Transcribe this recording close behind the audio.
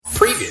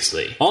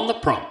Previously on the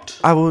prompt.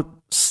 I would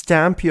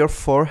stamp your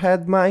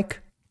forehead, Myke,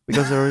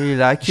 because I really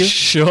like you.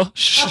 Sure.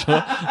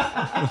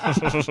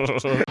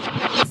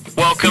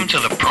 Welcome to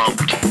The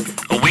Prompt,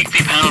 a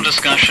weekly panel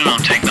discussion on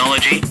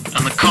technology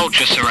and the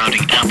culture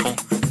surrounding Apple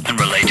and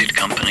related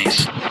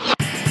companies.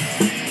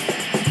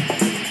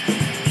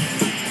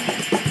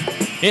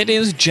 It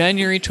is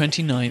January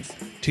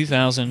 29th,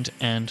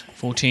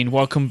 2014.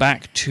 Welcome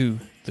back to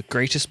the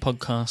greatest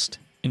podcast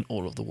in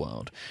all of the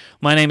world.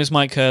 My name is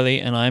Mike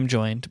Curley, and I am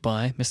joined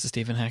by Mr.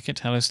 Stephen Hackett.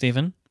 Hello,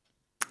 Stephen.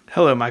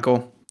 Hello,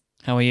 Michael.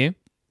 How are you?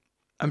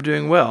 I'm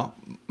doing well.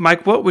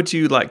 Mike, what would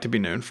you like to be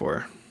known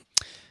for?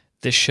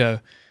 This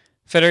show.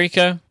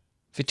 Federico,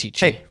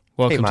 Vitici.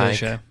 Welcome to the Mike.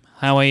 show.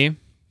 How are you?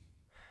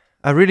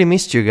 I really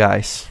missed you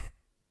guys.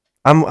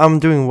 I'm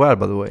doing well,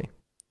 by the way.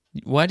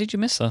 Why did you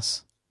miss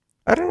us?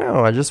 I don't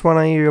know. I just want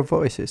to hear your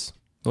voices.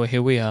 Well,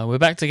 here we are. We're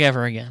back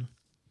together again.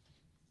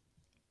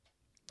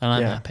 And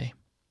I'm Yeah. happy.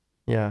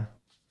 Yeah.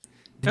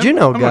 Did Yep, you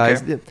know, I'm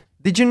guys? okay.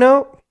 Did you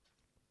know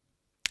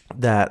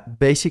that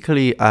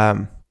basically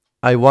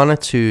I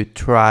wanted to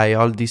try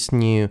all these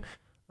new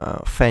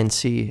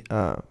fancy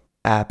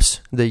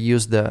apps that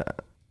use the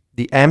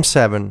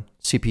M7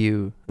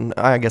 CPU,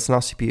 I guess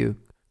not CPU,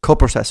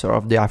 coprocessor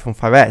of the iPhone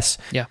 5S.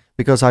 Yeah.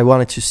 Because I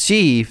wanted to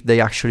see if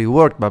they actually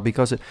work, but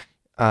because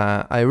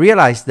I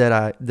realized that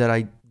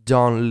I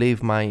don't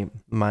leave my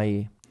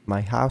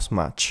house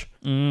much.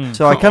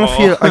 So I kind of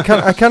feel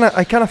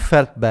I kind of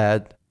felt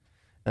bad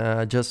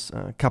just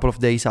a couple of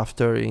days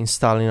after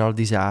installing all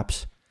these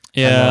apps.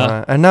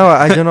 Yeah. And now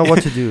I don't know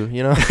what to do.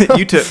 You know.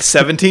 You took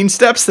 17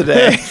 steps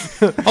today.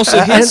 Also,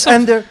 here's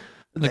and they're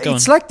Go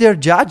it's on. like they're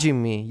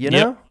judging me. You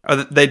know. Oh,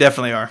 they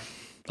definitely are.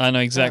 I know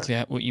exactly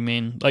what you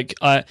mean. Like,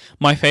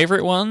 my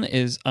favorite one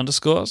is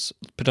underscores,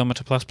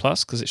 pedometer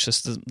plus because it's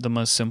just the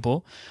most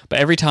simple. But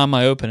every time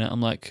I open it,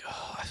 I'm like,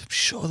 oh, I'm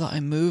sure that I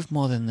moved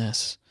more than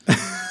this.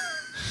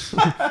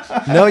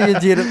 No, you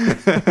didn't.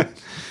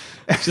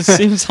 It just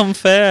seems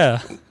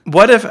unfair.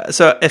 What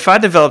if I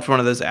developed one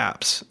of those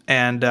apps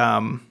and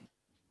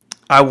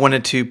I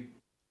wanted to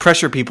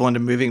pressure people into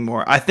moving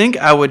more? I think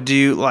I would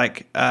do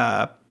like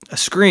a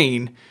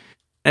screen.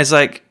 And it's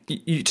like,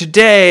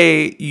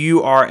 today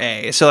you are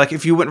a. So like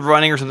if you went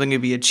running or something,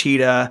 it'd be a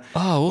cheetah. Oh,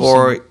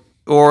 awesome.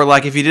 Or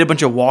like if you did a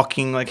bunch of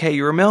walking, like, hey,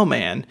 you're a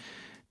mailman.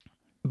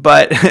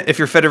 But if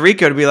you're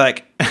Federico, it'd be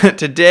like,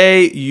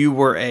 today you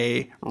were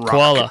a rock.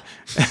 Koala.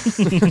 I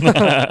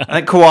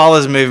think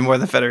koalas move more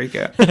than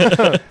Federico.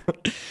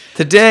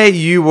 Today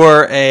you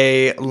were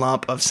a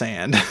lump of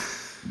sand.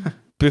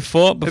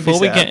 Before we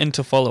sad. get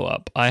into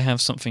follow-up, I have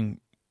something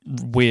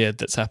weird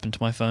that's happened to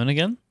my phone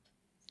again.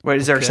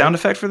 Wait, is there a sound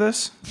effect for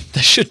this?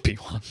 There should be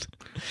one.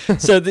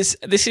 So this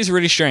is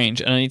really strange,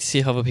 and I need to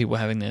see how other people are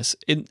having this.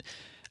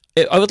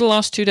 Over the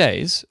last 2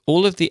 days,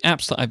 all of the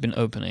apps that I've been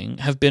opening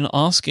have been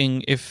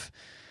asking if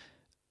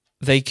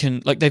they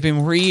can, like, they've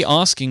been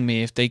re-asking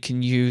me if they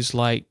can use,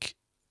 like,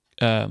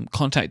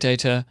 contact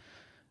data,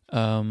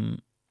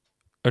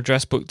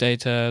 address book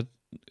data,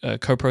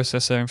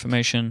 coprocessor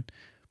information,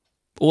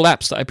 all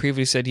apps that I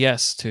previously said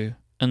yes to,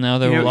 and now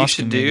they're You know all what you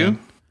asking should me do? again.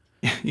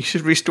 You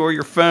should restore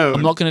your phone.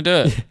 I'm not going to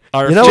do it.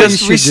 You know what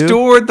Just you should do?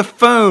 restore the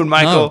phone,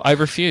 Michael. No, I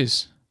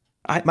refuse.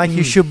 Mike,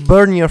 you should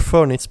burn your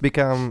phone. It's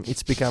become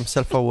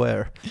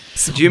self-aware.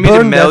 Do you mean to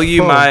Burn mail that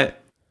you phone. I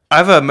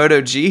have a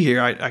Moto G here.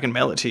 I can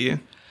mail it to you.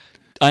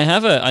 I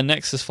have a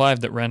Nexus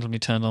 5 that randomly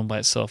turned on by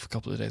itself a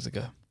couple of days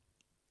ago.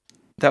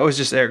 That was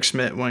just Eric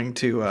Schmidt wanting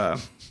to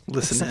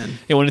listen in.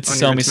 He wanted to on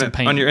sell your me some intimate-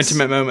 paintings. on your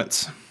intimate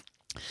moments.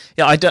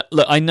 Yeah,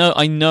 I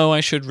know I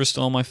should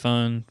restore my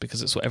phone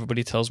because it's what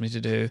everybody tells me to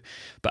do,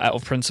 but out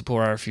of principle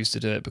I refuse to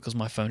do it because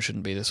my phone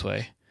shouldn't be this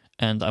way.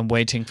 And I'm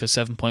waiting for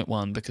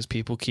 7.1 because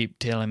people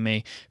keep emailing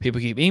me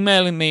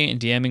and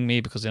DMing me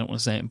because they don't want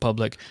to say it in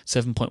public.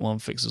 7.1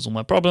 fixes all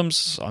my problems,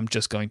 so I'm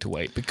just going to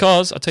wait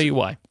because I'll tell you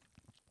why.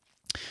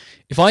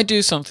 If I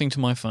do something to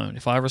my phone,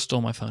 if I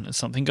restore my phone and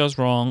something goes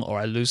wrong or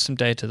I lose some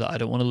data that I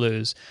don't want to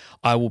lose,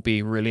 I will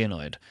be really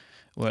annoyed.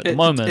 Where at the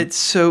moment, It's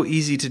so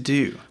easy to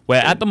do.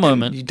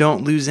 you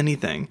don't lose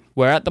anything.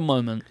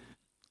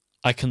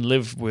 I can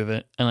live with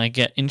it and I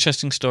get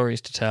interesting stories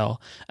to tell.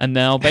 And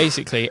now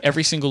basically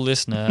every single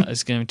listener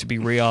is going to be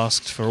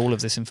re-asked for all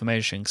of this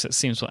information because it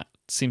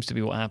seems to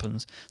be what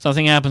happens.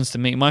 Something happens to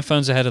me. My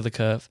phone's ahead of the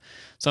curve.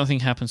 Something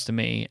happens to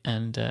me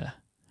and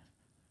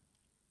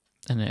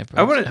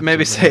I wouldn't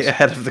maybe say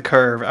ahead of the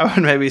curve. I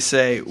would maybe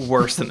say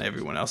worse than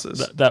everyone else's.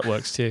 That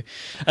works too.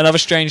 Another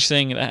strange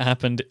thing that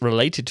happened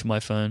related to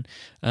my phone.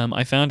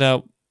 I found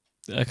out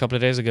a couple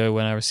of days ago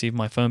when I received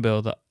my phone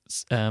bill that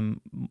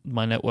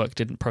my network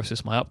didn't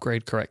process my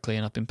upgrade correctly,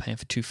 and I've been paying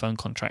for 2 phone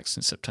contracts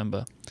since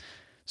September.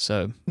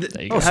 So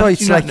there you go. So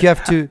it's like you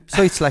have two.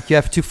 So it's like you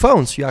have 2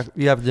 phones. You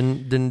have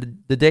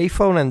the day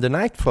phone and the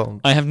night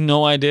phone. I have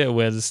no idea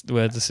where the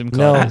SIM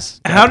card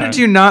is. How did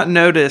you not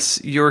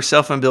notice your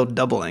cell phone bill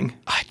doubling?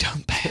 I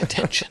don't pay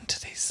attention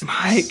to these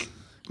things.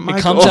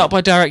 It comes out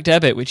by direct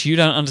debit, which you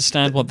don't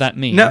understand what that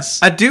means. No,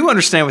 I do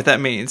understand what that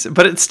means,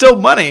 but it's still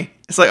money.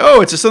 It's like,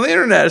 oh, it's just on the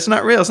internet. It's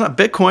not real. It's not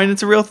Bitcoin.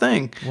 It's a real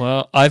thing.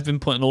 Well, I've been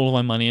putting all of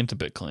my money into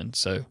Bitcoin,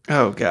 so...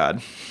 Oh,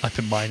 God. I've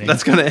been mining.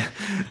 That's going to...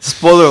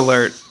 Spoiler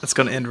alert. That's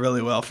going to end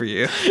really well for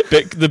you.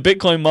 The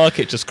Bitcoin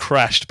market just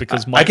crashed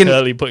because Mike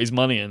Hurley put his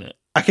money in it.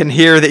 I can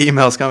hear the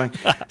emails coming.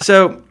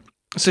 So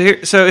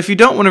if you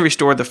don't want to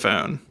restore the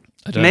phone,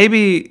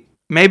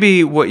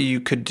 maybe what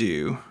you could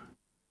do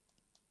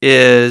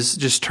is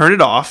just turn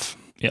it off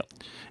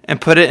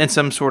and put it in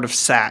some sort of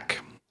sack.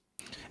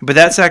 But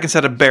that sack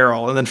inside a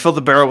barrel, and then fill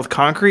the barrel with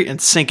concrete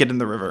and sink it in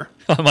the river.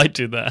 I might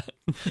do that.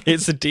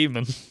 It's a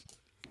demon.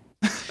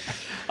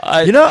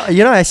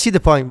 I see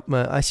the point.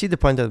 I see the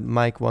point that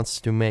Mike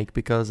wants to make,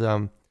 because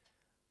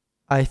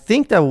I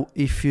think that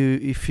if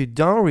you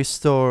don't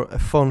restore a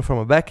phone from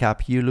a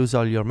backup, you lose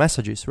all your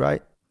messages,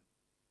 right?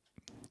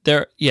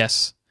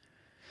 Yes.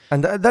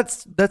 And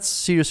that's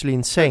seriously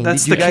insane.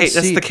 That's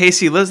the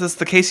Casey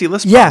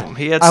List problem.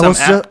 He had some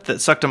app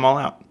that sucked them all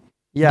out.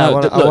 Yeah,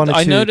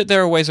 I know that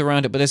there are ways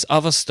around it, but there's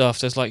other stuff.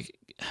 There's like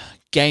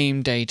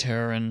game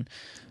data, and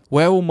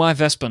where will my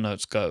Vespa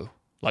notes go?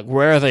 Like,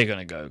 where are they going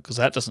to go? Because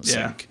that doesn't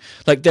sync.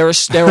 Like, there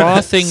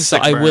are things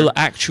that I will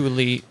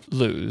actually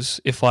lose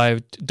if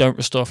I don't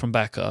restore from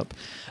backup.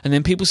 And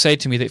then people say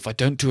to me that if I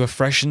don't do a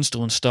fresh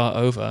install and start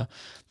over,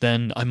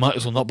 then I might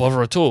as well not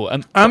bother at all.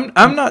 And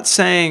I'm not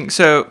saying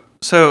so.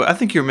 I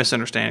think you're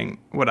misunderstanding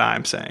what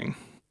I'm saying.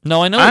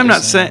 No, I know. I'm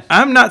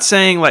not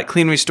saying like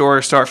clean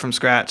restore, start from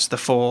scratch, the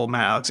full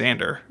Matt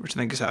Alexander, which I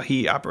think is how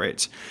he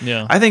operates.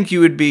 Yeah. I think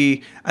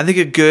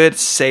a good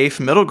safe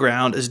middle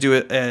ground is do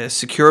a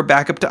secure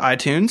backup to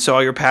iTunes, so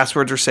all your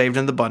passwords are saved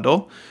in the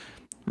bundle.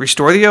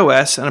 Restore the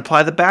OS and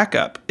apply the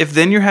backup. If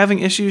then you're having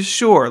issues,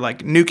 sure,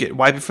 like nuke it,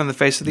 wipe it from the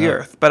face of the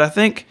earth. But I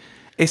think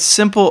a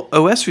simple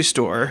OS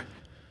restore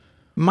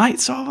might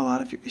solve a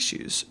lot of your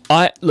issues.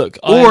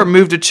 Or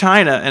move to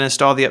China and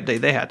install the update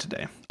they had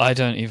today. I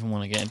don't even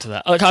want to get into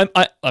that. Like,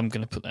 I'm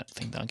going to put that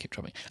thing down. Keep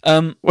dropping.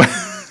 Is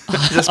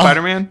that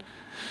Spider-Man?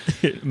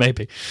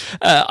 Maybe.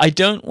 I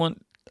don't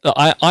want.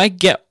 I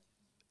get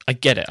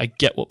it. I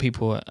get what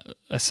people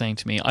are saying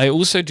to me. I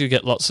also do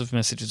get lots of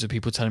messages of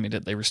people telling me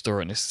that they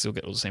restore and they still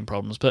get all the same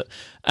problems. But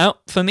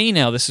for me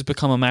now, this has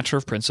become a matter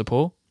of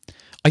principle.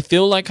 I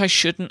feel like I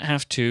shouldn't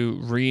have to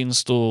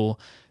reinstall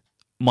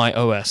my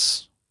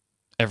OS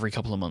every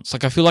couple of months.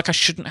 Like, I feel like I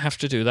shouldn't have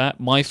to do that.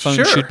 My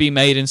phone should be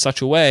made in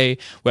such a way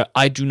where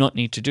I do not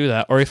need to do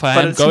that. Or if I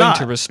am going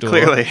to restore...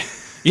 Clearly.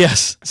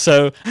 Yes,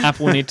 so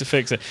Apple need to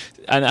fix it.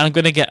 And I'm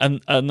going to get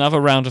another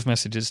round of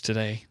messages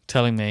today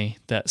telling me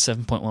that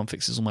 7.1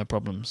 fixes all my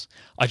problems.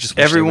 I just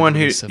wish everyone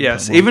who...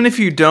 Yes, even if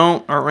you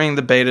aren't running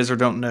the betas or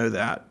don't know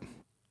that,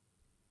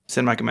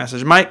 send Mike a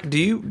message. Mike,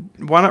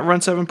 why not run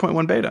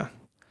 7.1 beta?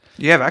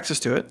 You have access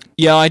to it.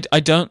 Yeah, I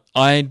don't...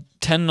 I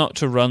tend not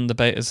to run the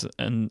betas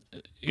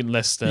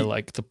unless they're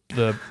like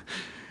the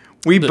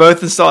we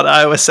both installed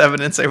iOS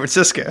 7 in San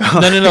Francisco.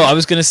 No. I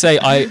was going to say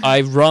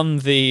I run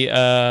the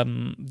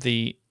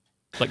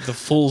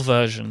full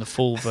version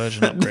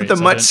upgrade. The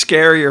much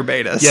scarier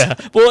betas. Yeah.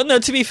 Well, no.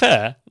 To be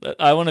fair,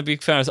 I want to be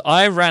fair.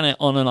 I ran it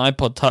on an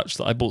iPod Touch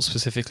that I bought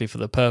specifically for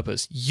the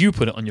purpose. You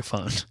put it on your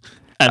phone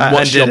and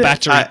watched your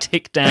battery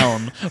tick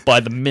down by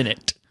the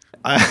minute.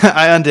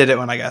 I undid it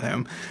when I got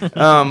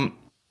home.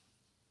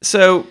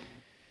 So.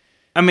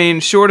 I mean,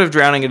 short of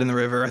drowning it in the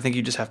river, I think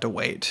you just have to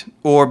wait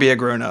or be a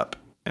grown-up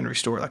and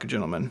restore like a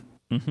gentleman.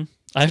 Mm-hmm.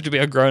 I have to be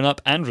a grown-up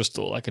and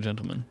restore like a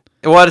gentleman.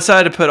 Well, I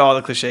decided to put all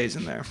the cliches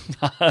in there.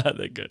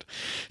 They're good.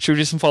 Should we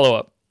do some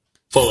follow-up?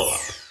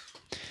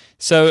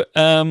 So,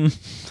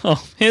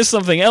 here's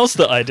something else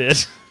that I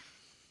did.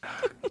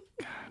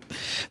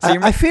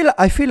 I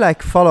feel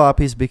like follow-up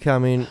is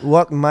becoming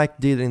what Mike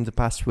did in the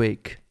past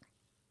week.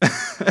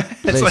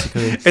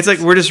 It's like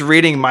we're just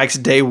reading Mike's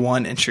day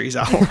one entries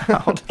out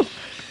loud.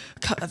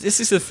 God, this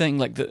is the thing.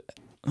 Like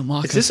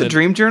Marco is this a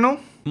dream journal?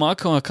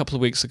 Marco a couple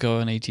of weeks ago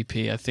on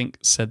ATP, I think,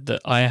 said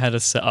that I had a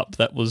setup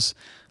that was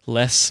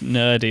less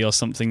nerdy or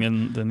something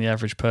than the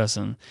average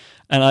person,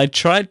 and I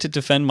tried to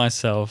defend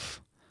myself,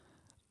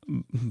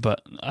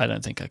 but I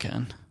don't think I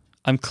can.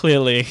 I'm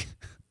clearly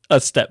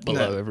a step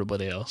below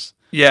everybody else.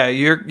 Yeah,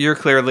 you're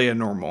clearly a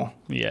normal.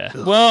 Yeah.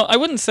 Ugh. Well, I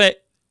wouldn't say.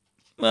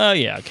 Well,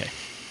 yeah, okay.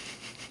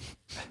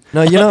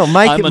 No,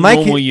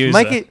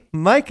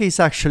 Mike is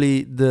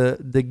actually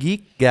the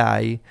geek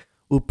guy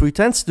who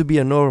pretends to be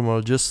a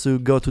normal just to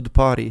go to the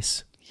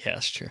parties. Yeah,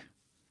 that's true.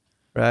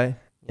 Right?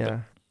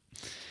 Yeah.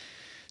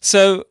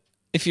 So,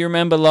 if you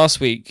remember last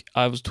week,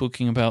 I was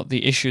talking about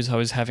the issues I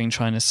was having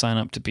trying to sign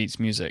up to Beats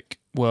Music.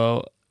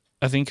 Well,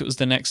 I think it was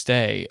the next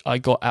day, I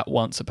got at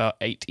once about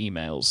 8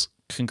 emails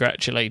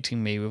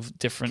congratulating me with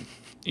different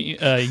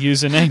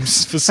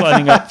usernames for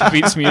signing up for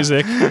Beats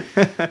Music.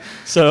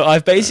 So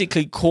I've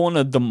basically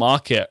cornered the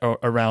market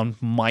around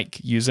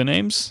Myke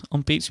usernames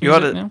on Beats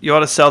Music now. You ought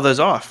to sell those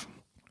off.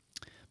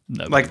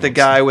 Nobody like the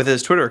guy with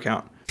his Twitter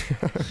account.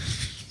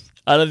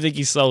 I don't think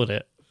he sold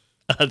it.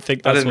 I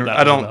think that's what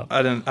that was about.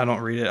 I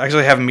don't read it. I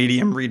actually have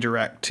Medium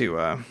redirect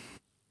to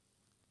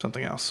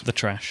something else. The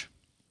trash.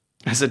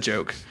 As a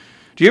joke.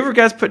 Do you ever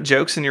guys put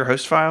jokes in your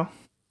host file?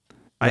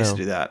 I used to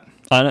No. do that.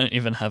 I don't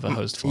even have a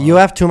host file. You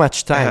have too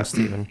much time,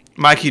 Stephen.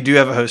 Mike, you do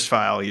have a host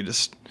file. You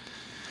just...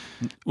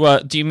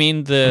 Well, do you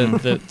mean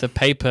the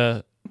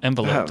paper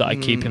envelope that I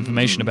keep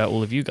information about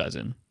all of you guys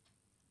in?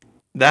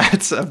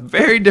 That's a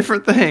very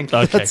different thing.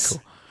 Okay,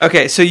 cool.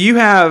 Okay, so you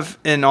have,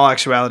 in all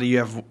actuality, you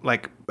have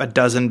like a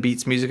dozen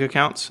Beats Music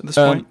accounts at this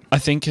point? I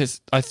think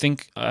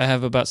I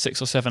have about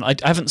 6 or 7. I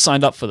haven't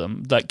signed up for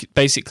them. Like,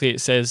 basically it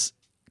says,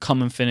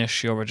 come and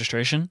finish your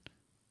registration.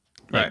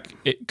 Right.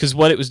 Because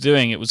what it was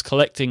doing, it was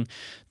collecting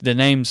the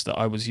names that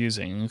I was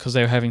using, because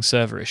they were having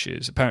server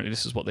issues. Apparently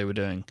this is what they were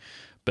doing,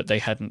 but they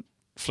hadn't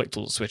flicked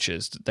all the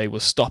switches. They were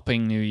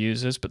stopping new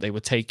users, but they were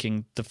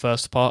taking the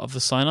first part of the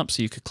sign up,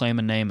 so you could claim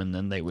a name, and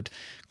then they would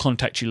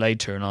contact you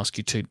later and ask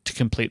you to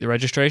complete the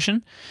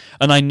registration.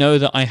 And I know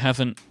that I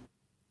haven't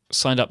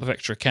signed up with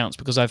extra accounts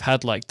because I've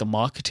had like the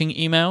marketing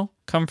email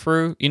come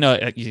through. You know,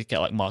 you get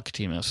like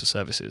marketing emails for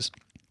services.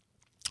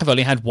 I've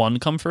only had one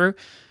come through,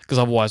 because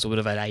otherwise I would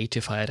have had 8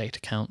 if I had 8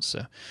 accounts.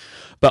 So,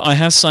 but I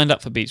have signed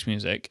up for Beats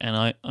Music,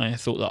 and I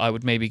thought that I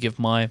would maybe give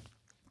my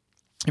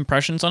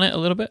impressions on it a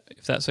little bit,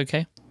 if that's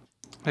okay.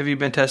 Have you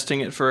been testing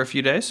it for a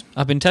few days?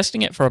 I've been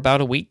testing it for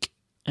about a week.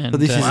 And So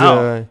this is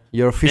Wow.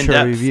 your official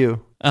In-depth.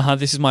 review.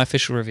 this is my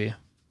official review.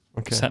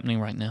 Okay, It's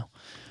happening right now.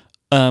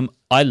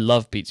 I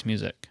love Beats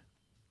Music.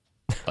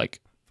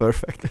 Like,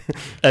 perfect.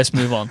 let's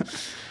move on.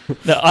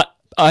 So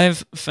I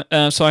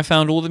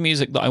found all the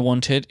music that I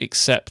wanted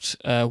except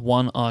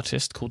one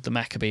artist called the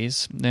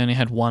Maccabees. They only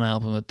had one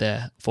album of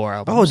their 4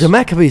 albums. Oh, the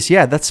Maccabees.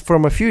 Yeah, that's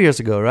from a few years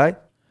ago, right?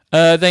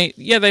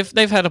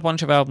 They've had a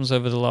bunch of albums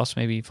over the last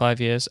maybe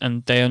 5 years,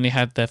 and they only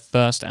had their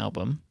first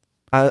album.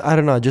 I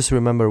don't know. I just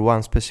remember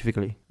one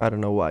specifically. I don't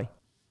know why.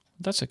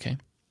 That's okay.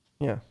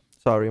 Yeah.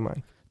 Sorry,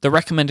 Mike. The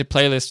recommended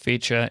playlist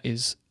feature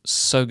is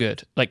so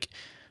good. Like,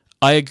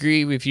 I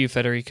agree with you,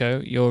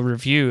 Federico. Your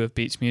review of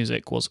Beats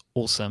Music was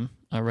awesome.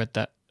 I read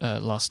that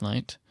last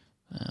night.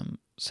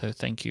 So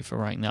thank you for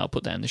writing that. I'll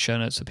put that in the show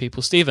notes for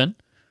people. Stephen,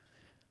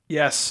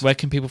 Yes. where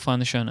can people find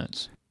the show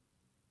notes?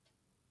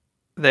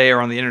 They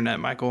are on the internet,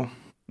 Michael.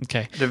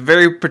 Okay. The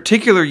very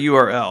particular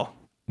URL,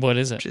 What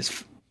is it? which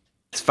is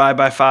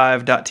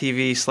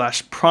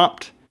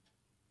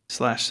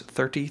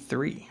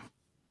 5by5.tv/prompt/33.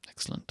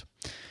 Excellent.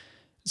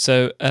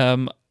 So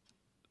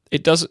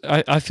it does.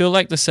 I feel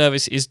like the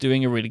service is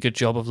doing a really good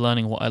job of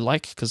learning what I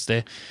like, because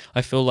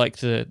I feel like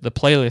the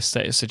playlists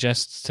that it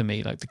suggests to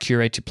me, like the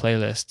curated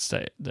playlists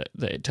that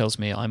it tells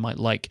me I might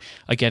like,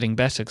 are getting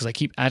better, because I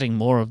keep adding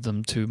more of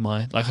them to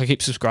I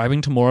keep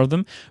subscribing to more of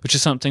them, which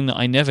is something that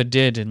I never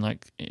did in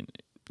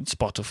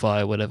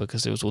Spotify or whatever,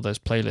 because there was all those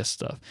playlist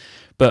stuff.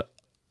 But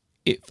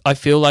I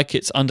feel like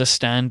it's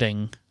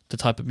understanding the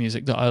type of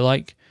music that I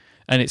like,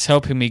 and it's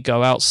helping me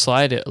go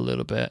outside it a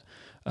little bit.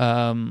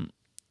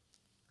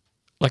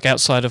 Like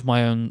outside of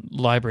my own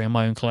library and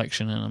my own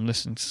collection, and I'm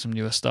listening to some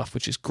newer stuff,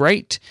 which is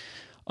great.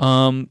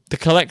 The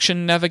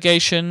collection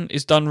navigation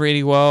is done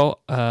really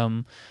well.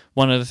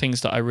 One of the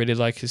things that I really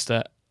like is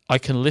that I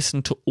can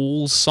listen to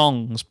all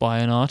songs by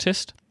an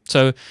artist.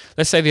 So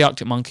let's say the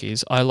Arctic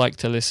Monkeys, I like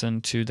to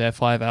listen to their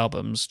 5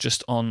 albums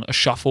just on a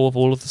shuffle of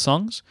all of the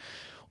songs.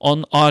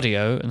 On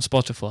Audio and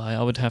Spotify,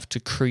 I would have to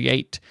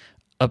create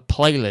a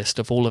playlist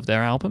of all of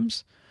their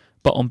albums.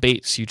 But on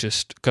Beats, you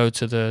just go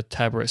to the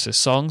tab where it says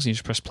songs, and you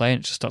just press play,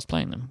 and it just starts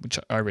playing them, which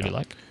I really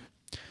like.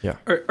 Yeah.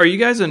 Are you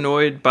guys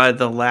annoyed by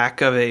the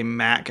lack of a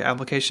Mac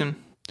application?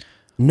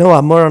 No,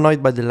 I'm more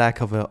annoyed by the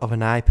lack of an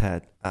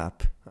iPad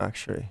app,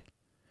 actually.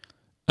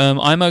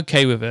 I'm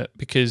okay with it,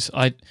 because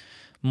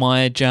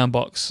my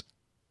Jambox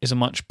is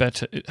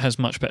it has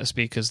much better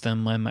speakers than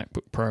my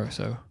MacBook Pro,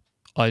 so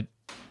I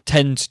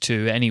tend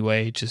to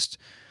anyway just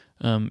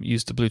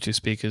use the Bluetooth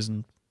speakers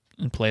and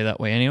play that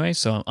way anyway,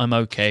 so I'm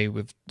okay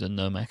with the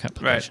no Mac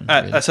application.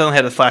 Right. Really. I suddenly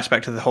had a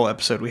flashback to the whole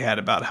episode we had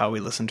about how we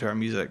listen to our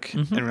music,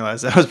 and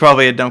realized that was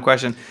probably a dumb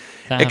question.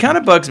 It kind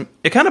of bugs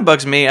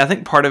me. I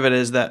think part of it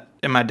is that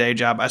in my day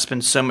job, I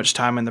spend so much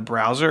time in the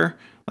browser,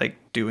 like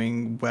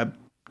doing web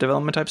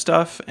development type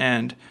stuff,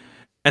 and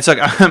so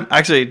I'm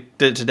actually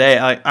did it today.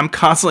 I'm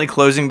constantly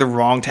closing the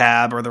wrong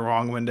tab or the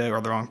wrong window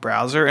or the wrong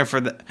browser, and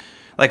for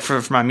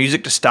my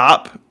music to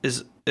stop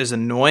is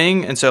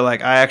annoying. And so I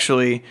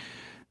actually.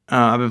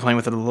 I've been playing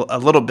with it a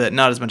little bit,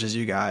 not as much as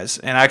you guys,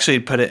 and I actually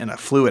put it in a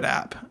Fluid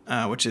app,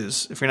 which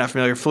is, if you're not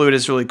familiar, Fluid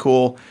is really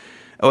cool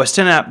OS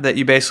 10 app that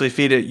you basically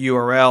feed it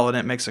URL, and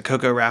it makes a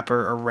Cocoa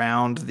wrapper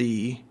around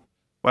the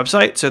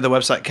website, so the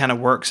website kind of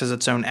works as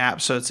its own app.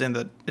 So it's in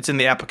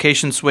the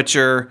application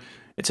switcher,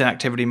 it's an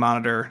activity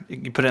monitor.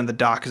 You put it in the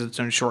dock as its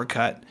own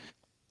shortcut,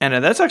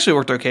 and that's actually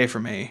worked okay for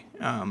me.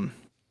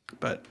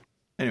 But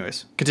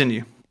anyways,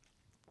 continue.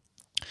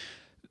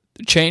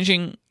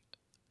 Changing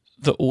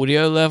the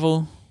audio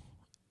level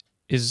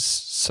is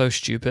so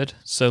stupid.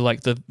 So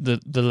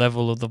the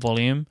level of the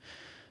volume,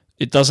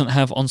 it doesn't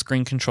have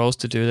on-screen controls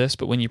to do this,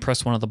 but when you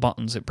press one of the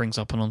buttons, it brings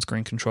up an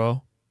on-screen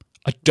control.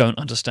 I don't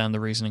understand the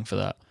reasoning for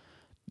that.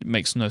 It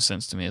makes no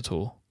sense to me at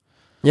all.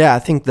 Yeah, I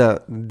think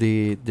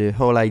the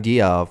whole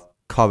idea of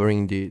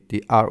covering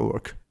the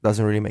artwork.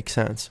 Doesn't really make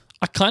sense.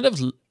 I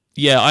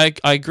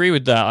agree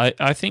with that.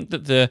 I think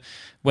that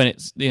when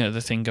it's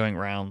the thing going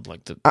around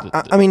like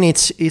I mean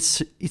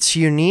it's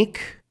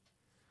unique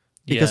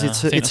because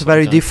it's a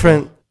very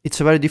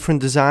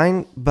different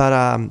design. But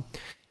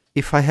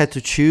if I had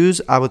to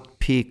choose, I would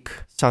pick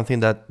something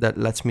that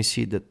lets me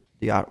see the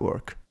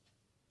artwork.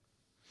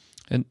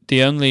 And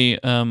the only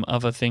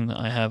other thing that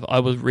I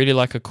would really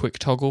like a quick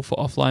toggle for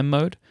offline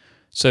mode.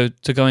 So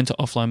to go into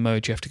offline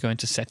mode, you have to go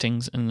into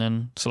settings and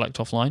then select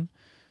offline.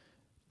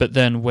 But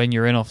then when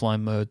you're in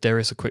offline mode, there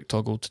is a quick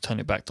toggle to turn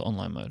it back to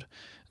online mode.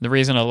 And the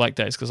reason I like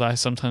that is because I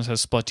sometimes have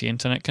spotty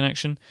internet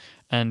connection,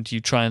 and you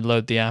try and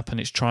load the app, and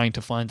it's trying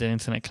to find an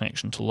internet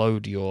connection to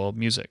load your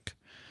music,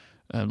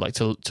 like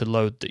to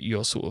load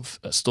your sort of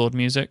stored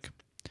music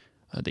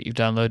that you've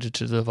downloaded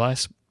to the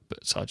device.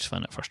 But so I just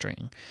find that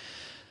frustrating.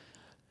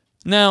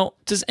 Now,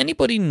 does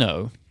anybody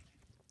know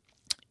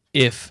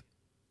if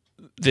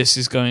this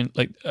is going,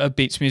 like a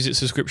Beats Music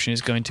subscription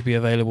is going to be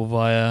available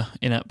via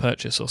in-app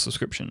purchase or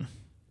subscription?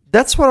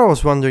 That's what I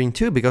was wondering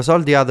too, because all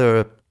the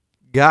other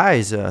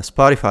guys,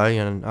 Spotify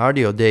and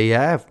Audio, they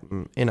have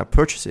in-app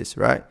purchases,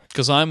 right?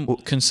 Because I'm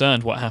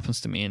concerned what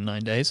happens to me in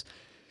 9 days.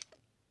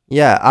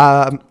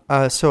 Yeah,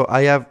 so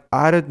I have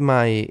added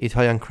my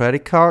Italian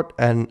credit card,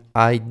 and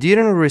I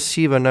didn't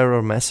receive an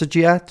error message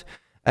yet,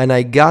 and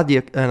I got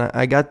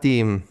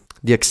the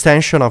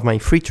extension of my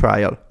free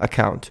trial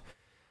account.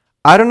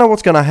 I don't know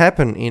what's gonna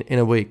happen in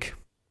a week.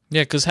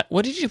 Yeah, because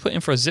what did you put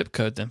in for a zip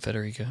code then,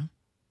 Federico?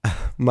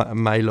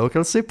 My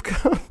local zip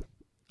code.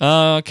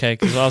 Oh, okay,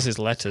 because ours is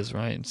letters,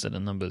 right, instead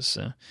of numbers.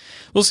 So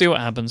we'll see what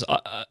happens.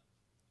 I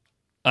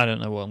don't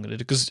know what I'm going to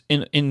do, because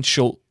in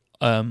short,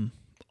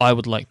 I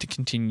would like to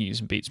continue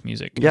using Beats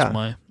Music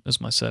as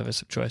my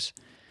service of choice.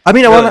 I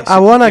mean, I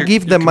want to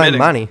give them my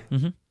money.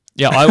 Mm-hmm.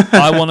 Yeah,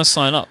 I want to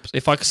sign up.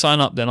 If I can sign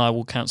up, then I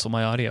will cancel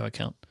my audio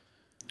account.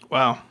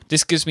 Wow.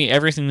 This gives me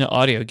everything that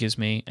audio gives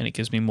me, and it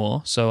gives me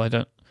more. So I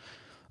don't.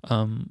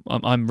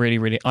 I'm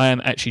really, I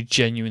am actually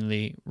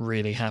genuinely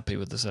really happy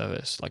with the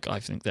service. Like,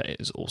 I think that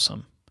it is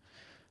awesome.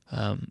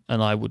 And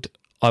I would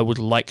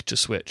like to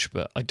switch,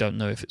 but I don't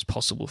know if it's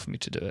possible for me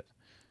to do it.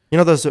 You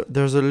know,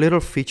 there's a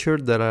little feature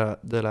that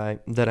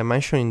I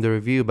mentioned in the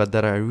review, but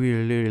that I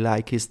really, really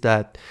like, is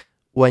that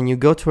when you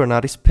go to an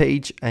artist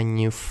page and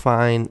you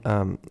find,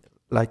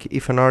 like,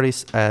 if an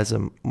artist has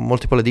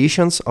multiple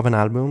editions of an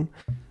album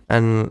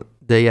and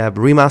they have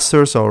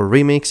remasters or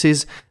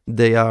remixes,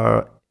 they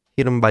are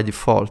hidden by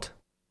default.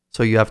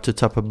 So you have to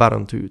tap a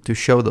button to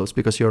show those,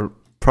 because you're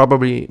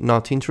probably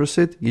not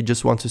interested. You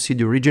just want to see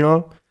the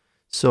original.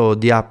 So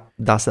the app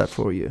does that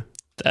for you.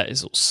 That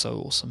is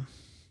so awesome.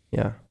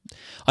 Yeah.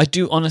 I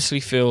do honestly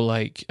feel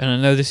like, and I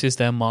know this is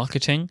their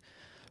marketing,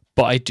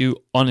 but I do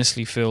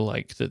honestly feel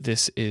like that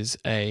this is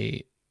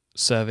a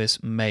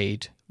service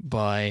made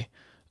by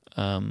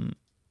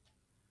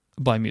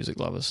music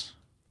lovers.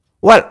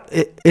 Well,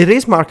 it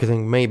is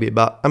marketing maybe,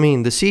 but I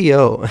mean, the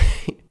CEO,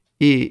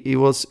 he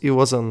was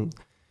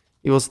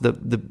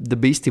the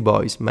Beastie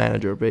Boys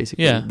manager,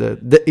 basically. Yeah.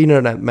 The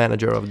internet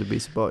manager of the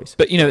Beastie Boys.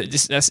 But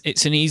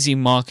it's an easy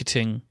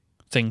marketing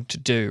thing to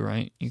do,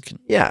 right? You can.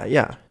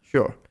 Yeah,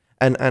 sure.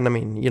 And I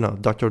mean,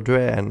 Dr.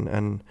 Dre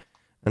and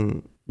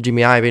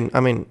Jimmy Iovine. I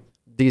mean,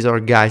 these are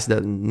guys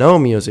that know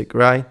music,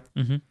 right?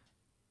 Mm-hmm.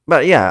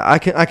 But yeah, I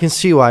can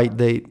see why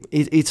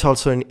it's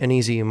also an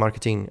easy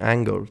marketing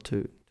angle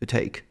to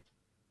take.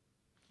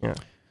 Yeah.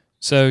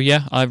 So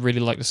yeah, I really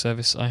like the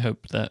service. I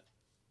hope that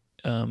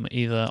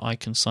either I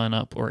can sign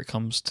up or it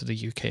comes to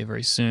the UK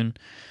very soon.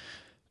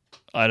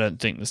 I don't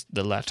think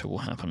the latter will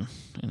happen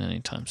in any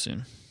time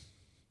soon.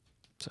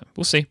 So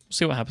we'll see. We'll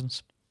see what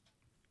happens.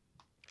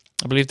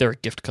 I believe there are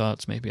gift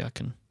cards. Maybe I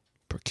can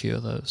procure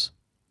those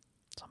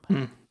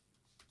somehow.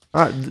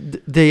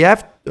 They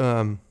have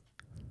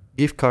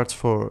gift cards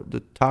for the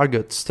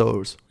Target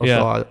stores. Also,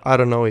 yeah. I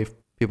don't know if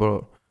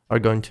people are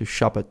going to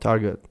shop at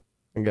Target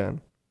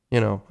again.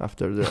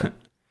 After the...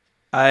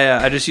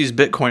 I just use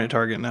Bitcoin at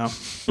Target now.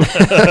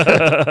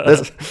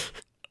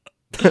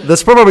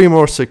 That's probably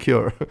more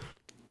secure.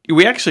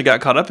 We actually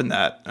got caught up in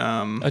that.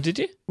 Did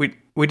you?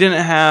 We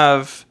didn't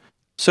have...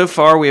 So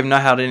far, we have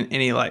not had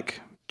any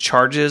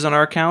charges on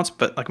our accounts,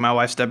 but my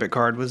wife's debit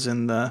card was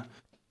in the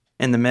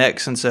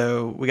mix, and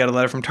so we got a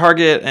letter from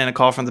Target and a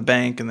call from the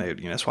bank, and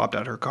they swapped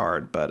out her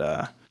card.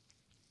 But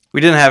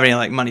we didn't have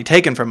any money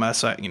taken from us.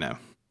 So,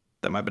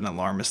 that might have been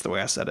alarmist the way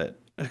I said it,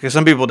 because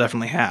some people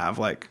definitely have.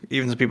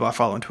 Even some people I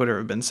follow on Twitter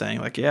have been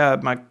saying yeah,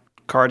 my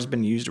card's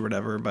been used or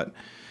whatever. But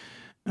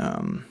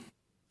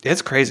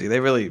it's crazy. They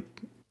really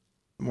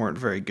weren't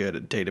very good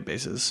at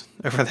databases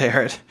over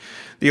there at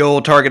the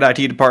old Target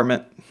IT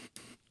department.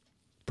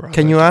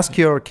 Can you ask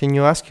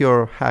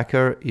your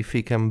hacker if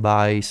he can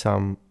buy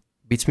some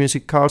Beats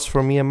Music cards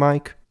for me and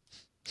Mike?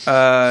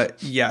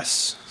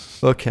 Yes.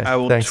 Okay. I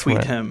will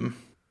tweet him.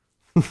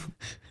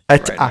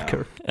 At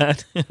hacker.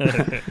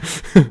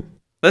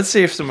 Let's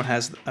see if someone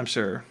has. I'm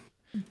sure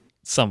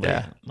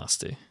somebody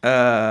must do.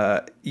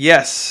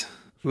 Yes.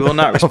 We will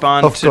not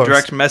respond to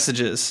direct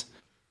messages.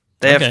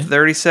 They have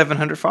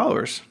 3,700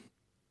 followers.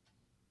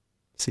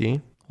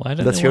 See? Why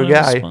don't That's they your want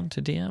to guy. respond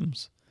to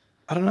DMs?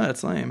 I don't know.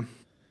 It's lame.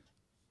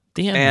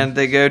 DM. And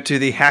they go to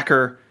the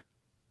hacker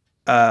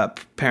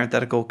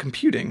parenthetical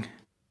computing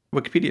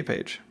Wikipedia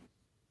page.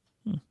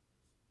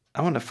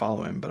 I want to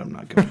follow him, but I'm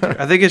not going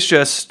to. I think it's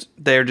just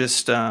they're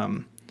just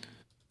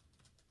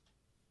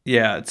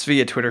it's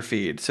via Twitter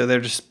feed, so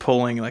they're just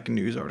pulling like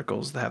news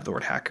articles that have the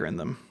word hacker in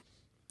them.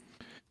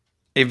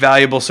 A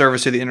valuable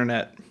service to the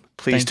internet.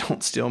 Please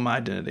don't steal my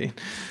identity.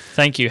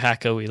 Thank you,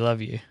 hacker. We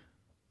love you.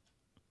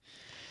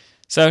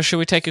 So, should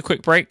we take a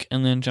quick break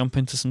and then jump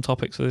into some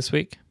topics for this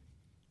week?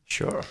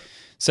 Sure.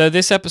 So,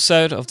 this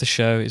episode of the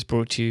show is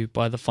brought to you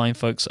by the fine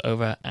folks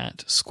over at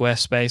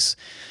Squarespace.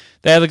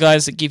 They're the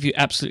guys that give you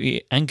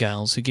absolutely, and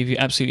gals, who give you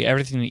absolutely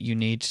everything that you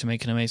need to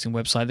make an amazing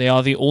website. They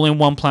are the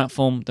all-in-one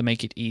platform that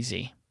make it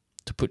easy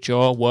to put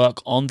your work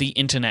on the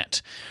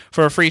internet.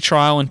 For a free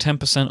trial and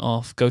 10%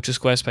 off, go to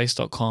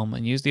squarespace.com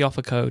and use the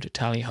offer code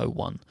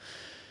TALLYHO1.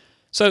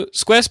 So,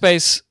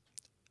 Squarespace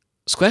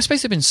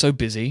have been so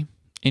busy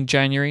in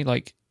January.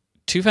 Like,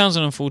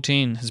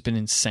 2014 has been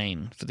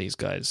insane for these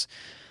guys.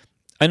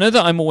 I know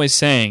that I'm always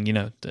saying,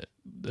 that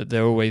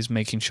they're always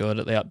making sure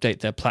that they update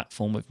their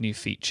platform with new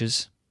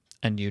features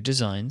and new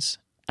designs,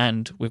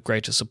 and with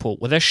greater support.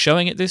 Well, they're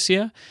showing it this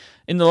year.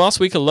 In the last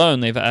week alone,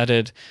 they've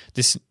added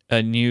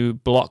a new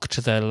block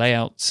to their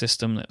layout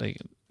system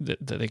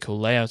that they call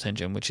Layout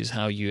Engine, which is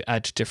how you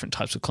add different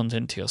types of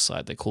content to your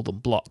site. They call them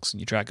blocks, and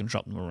you drag and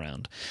drop them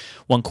around.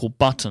 One called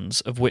Buttons,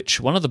 of which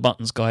one of the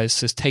buttons, guys,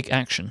 says Take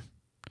Action,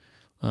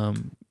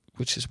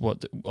 which is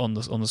what on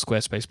the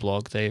Squarespace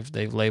blog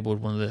they've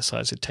labeled one of their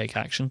sites as Take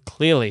Action.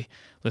 Clearly,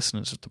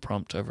 listeners of the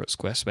prompt over at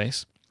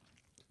Squarespace.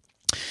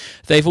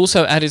 They've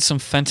also added some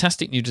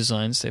fantastic new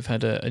designs. They've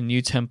had a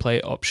new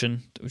template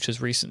option, which has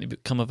recently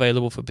become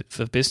available for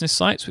business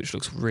sites, which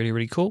looks really,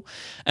 really cool.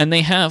 And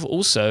they have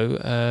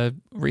also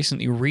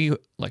recently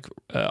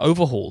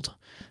overhauled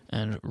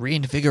and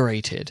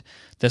reinvigorated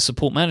their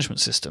support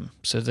management system.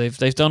 So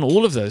they've done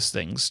all of those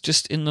things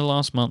just in the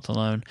last month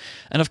alone.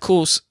 And of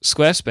course,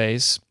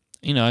 Squarespace,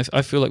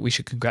 I feel like we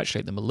should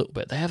congratulate them a little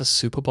bit. They have a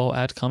Super Bowl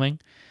ad coming,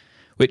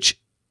 which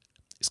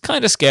is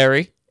kind of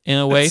scary in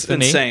a way for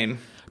me. It's insane.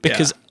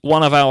 Because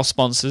one of our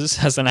sponsors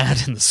has an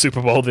ad in the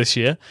Super Bowl this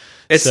year.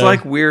 It's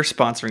like we're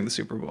sponsoring the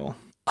Super Bowl.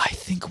 I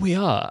think we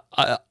are.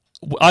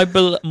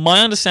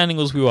 My understanding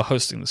was we were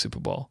hosting the Super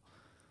Bowl.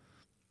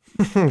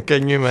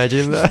 Can you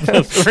imagine that?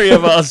 The three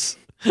of us.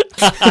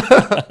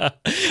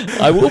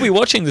 I will be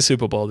watching the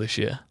Super Bowl this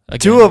year. Again,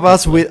 Two of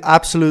us with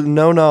absolute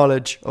no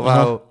knowledge of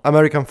how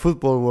American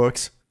football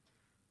works.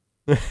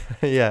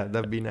 Yeah,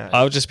 that'd be nice.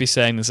 I'll just be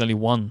saying there's only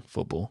one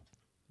football.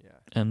 Yeah.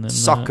 And then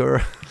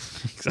Soccer.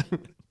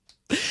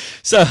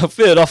 So I'll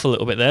fill it off a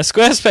little bit there.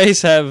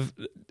 Squarespace have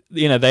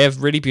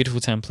really beautiful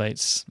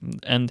templates,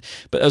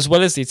 but as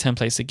well as these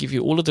templates, they give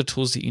you all of the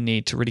tools that you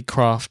need to really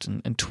craft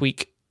and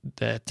tweak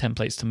their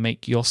templates to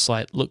make your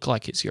site look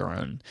like it's your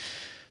own.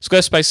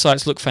 Squarespace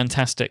sites look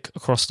fantastic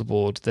across the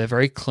board. They're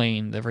very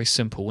clean. They're very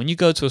simple. When you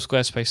go to a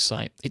Squarespace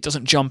site, it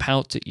doesn't jump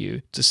out at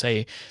you to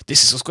say,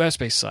 this is a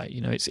Squarespace site.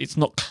 It's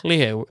not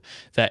clear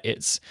that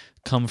it's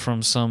come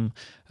from some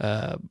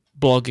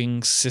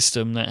blogging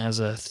system that has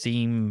a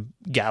theme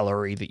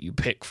gallery that you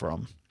pick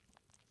from.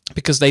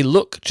 Because they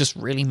look just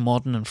really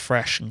modern and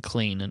fresh and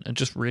clean and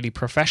just really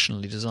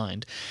professionally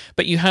designed.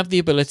 But you have the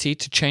ability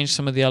to change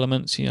some of the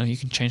elements. You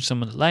can change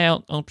some of the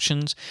layout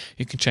options.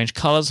 You can change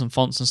colors and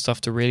fonts and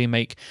stuff to really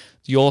make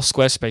your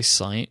Squarespace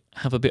site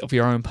have a bit of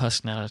your own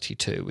personality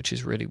too, which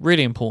is really,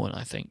 really important,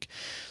 I think.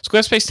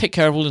 Squarespace take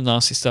care of all the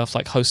nasty stuff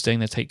like hosting.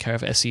 They take care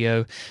of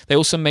SEO. They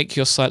also make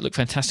your site look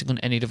fantastic on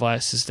any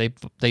devices.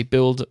 They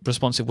build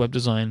responsive web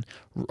design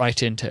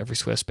right into every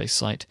Squarespace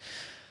site.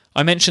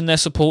 I mentioned their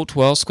support.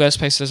 Well,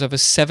 Squarespace has over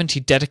 70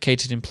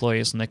 dedicated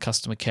employees on their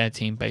customer care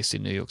team based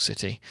in New York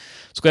City.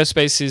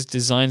 Squarespace's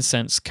design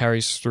sense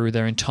carries through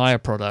their entire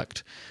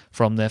product,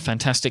 from their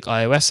fantastic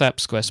iOS app,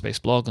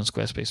 Squarespace Blog and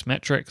Squarespace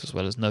Metrics, as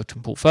well as Note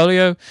and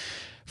Portfolio,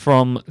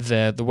 from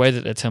the way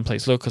that their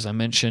templates look, as I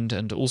mentioned,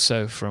 and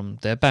also from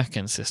their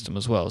backend system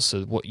as well.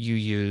 So what you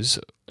use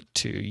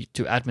to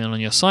admin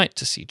on your site,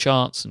 to see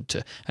charts, and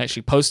to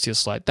actually post to your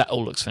site, that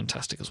all looks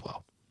fantastic as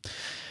well.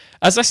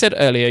 As I said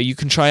earlier, you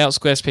can try out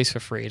Squarespace for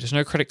free. There's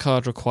no credit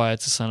card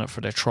required to sign up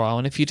for their trial,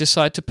 and if you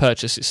decide to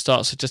purchase, it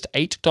starts at just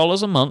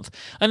 $8 a month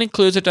and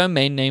includes a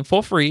domain name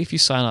for free if you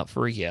sign up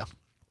for a year.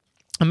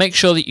 And make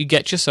sure that you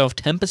get yourself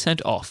 10%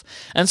 off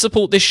and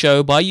support this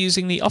show by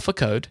using the offer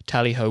code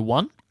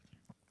TALLYHO1.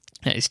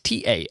 That is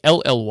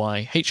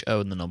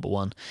TALLYHO and the number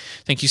 1.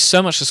 Thank you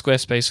so much to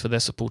Squarespace for their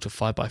support of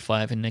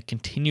 5x5 and their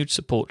continued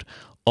support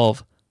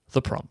of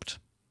The Prompt.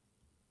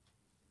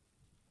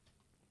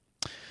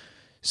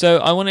 So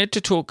I wanted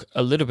to talk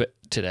a little bit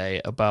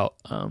today about,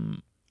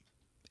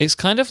 it's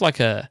kind of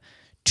like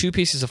two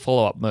pieces of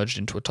follow-up merged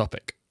into a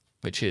topic,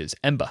 which is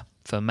Ember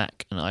for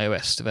Mac and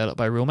iOS, developed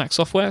by Real Mac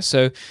Software.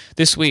 So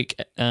this week,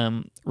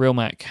 Real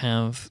Mac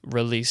have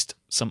released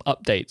some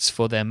updates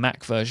for their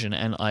Mac version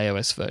and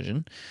iOS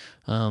version.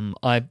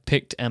 I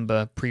picked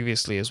Ember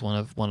previously as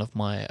one of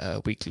my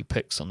weekly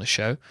picks on the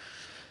show.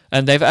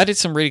 And they've added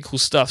some really cool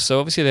stuff. So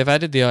obviously they've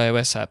added the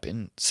iOS app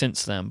in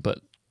since then, but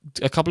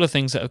a couple of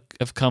things that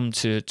have come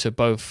to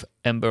both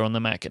Ember on the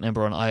Mac and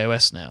Ember on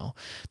iOS now.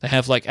 They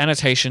have like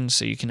annotations,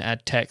 so you can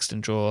add text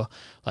and draw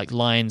like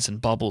lines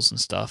and bubbles and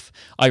stuff.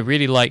 I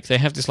really like, they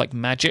have this like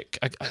magic,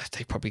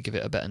 they probably give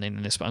it a better name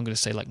than this, but I'm going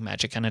to say like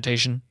magic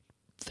annotation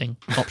thing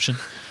option.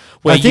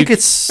 I think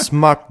it's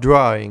smart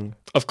drawing.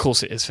 Of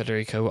course it is,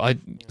 Federico.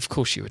 Of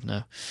course you would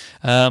know.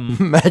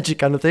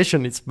 Magic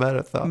annotation, it's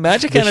better thought.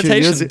 Magic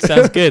annotation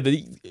sounds good.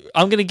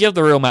 I'm going to give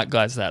the Real Mac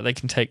guys that. They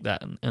can take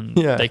that and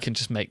they can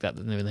just make that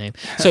the new name.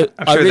 So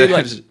I'm I sure really they're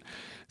like just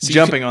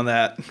jumping on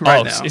that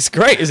right now. It's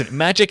great, isn't it?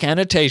 Magic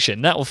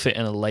annotation. That will fit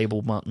in a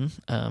label button.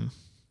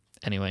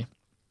 Anyway.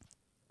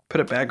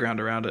 Put a background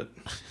around it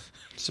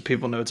so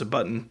people know it's a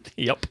button.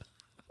 Yep.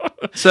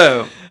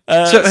 So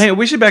hey,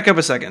 we should back up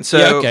a second.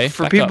 So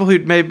for people who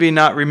maybe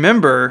not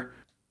remember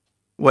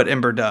what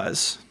Ember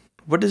does,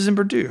 what does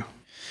Ember do?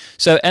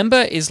 So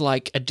Ember is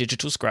like a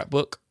digital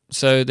scrapbook.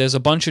 So there's a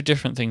bunch of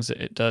different things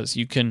that it does.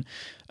 You can,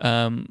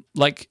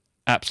 like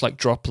apps like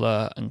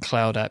Droplr and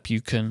Cloud App, you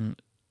can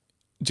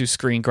do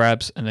screen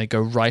grabs and they go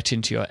right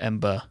into your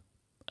Ember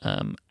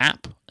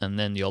app and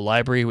then your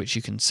library, which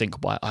you can sync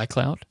by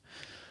iCloud.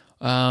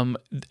 And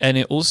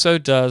it also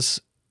does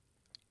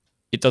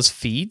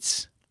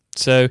feeds.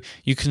 So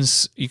you can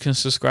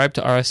subscribe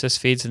to RSS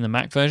feeds in the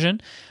Mac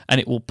version,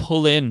 and it will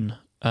pull in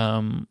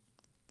all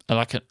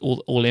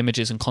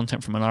images and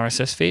content from an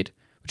RSS feed,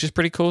 which is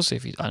pretty cool. So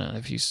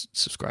if you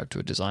subscribe to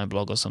a design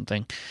blog or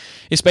something,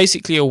 it's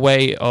basically a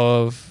way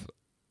of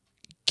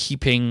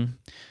keeping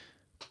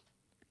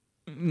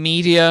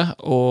media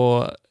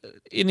or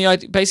in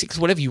the basics,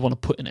 whatever you want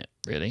to put in it.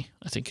 Really,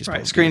 I think is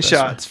right.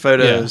 Screenshots,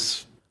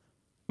 photos,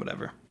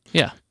 whatever.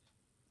 Yeah.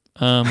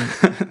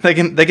 They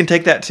can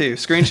take that too.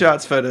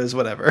 Screenshots, photos,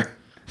 whatever.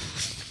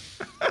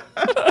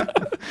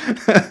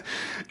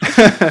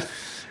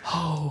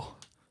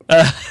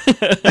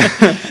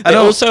 It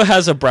also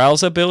has a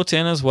browser built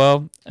in as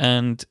well,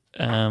 and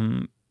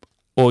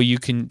or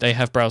they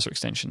have browser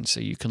extensions, so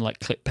you can like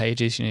clip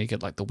pages. You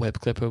get like the web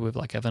clipper with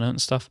like Evernote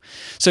and stuff.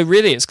 So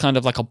really, it's kind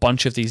of like a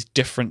bunch of these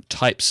different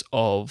types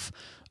of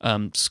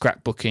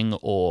scrapbooking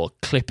or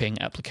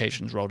clipping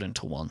applications rolled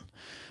into one.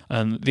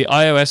 The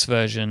iOS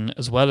version,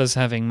 as well as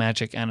having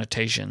magic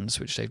annotations,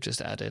 which they've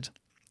just added,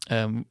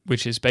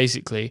 which is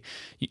basically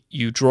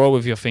you draw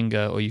with your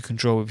finger or you can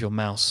draw with your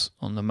mouse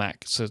on the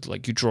Mac. So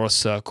like you draw a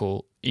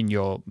circle in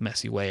your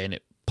messy way and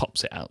it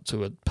pops it out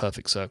to a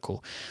perfect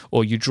circle,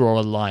 or you draw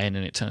a line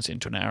and it turns it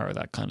into an arrow,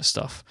 that kind of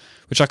stuff,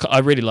 which I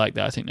really like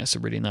that. I think that's a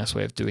really nice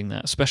way of doing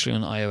that, especially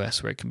on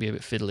iOS where it can be a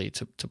bit fiddly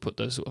to put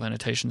those sort of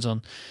annotations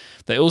on.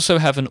 They also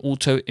have an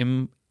auto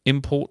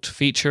import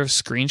feature of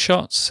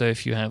screenshots. So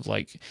if you have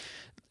I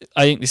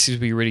think this would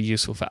be really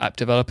useful for app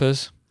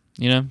developers,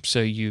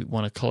 so you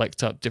want to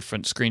collect up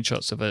different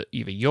screenshots of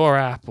either your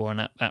app or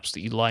apps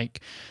that you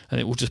like, and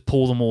it will just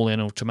pull them all in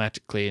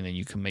automatically, and then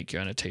you can make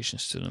your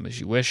annotations to them as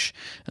you wish,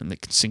 and they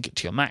can sync it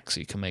to your Mac so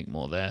you can make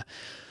more there.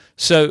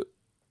 So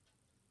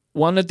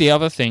one of the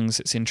other things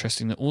that's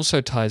interesting that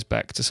also ties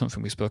back to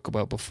something we spoke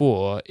about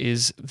before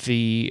is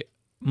the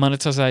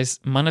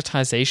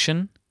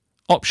monetization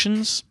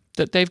options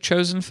that they've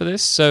chosen for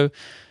this. So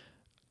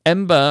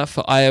Ember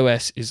for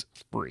iOS is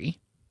free,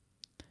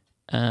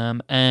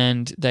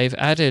 and they've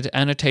added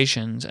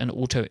annotations and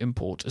auto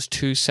import as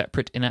two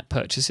separate in-app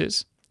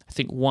purchases. I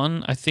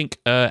think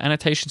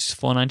annotations is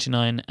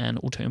 $4.99 and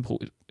auto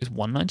import is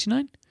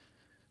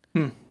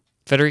 $1.99.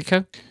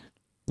 Federico?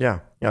 Yeah,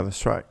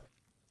 that's right.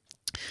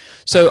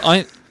 So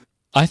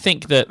I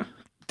think that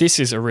this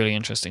is a really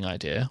interesting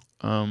idea.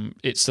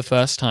 It's the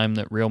first time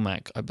that Real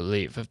Mac, I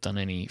believe, have done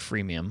any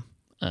freemium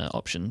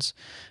options,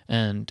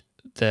 and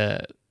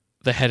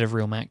the head of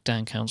Real Mac,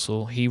 Dan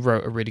Council, he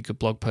wrote a really good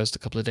blog post a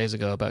couple of days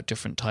ago about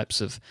different types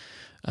of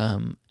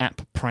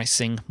app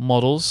pricing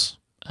models,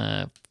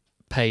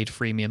 paid,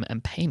 freemium,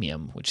 and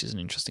paymium, which is an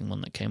interesting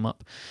one that came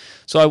up.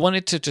 So I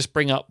wanted to just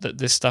bring up that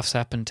this stuff's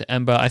happened to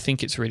Ember. I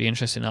think it's really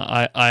interesting.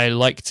 I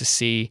like to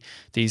see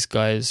these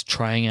guys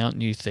trying out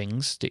new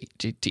things. Do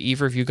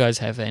either of you guys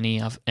have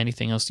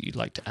anything else that you'd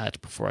like to add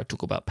before I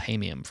talk about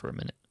paymium for a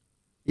minute?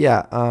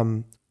 Yeah,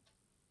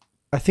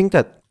 I think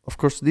that, of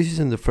course, this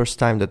isn't the first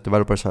time that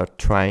developers are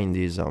trying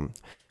this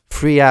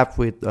free app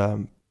with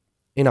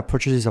in-app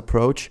purchases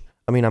approach.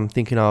 I mean, I'm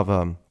thinking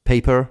of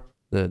Paper,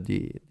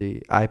 the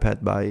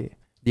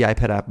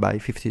iPad app by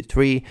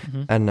 53,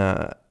 and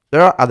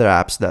there are other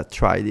apps that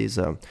try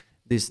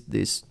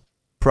this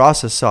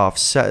process of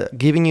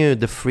giving you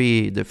the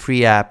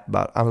free app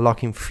but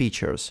unlocking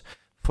features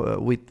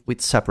with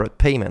separate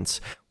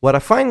payments. What I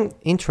find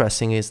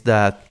interesting is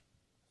that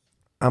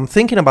I'm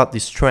thinking about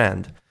this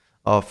trend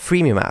of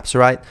freemium apps,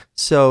 right?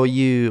 So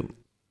you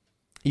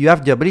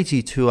have the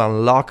ability to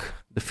unlock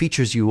the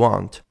features you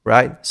want,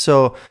 right?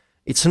 So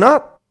it's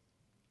not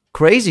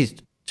crazy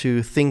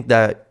to think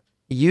that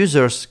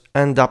users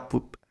end up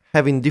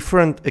having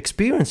different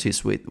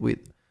experiences with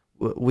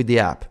the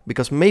app,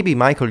 because maybe,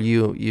 Michael,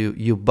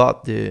 you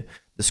bought the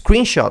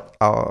screenshot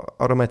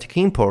automatic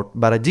import,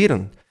 but I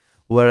didn't.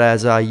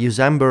 whereas I use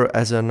Ember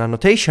as an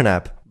annotation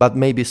app, but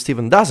maybe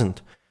Stephen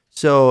doesn't.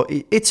 So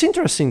it's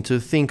interesting to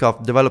think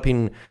of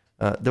developing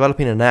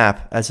an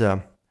app as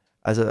a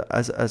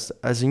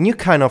new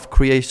kind of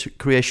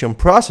creation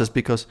process,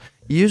 because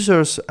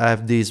users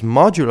have this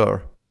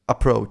modular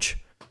approach.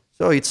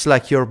 So it's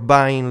like you're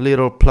buying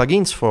little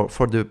plugins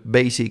for the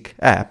basic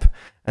app,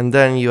 and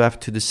then you have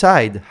to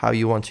decide how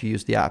you want to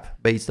use the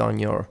app based on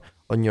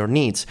your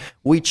needs,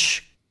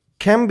 which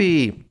can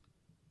be,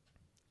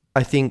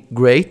 I think,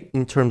 great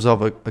in terms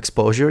of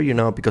exposure,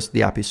 because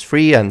the app is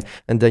free, and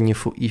then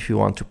if you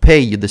want to pay,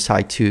 you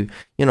decide to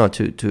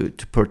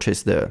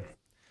purchase the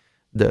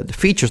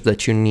features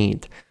that you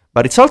need.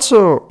 But it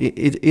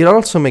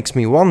also makes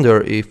me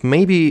wonder if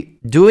maybe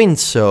doing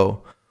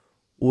so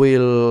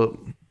will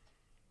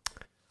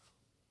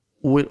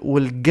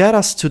get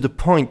us to the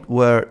point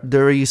where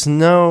there is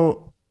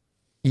no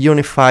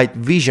unified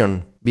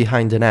vision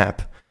behind an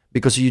app,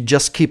 because you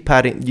just keep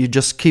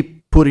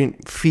putting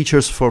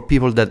features for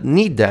people that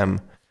need them,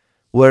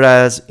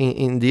 whereas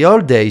in the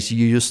old days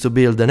you used to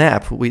build an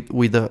app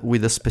with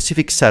a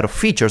specific set of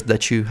features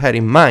that you had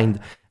in mind,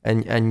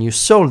 and you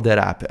sold that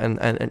app,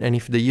 and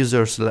if the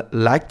users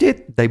liked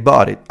it, they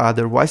bought it,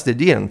 otherwise they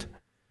didn't.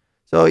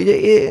 So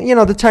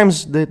the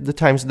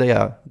times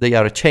they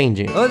are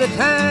changing. Oh, the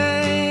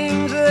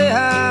times they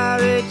are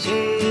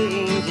changing.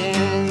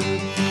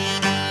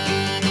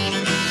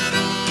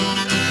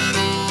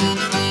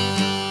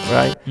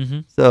 Right? Mm-hmm.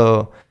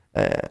 So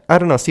I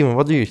don't know, Stephen,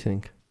 what do you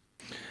think?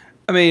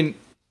 I mean,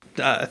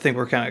 I think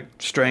we're kind of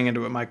straying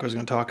into what Myke was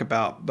going to talk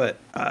about, but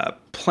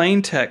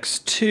Plain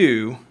Text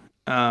 2,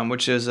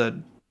 which is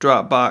a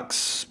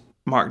Dropbox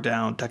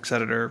Markdown text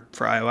editor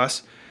for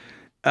iOS,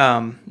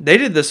 they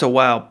did this a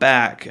while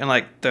back, and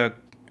like the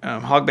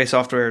Hogbay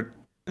software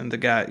and the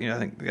guy, I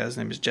think the guy's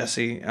name is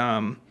Jesse.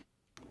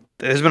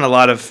 There's been a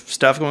lot of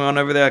stuff going on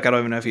over there. Like, I don't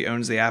even know if he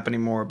owns the app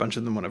anymore. A bunch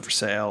of them went up for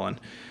sale. And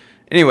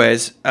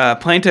anyways,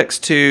 Plain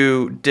Text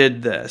 2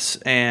 did this,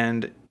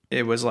 and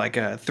it was like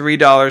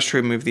 $3 to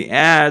remove the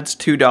ads,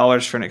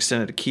 $2 for an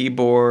extended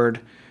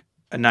keyboard,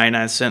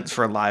 99 cents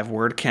for a live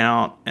word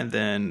count, and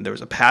then there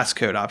was a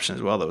passcode option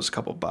as well that was a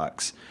couple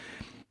bucks.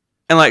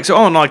 And like, so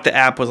all in all, like the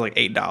app was like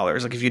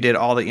 $8, like if you did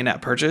all the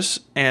in-app purchase.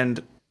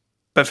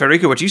 But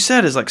Federico, what you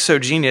said is like so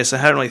genius. I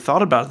hadn't really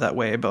thought about it that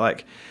way, but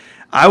like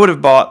I would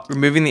have bought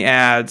removing the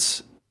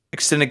ads,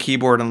 extended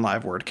keyboard, and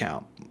live word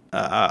count.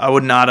 I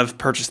would not have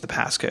purchased the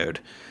passcode,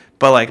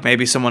 but like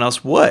maybe someone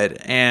else would.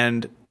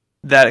 And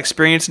that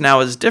experience now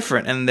is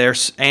different. And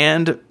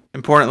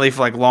importantly,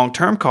 for like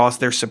long-term costs,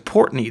 their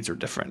support needs are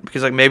different,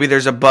 because like maybe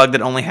there's a bug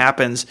that only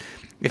happens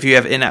if you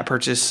have in-app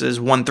purchases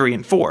 1, 3,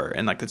 and 4,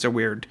 and like that's a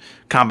weird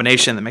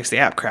combination that makes the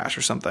app crash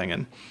or something.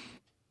 And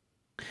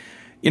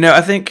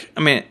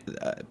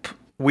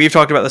we've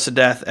talked about this to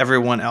death.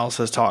 Everyone else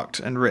has talked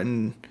and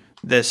written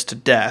this to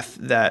death,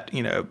 that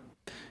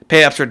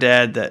pay apps are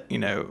dead, that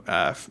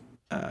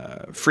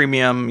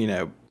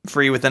freemium,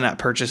 free with in-app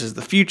purchase is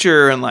the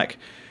future, and like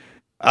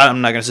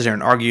I'm not going to sit here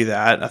and argue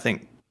that. I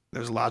think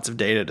there's lots of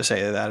data to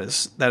say that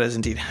is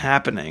indeed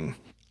happening.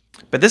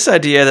 But this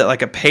idea that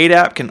like a paid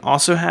app can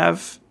also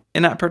have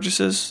in-app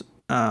purchases,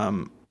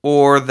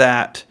 or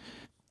that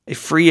a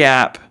free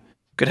app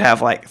could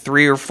have like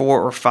 3 or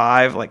 4 or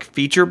 5 like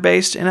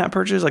feature-based in-app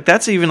purchases, like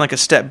that's even like a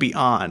step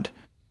beyond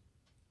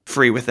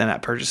free with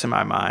in-app purchase in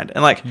my mind.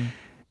 And like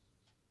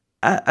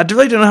I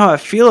really don't know how I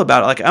feel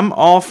about it. Like I'm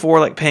all for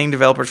like paying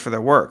developers for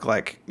their work.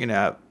 Like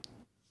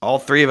all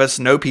three of us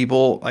know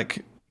people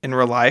like in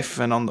real life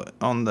and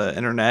on the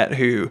internet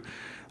who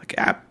like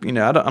app. I'm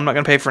not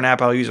gonna pay for an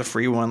app. I'll use a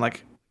free one.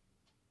 Like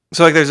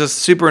so like there's this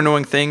super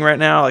annoying thing right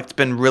now. Like it's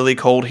been really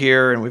cold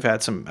here, and we've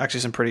had some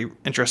pretty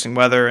interesting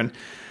weather, and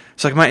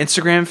it's like my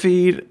Instagram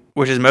feed,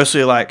 which is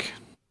mostly like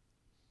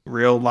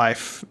real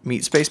life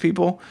meat space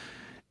people,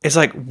 it's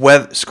like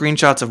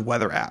screenshots of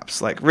weather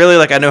apps. Like really,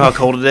 like I know how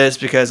cold it is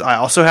because I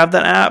also have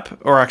that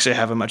app, or actually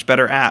have a much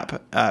better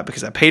app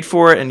because I paid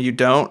for it and you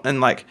don't. And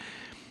like,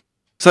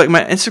 so like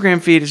my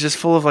Instagram feed is just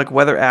full of like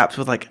weather apps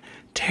with like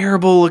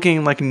terrible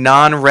looking, like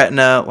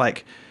non-retina,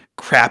 like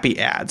crappy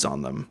ads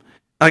on them.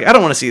 Like I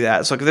don't want to see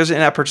that. So like if there's an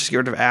in-app purchase, get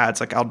rid of ads.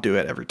 Like I'll do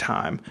it every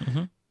time.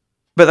 Mm-hmm.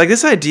 But like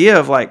this idea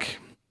of like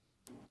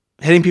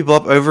hitting people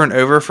up over and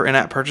over for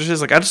in-app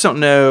purchases, like I just don't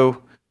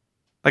know.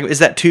 Like, is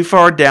that too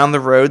far down the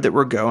road that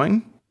we're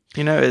going?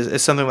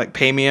 Is something like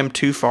paymium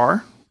too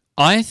far?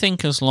 I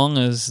think as long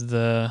as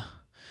the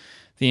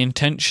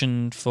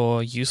intention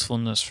for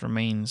usefulness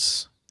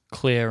remains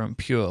clear and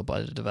pure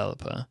by the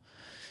developer.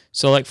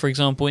 So, like for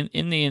example,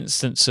 in the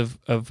instance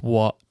of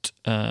what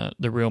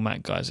the Real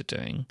Mac guys are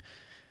doing,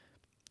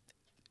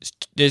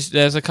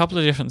 there's a couple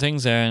of different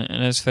things there,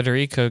 and as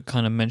Federico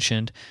kind of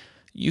mentioned,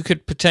 you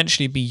could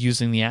potentially be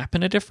using the app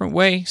in a different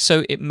way.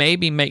 So it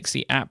maybe makes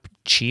the app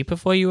cheaper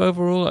for you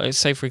overall. Let's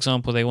say, for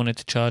example, they wanted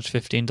to charge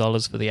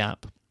 $15 for the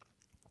app,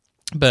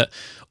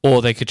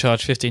 or they could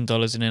charge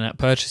 $15 in in-app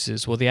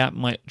purchases. Well, the app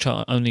might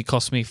only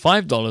cost me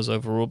 $5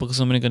 overall because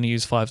I'm only going to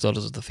use $5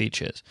 of the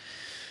features.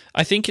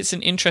 I think it's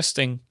an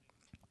interesting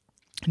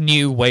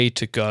new way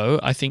to go.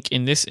 I think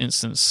in this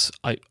instance,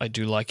 I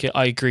do like it.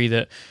 I agree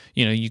that,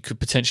 you could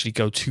potentially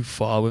go too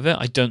far with it.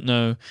 I don't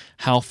know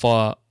how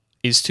far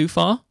is too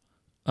far.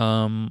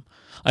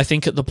 I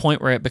think at the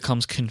point where it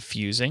becomes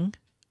confusing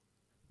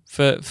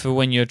for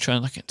when you're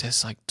trying, like,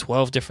 there's like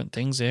 12 different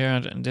things here,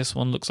 and this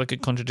one looks like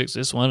it contradicts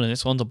this one, and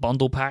this one's a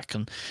bundle pack,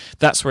 and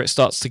that's where it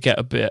starts to get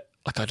a bit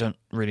like, I don't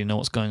really know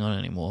what's going on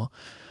anymore.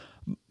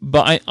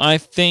 But I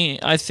think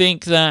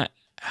that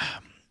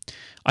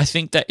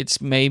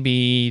it's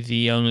maybe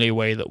the only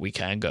way that we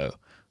can go,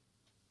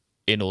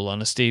 in all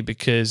honesty,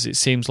 because it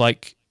seems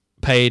like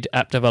paid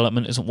app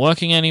development isn't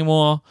working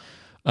anymore.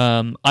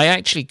 I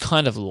actually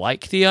kind of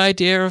like the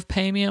idea of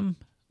paymium,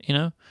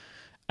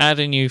 add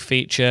a new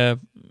feature.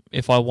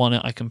 If I want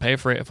it, I can pay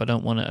for it. If I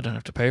don't want it, I don't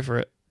have to pay for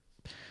it.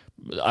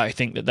 I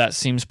think that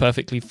seems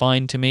perfectly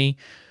fine to me.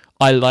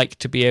 I like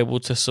to be able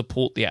to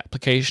support the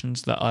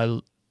applications that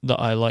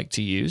I like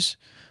to use,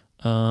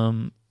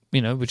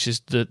 which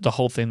is the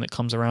whole thing that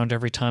comes around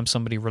every time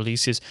somebody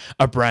releases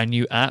a brand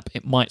new app.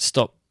 It might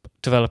stop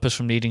developers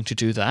from needing to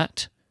do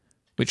that,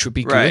 which would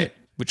be good,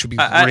 which would be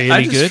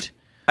really good.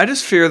 I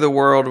just fear the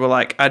world where,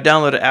 like, I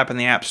download an app in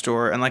the App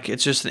Store and, like,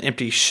 it's just an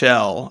empty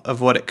shell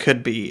of what it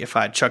could be if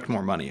I chucked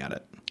more money at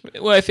it.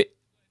 Well,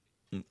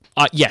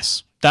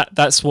 yes,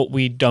 that's what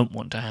we don't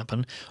want to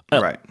happen,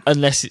 right?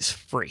 Unless it's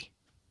free.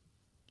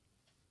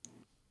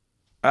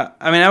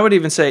 I mean, I would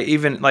even say,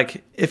 even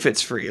like if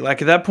it's free,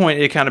 like at that point,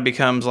 it kind of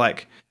becomes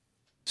like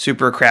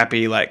super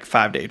crappy, like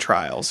 5-day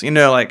trials.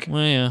 Like,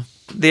 well, yeah,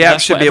 the app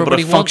should be able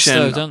to function,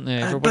 wants, though, don't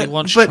they? Everybody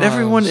wants, but trials.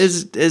 Everyone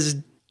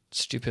is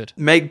stupid.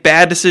 Make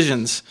bad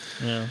decisions.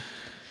 Yeah,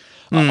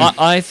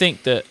 I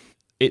think that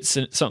it's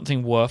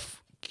something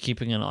worth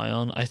keeping an eye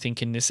on. I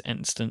think in this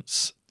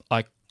instance,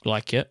 I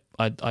like it.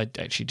 I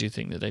actually do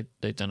think that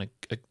they've done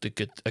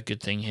a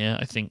good thing here.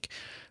 I think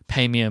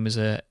paymium is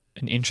an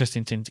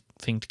interesting thing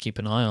to keep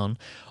an eye on.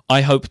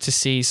 I hope to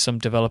see some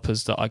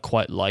developers that I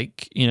quite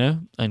like,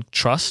 and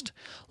trust,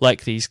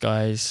 like these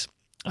guys.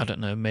 I don't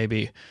know,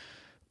 maybe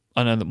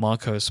I know that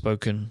Marco has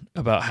spoken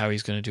about how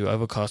he's going to do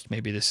Overcast.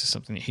 Maybe this is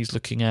something that he's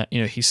looking at.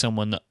 He's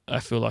someone that I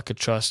feel like I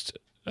trust,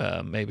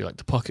 maybe like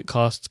the Pocket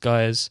Casts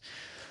guys.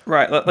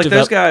 Right, like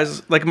those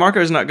guys, like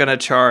Marco's not going to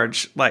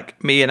charge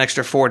like me an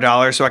extra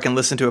 $4 so I can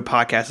listen to a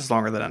podcast that's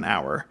longer than an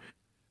hour.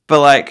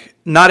 But like,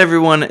 not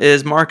everyone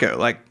is Marco.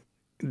 Like,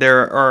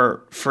 there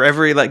are, for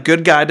every like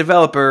good guy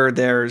developer,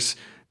 there's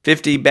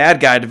 50 bad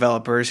guy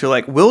developers who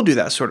like will do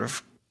that sort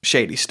of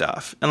shady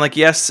stuff. And like,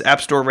 yes,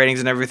 App Store ratings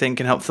and everything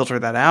can help filter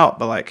that out.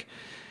 But like,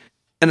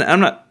 and I'm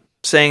not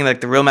saying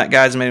like the Real Mac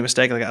guys made a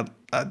mistake. Like,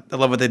 I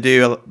love what they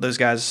do. Those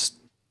guys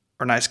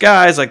are nice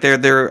guys. Like they're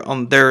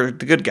the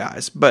good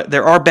guys. But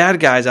there are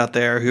bad guys out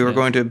there who are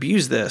going to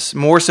abuse this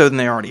more so than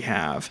they already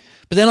have.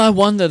 But then I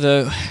wonder,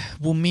 though,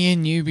 will me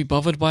and you be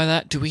bothered by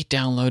that? Do we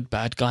download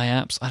bad guy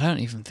apps? I don't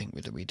even think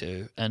that we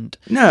do. And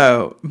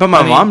no, but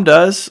my mom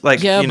does.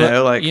 Like, yeah,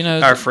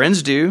 our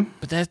friends do.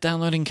 But they're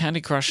downloading Candy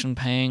Crush and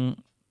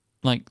paying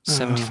like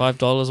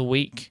 $75 a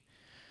week.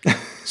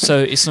 So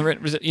it's not,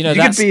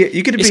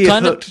 you could be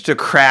hooked to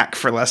crack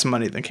for less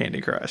money than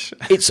Candy Crush.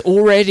 It's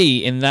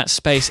already in that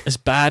space as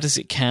bad as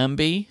it can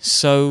be.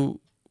 So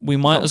we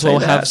might as well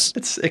have.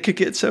 It could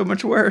get so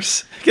much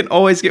worse. It can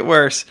always get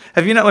worse.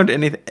 Have you not learned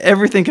anything?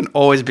 Everything can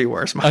always be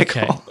worse,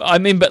 Michael. Okay. I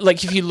mean, but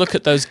like if you look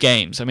at those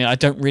games, I mean, I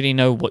don't really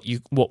know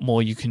what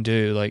more you can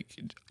do. Like,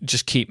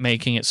 just keep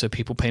making it so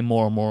people pay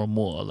more and more and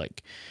more.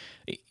 Like,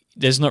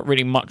 there's not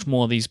really much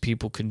more these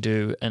people can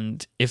do.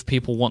 And if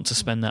people want to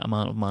spend that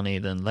amount of money,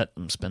 then let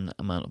them spend that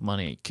amount of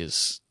money.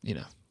 Because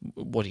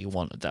what do you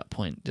want at that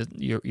point?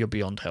 You're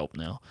beyond help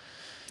now.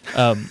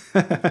 I'm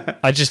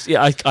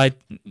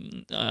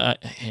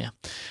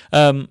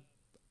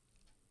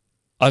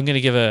gonna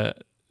give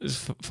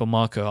for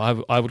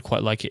Marco. I would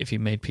quite like it if he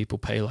made people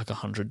pay like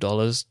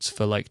 $100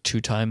 for like 2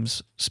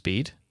 times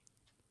speed.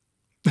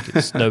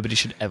 Because nobody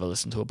should ever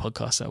listen to a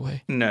podcast that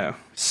way. No,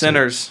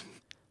 sinners.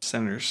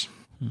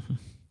 Mm-hmm.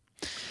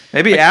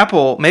 Maybe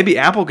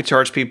Apple could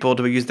charge people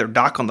to use their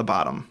dock on the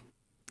bottom.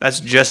 That's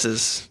just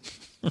as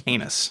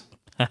heinous.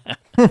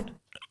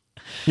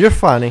 You're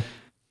funny.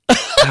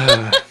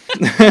 All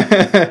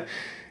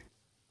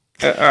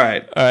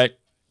right,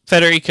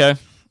 Federico.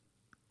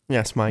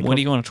 Yes, Michael. What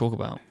do you want to talk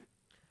about?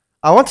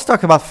 I want to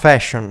talk about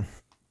fashion.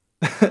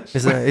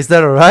 Is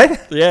that all right?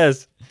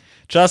 Yes,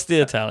 just the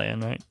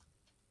Italian, right?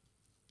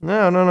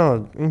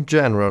 No. In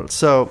general,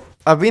 so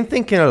I've been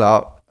thinking a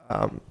lot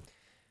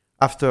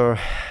after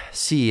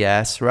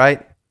CES,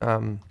 right?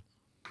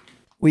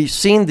 We've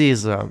seen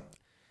this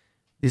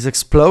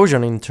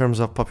explosion in terms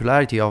of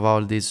popularity of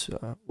all these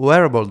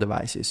wearable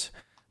devices.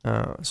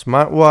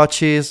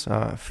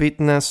 Smartwatches,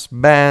 fitness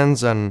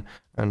bands, and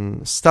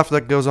stuff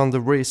that goes on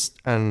the wrist.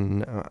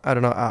 And I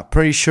don't know, I'm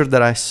pretty sure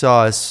that I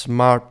saw a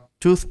smart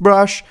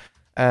toothbrush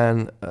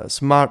and a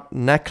smart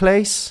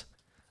necklace.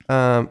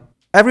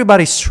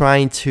 Everybody's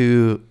trying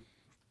to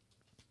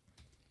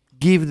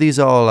give this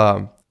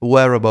all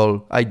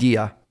wearable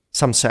idea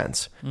some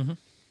sense. Mm-hmm.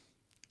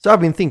 So I've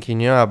been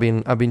thinking, I've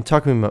been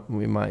talking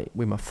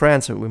with my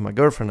friends and with my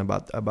girlfriend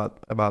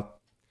about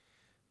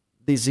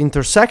this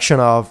intersection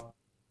of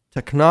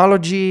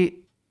technology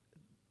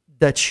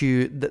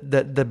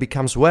that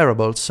becomes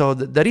wearable. So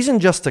that isn't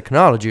just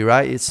technology,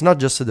 right? It's not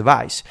just a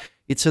device.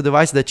 It's a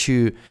device that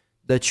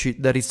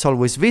it's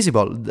always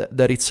visible,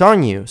 that it's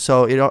on you.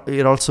 So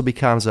it also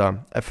becomes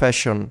a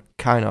fashion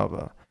kind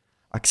of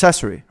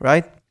accessory,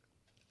 right?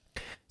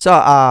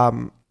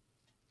 So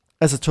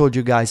as I told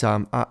you guys,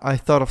 I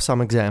thought of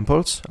some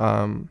examples.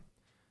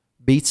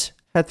 Beats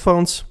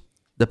headphones,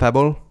 the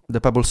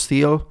Pebble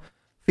Steel,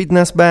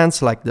 fitness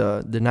bands like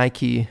the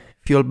Nike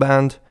Fuel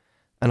Band,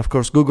 and of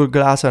course Google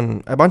Glass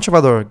and a bunch of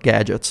other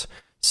gadgets.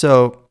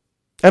 So,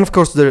 and of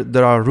course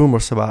there are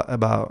rumors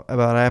about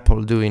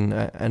Apple doing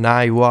an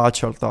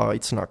iWatch, although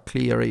it's not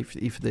clear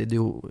if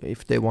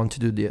they want to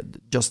do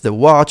just the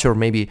watch or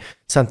maybe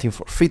something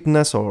for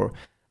fitness or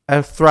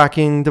health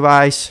tracking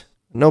device.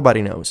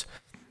 Nobody knows.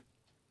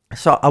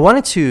 So I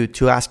wanted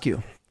to ask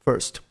you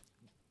first,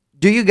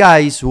 do you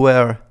guys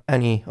wear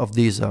any of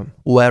these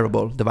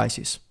wearable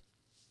devices?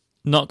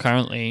 Not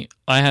currently.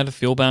 I had a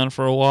Fuel Band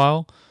for a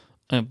while,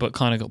 but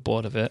kind of got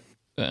bored of it.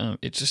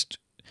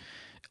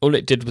 All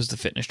it did was the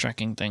fitness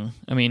tracking thing.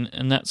 I mean,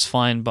 and that's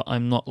fine, but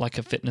I'm not like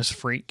a fitness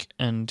freak,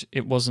 and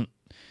it was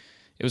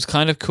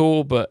kind of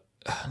cool, but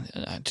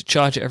I had to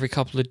charge it every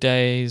couple of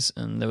days,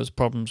 and there was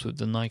problems with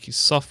the Nike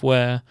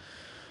software.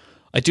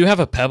 I do have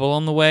a Pebble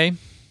on the way.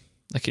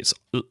 Like, it's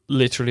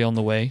literally on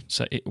the way,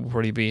 so it will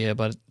probably be here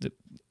by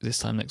this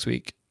time next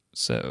week.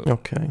 So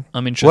okay,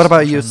 I'm interested. What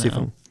about you,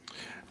 Stephen?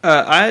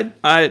 I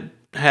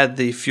had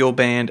the Fuel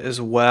Band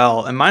as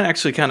well, and mine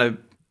actually kind of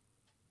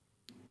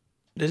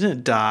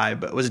didn't die,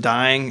 but was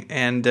dying.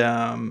 And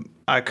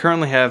I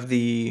currently have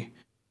the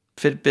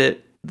Fitbit,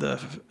 the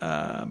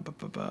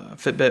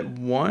Fitbit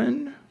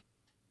One,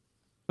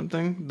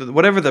 something,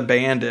 whatever the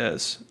band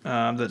is.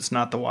 That's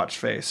not the watch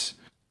face.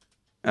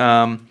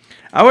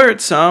 I wear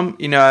it some.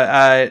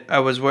 I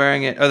was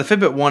wearing it. Oh, the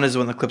Fitbit One is the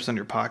one that clips on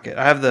your pocket.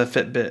 I have the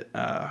Fitbit.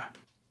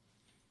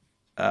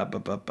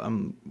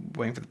 I'm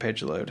waiting for the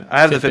page to load.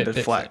 I have the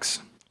Fitbit Flex.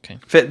 Okay.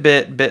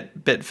 Fitbit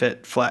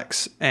Bitfit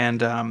Flex,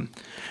 and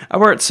I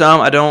wear it some.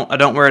 I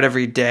don't wear it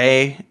every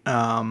day.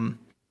 I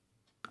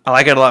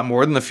like it a lot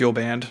more than the Fuel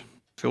Band.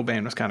 Fuel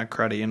Band was kind of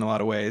cruddy in a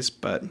lot of ways,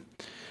 but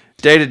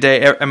day to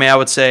day, I mean, I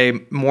would say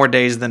more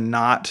days than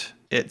not,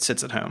 it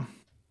sits at home.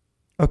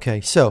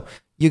 Okay, so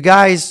you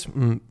guys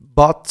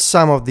bought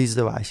some of these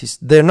devices.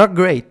 They're not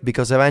great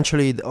because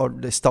eventually or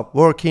they stop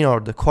working or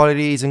the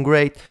quality isn't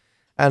great.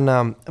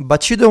 And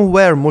but you don't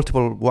wear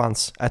multiple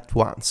ones at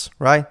once,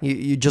 right?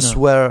 You just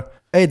wear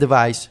a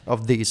device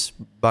of this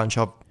bunch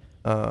of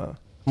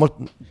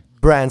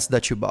brands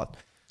that you bought.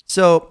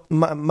 So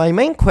my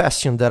main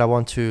question that I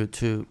want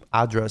to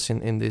address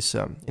in this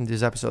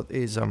episode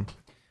is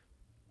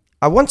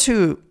I want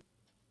to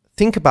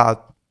think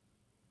about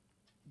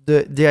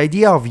the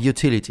idea of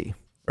utility,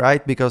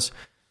 right? Because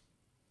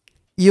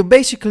you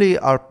basically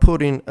are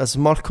putting a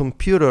small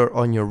computer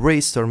on your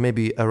wrist or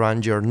maybe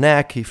around your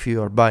neck if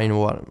you are buying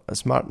a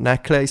smart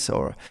necklace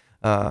or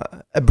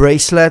a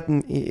bracelet.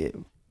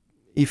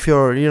 If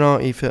you're,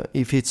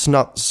 if it's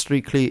not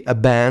strictly a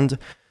band.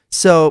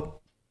 So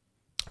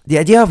the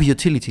idea of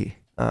utility,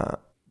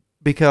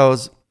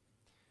 because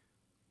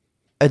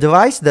a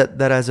device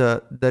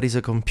that is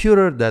a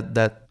computer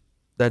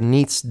that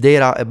needs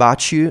data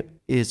about you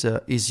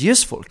is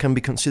useful, can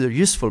be considered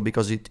useful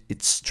because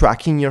it's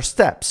tracking your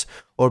steps,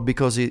 or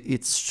because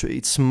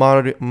it's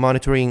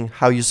monitoring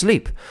how you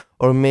sleep,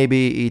 or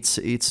maybe it's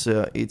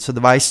a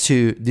device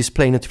to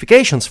display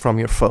notifications from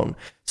your phone.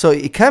 So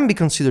it can be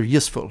considered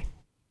useful.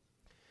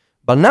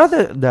 But now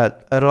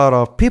that a lot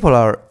of people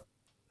are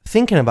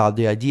thinking about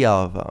the idea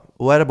of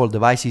wearable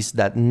devices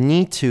that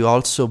need to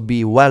also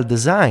be well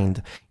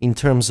designed in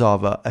terms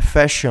of a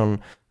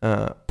fashion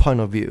point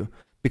of view,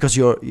 because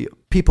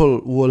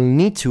people will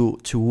need to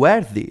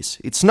wear this.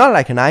 It's not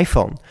like an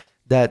iPhone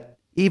that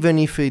even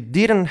if it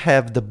didn't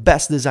have the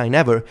best design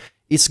ever,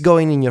 it's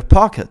going in your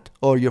pocket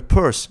or your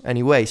purse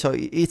anyway. So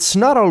it's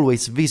not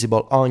always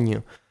visible on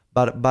you.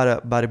 But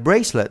a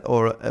bracelet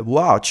or a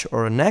watch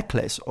or a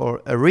necklace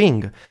or a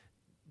ring,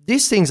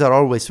 these things are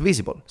always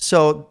visible.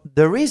 So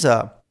there is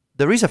a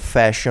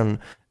fashion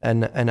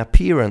and an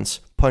appearance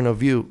point of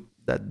view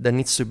that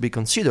needs to be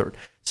considered.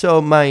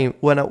 So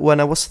when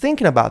I was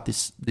thinking about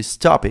this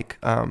topic,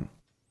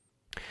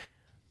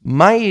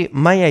 my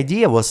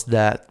idea was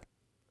that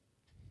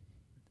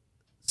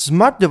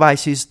smart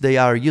devices, they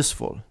are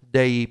useful.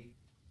 The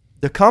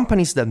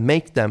companies that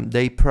make them,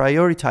 they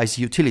prioritize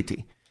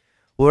utility,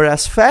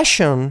 whereas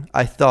fashion,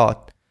 I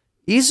thought,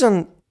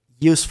 isn't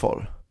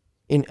useful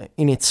in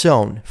its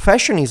own.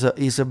 Fashion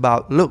is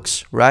about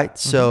looks, right?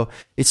 Mm-hmm. So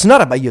it's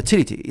not about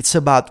utility. It's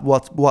about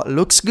what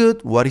looks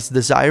good, what is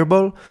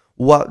desirable,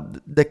 what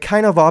the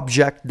kind of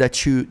object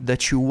that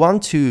you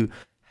want to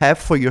have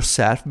for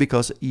yourself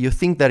because you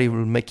think that it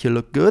will make you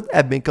look good,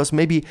 and because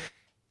maybe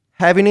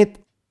having it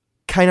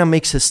kind of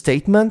makes a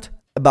statement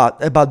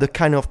about the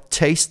kind of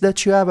taste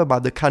that you have,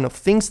 about the kind of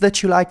things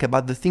that you like,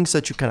 about the things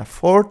that you can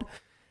afford,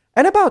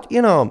 and about,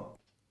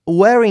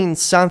 wearing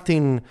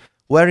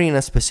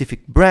a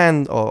specific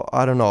brand, or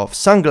I don't know, of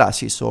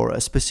sunglasses, or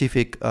a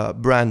specific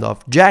brand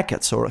of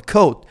jackets or a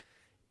coat.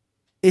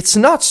 It's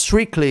not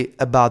strictly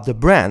about the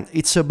brand.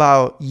 It's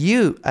about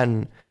you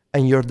and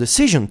your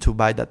decision to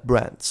buy that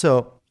brand.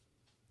 So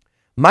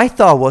my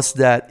thought was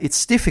that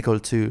it's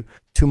difficult to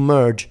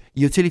merge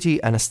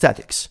utility and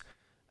aesthetics,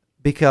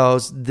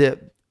 because there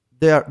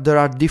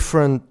are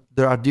different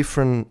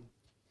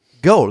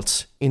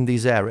goals in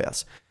these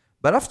areas.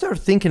 But after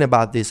thinking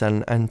about this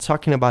and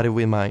talking about it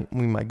with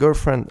my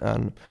girlfriend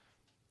and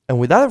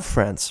with other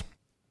friends,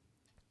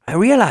 I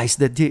realized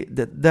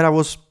that I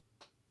was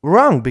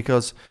wrong,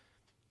 because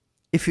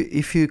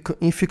if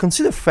you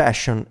consider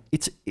fashion,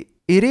 it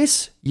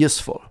is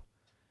useful.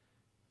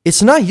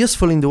 It's not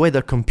useful in the way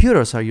that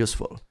computers are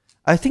useful.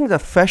 I think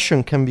that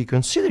fashion can be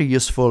considered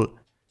useful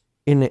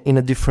in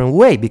a different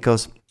way,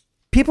 because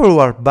people who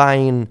are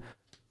buying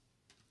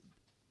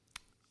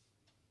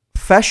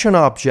fashion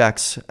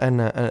objects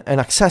and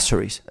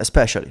accessories,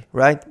 especially,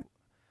 right?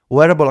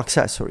 Wearable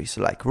accessories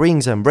like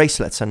rings and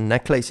bracelets and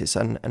necklaces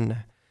and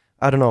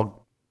I don't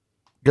know,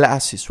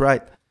 glasses,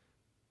 right?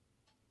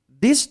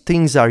 These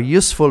things are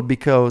useful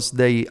because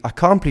they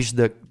accomplish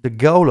the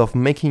goal of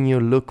making you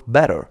look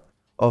better,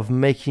 of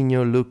making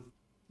you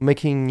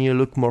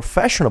look more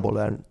fashionable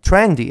and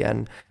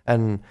trendy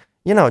and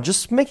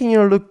just making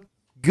you look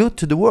good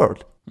to the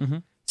world. Mm-hmm.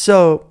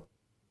 So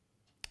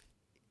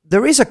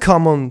there is a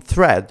common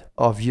thread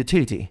of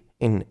utility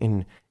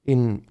in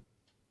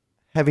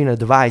having a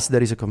device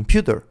that is a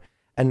computer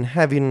and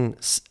having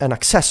an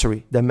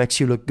accessory that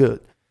makes you look good.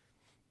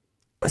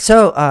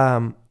 So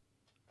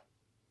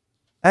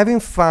having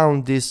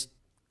found this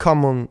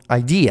common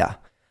idea,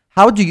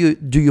 how do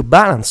you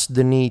balance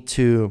the need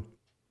to?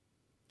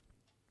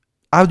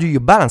 How do you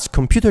balance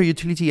computer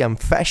utility and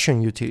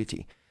fashion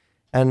utility?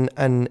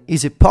 And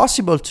is it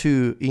possible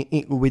to,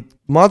 with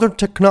modern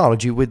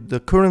technology, with the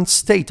current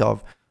state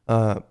of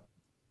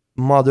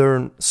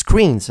modern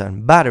screens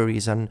and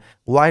batteries and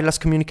wireless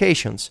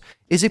communications,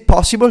 is it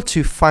possible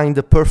to find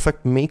the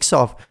perfect mix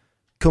of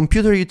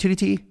computer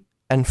utility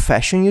and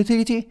fashion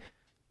utility?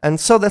 And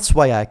so that's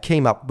why I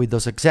came up with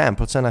those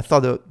examples, and I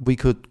thought that we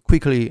could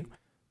quickly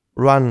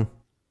run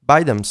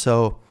by them.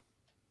 So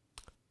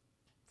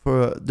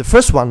for the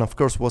first one, of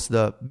course, was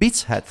the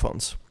Beats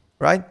headphones,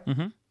 right?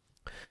 Mm-hmm.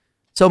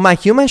 So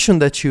Mike, you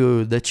mentioned that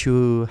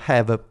you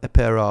have a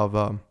pair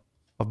of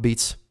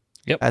Beats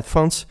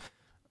headphones.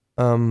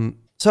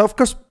 So of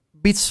course,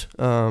 Beats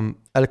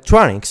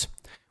Electronics,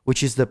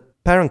 which is the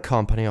parent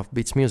company of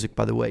Beats Music,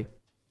 by the way,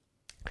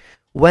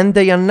 when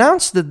they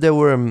announced that they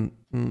were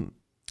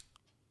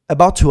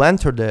about to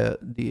enter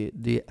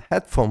the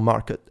headphone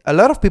market, a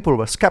lot of people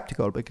were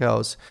skeptical,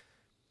 because,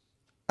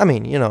 I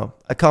mean,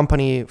 a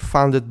company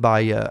founded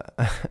by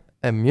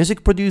a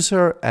music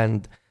producer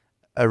and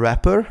a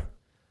rapper,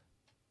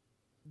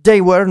 they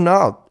were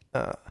not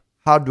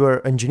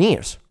hardware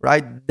engineers,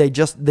 right?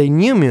 They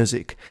knew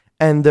music,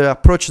 and the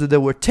approach that they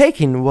were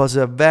taking was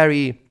a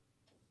very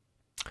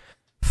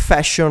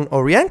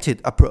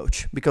fashion-oriented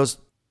approach, because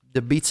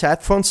the Beats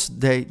headphones,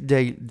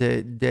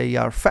 they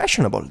are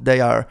fashionable.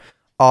 They are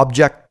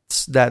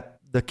objects that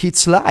the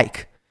kids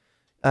like,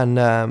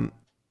 and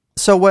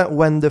so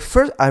when the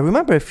first, I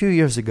remember a few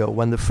years ago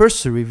when the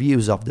first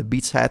reviews of the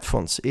Beats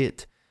headphones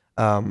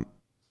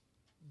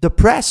the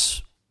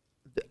press,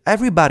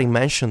 everybody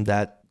mentioned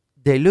that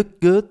they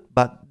looked good,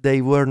 but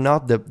they were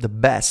not the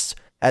best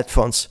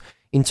headphones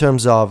in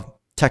terms of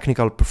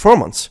technical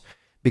performance,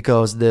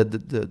 because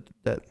the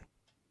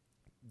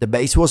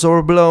bass was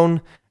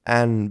overblown,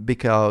 and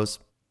because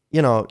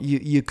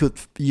you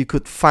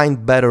could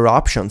find better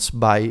options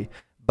by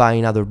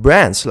buying other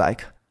brands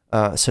like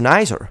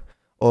Sennheiser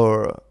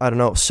or, I don't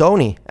know,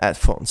 Sony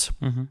headphones.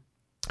 Mm-hmm.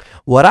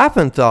 What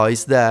happened though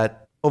is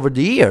that over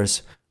the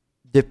years,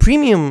 the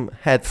premium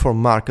headphone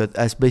market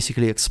has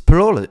basically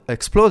exploded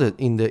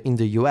in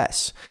the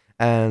US,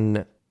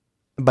 and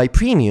by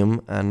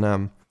premium,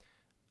 and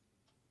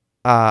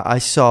I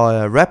saw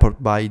a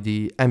report by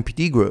the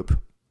MPT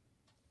group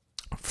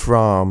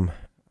from a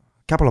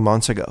couple of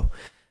months ago.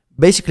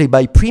 Basically,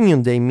 by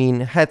premium they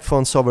mean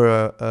headphones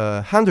over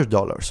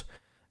 $100,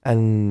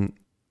 and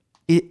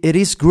it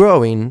is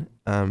growing.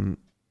 And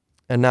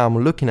now I'm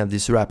looking at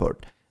this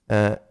report.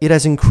 It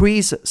has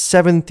increased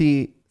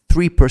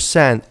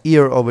 73%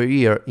 year over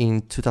year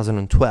in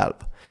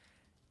 2012.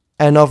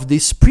 And of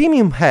these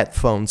premium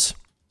headphones,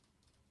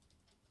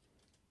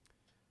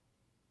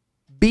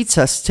 Beats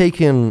has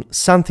taken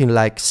something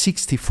like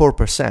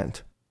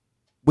 64%,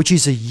 which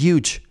is a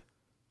huge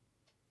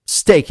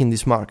stake in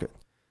this market.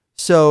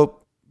 So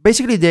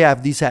basically, they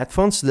have these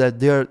headphones that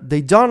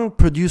they don't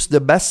produce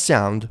the best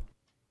sound.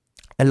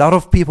 A lot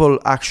of people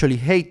actually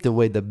hate the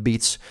way the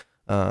Beats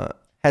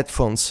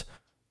headphones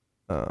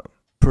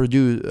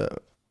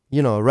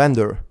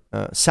render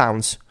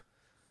sounds,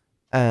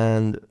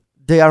 and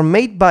they are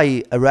made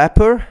by a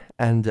rapper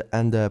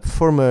and a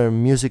former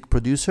music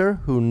producer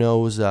who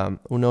knows a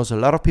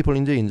lot of people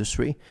in the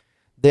industry.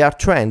 They are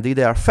trendy,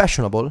 they are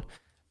fashionable,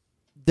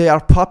 they are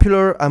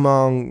popular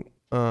among.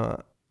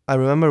 I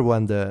remember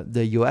when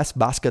the U.S.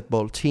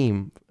 basketball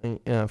team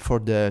for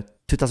the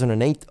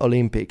 2008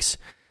 Olympics,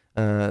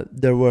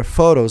 there were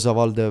photos of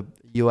all the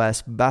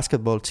U.S.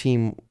 basketball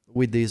team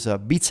with these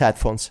Beats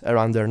headphones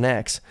around their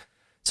necks.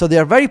 So they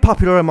are very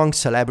popular among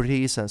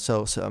celebrities, and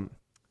so some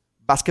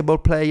basketball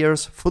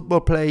players,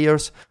 football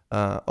players,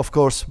 of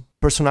course,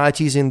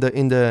 personalities in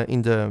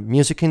the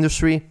music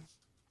industry.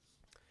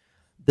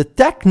 The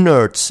tech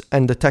nerds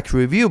and the tech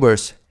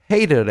reviewers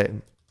hated it.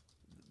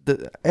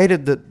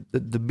 Hated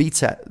the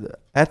Beats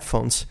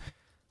headphones,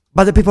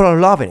 but the people are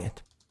loving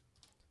it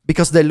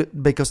because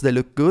they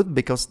look good,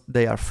 because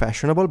they are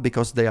fashionable,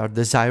 because they are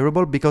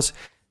desirable, because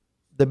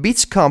the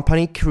Beats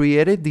company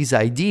created this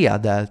idea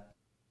that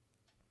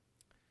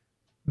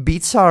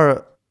Beats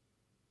are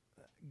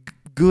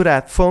good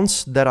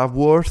headphones that are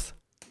worth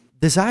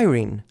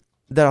desiring,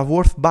 that are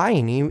worth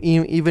buying,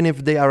 even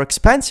if they are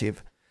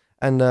expensive.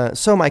 And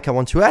so, Mike, I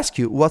want to ask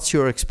you, what's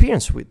your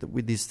experience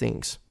with these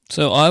things?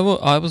 So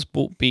I was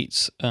bought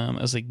Beats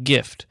as a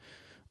gift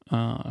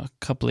a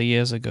couple of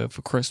years ago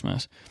for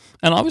Christmas,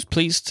 and I was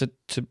pleased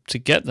to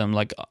get them.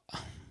 Like,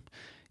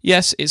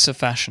 yes, it's a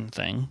fashion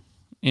thing,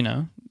 you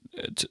know.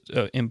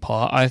 In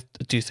part, I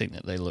do think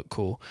that they look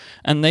cool,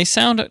 and they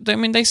sound. I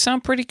mean, they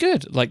sound pretty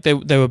good. Like they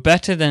were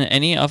better than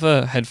any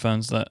other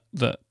headphones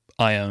that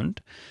I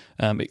owned,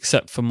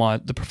 except for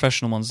the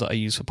professional ones that I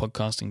use for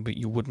podcasting. But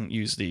you wouldn't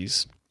use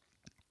these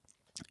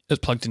as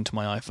plugged into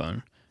my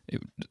iPhone. It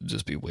would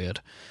just be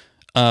weird.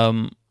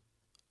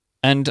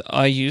 And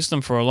I used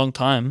them for a long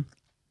time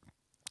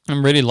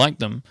and really liked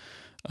them.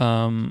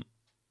 I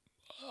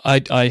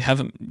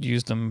haven't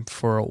used them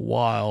for a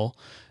while.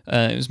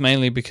 It was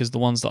mainly because the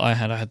ones that I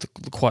had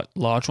the quite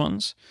large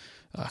ones.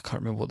 I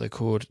can't remember what they're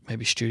called,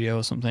 maybe Studio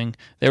or something.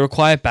 They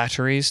require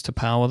batteries to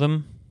power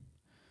them.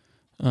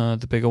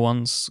 The bigger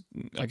ones,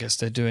 I guess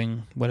they're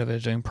doing whatever they're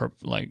doing,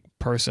 like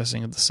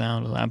processing of the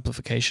sound or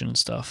amplification and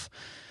stuff.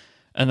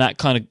 And that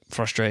kind of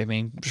frustrated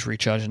me, just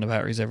recharging the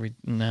batteries every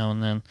now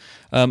and then.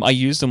 I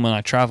use them when I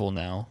travel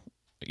now,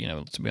 you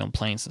know, to be on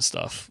planes and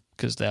stuff,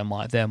 because they're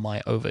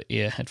my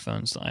over-ear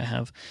headphones that I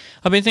have.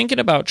 I've been thinking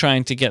about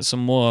trying to get some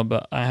more,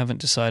 but I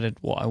haven't decided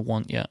what I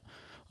want yet.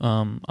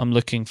 I'm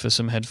looking for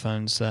some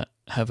headphones that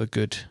have a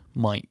good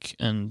mic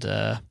and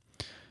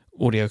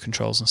audio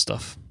controls and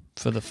stuff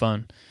for the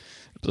phone.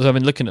 So I've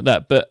been looking at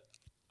that. But,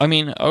 I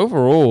mean,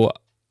 overall,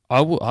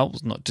 I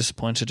was not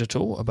disappointed at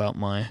all about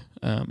my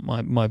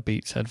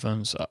Beats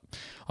headphones. I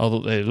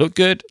thought they looked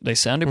good. They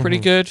sounded pretty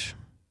good.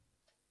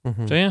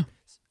 Mm-hmm. So yeah.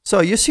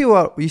 So you see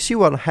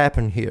what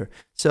happened here.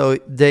 So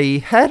they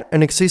had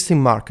an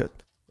existing market,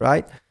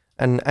 right?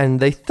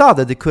 And they thought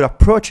that they could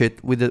approach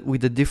it with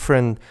a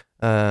different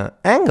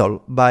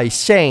angle by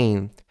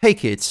saying, "Hey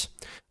kids,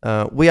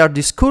 we are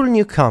this cool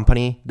new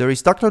company. There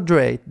is Dr.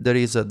 Dre. There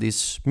is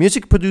this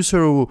music producer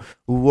who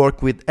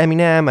worked with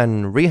Eminem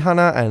and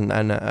Rihanna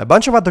and a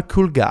bunch of other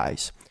cool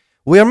guys.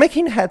 We are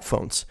making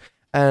headphones.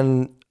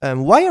 And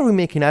why are we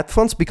making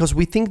headphones? Because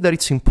we think that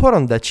it's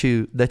important that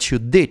you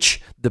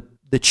ditch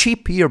the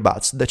cheap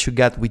earbuds that you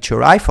get with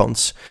your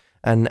iPhones,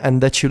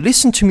 and that you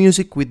listen to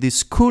music with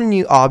these cool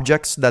new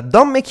objects that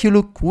don't make you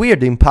look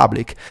weird in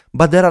public,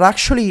 but that are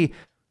actually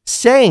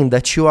saying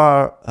that you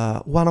are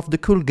one of the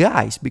cool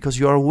guys because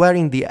you are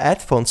wearing the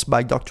headphones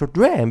by Dr.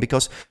 Dre, and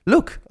because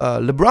look,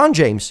 LeBron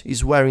James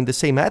is wearing the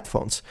same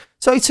headphones."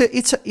 So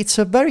it's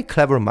a very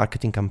clever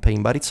marketing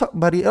campaign, but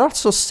it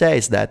also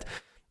says that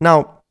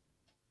now,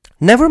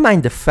 never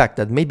mind the fact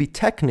that maybe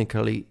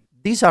technically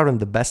these aren't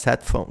the best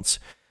headphones.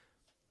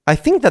 I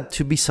think that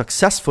to be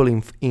successful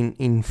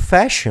in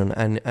fashion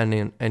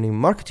and in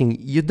marketing,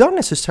 you don't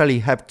necessarily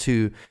have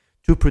to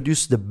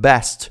produce the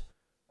best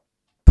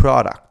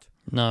product.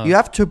 No, you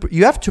have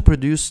to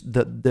produce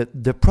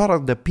the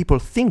product that people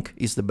think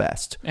is the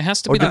best. It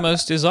has to be the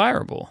most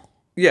desirable.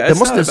 Yeah, it's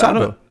the most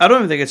desirable. I don't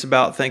even think it's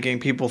about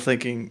people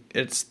thinking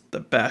it's the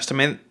best. I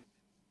mean,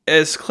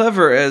 as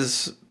clever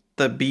as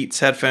the Beats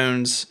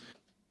headphones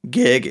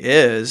gig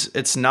is,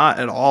 it's not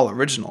at all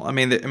original. I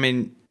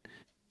mean.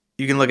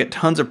 You can look at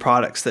tons of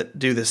products that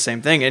do the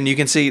same thing, and you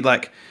can see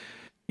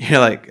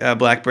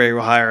BlackBerry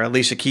will hire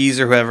Alicia Keys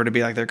or whoever to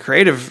be like their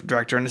creative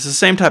director, and it's the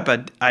same type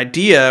of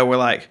idea where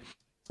like,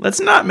 let's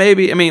not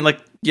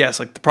yes,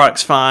 like the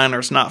product's fine or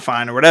it's not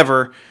fine or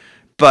whatever,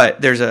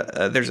 but there's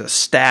a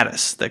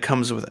status that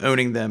comes with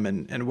owning them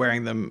and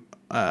wearing them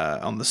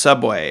on the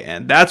subway,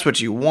 and that's what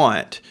you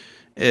want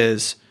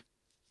is,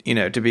 you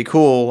know, to be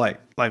cool like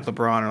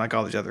LeBron or like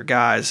all these other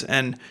guys.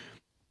 And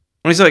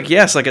when he's like,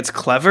 yes, like it's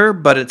clever,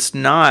 but it's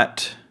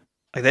not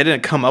like they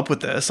didn't come up with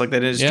this. Like they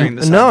didn't just dream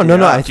this. No.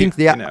 I think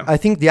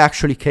they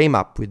actually came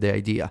up with the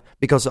idea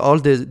because all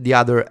the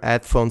other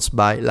headphones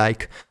by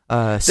like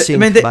they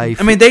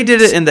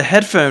did it in the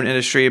headphone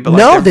industry,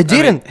 but they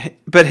didn't.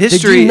 But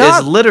history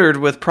is littered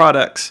with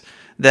products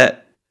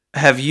that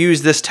have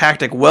used this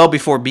tactic well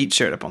before Beats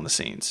showed up on the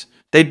scenes.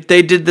 They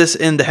did this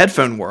in the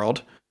headphone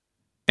world,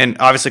 and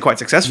obviously quite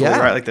successfully, Yeah.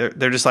 right? Like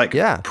they're just like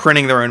Yeah.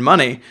 printing their own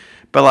money.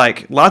 But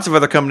like lots of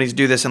other companies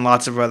do this in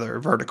lots of other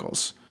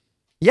verticals.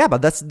 Yeah,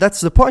 but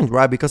that's the point,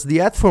 right? Because the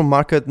headphone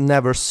market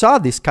never saw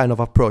this kind of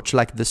approach,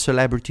 like the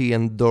celebrity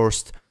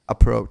endorsed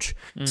approach.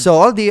 So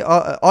all the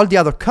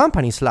other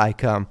companies,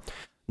 like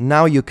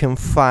now you can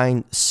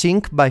find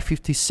Sync by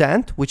 50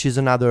 Cent, which is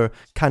another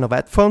kind of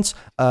headphones.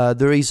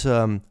 There is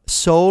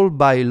Soul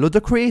by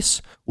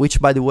Ludacris,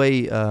 which, by the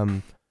way,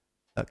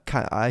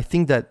 I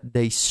think that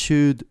they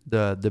sued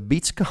the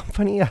Beats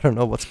company. I don't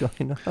know what's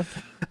going on,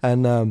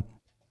 and.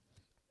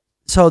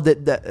 So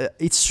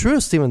it's true,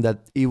 Stephen,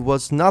 that it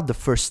was not the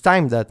first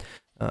time that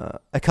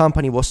a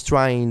company was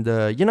trying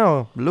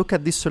look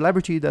at this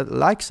celebrity that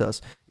likes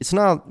us.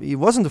 It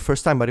wasn't the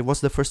first time, but it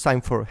was the first time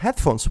for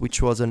headphones,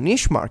 which was a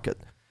niche market.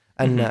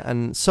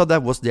 And so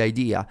that was the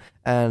idea.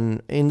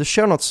 And in the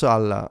show notes,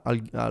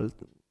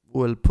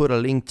 we'll put a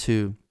link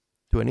to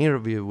an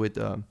interview with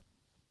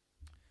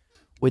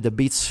the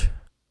Beats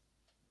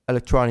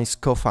Electronics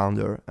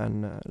co-founder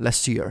and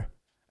last year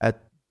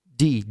at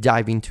the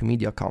Dive Into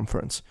Media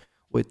conference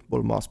with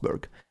Paul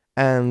Mossberg.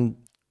 And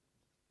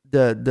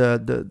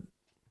the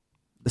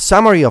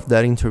summary of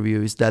that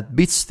interview is that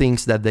Beats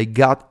thinks that they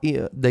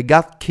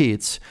got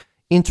kids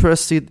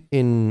interested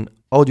in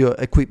audio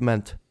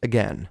equipment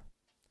again,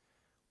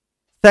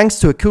 thanks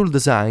to a cool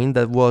design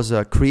that was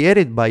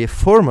created by a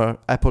former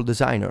Apple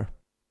designer,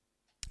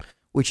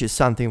 which is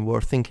something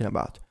worth thinking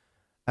about.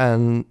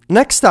 And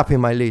next up in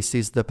my list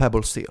is the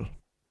Pebble Steel.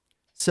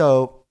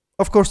 So,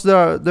 of course,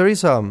 there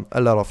is a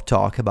lot of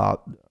talk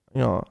about,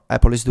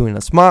 Apple is doing a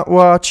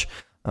smartwatch.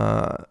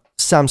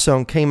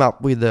 Samsung came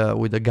up with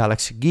the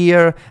Galaxy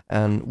Gear,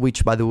 and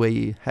which, by the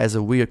way, has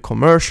a weird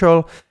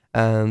commercial.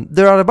 And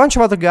there are a bunch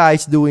of other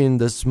guys doing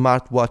the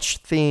smartwatch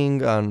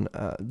thing, and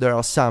there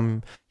are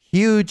some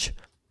huge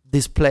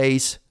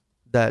displays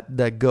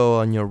that go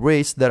on your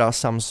wrist. There are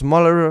some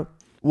smaller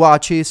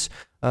watches.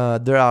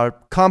 There are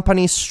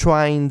companies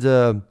trying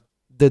the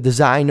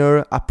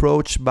designer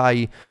approach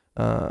by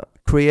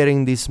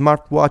creating these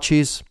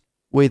smartwatches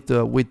with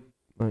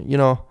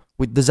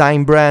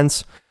design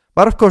brands.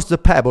 But of course, the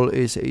Pebble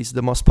is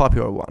the most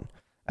popular one.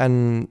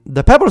 And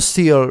the Pebble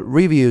Steel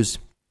reviews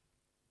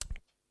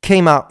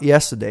came out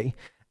yesterday,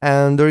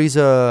 and there is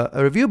a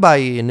review by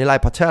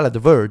Nilay Patel at The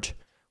Verge,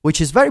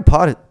 which is very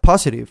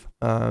positive.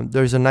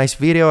 There is a nice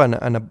video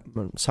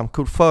and some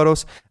cool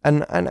photos.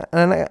 And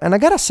I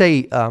gotta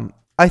say,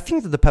 I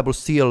think that the Pebble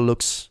Steel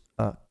looks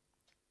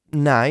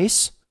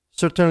nice,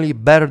 certainly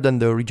better than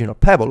the original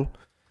Pebble.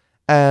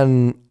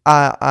 And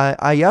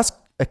I asked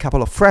a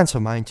couple of friends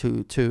of mine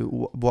to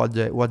what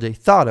they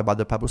thought about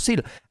the Pebble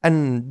Steel,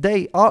 and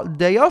they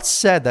all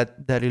said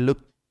that it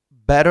looked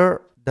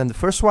better than the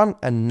first one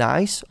and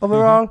nice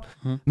overall.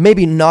 Mm-hmm.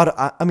 Maybe not.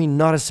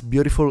 Not as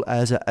beautiful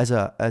as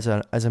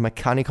a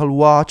mechanical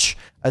watch,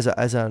 as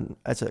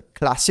a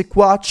classic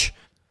watch,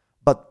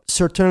 but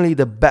certainly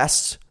the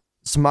best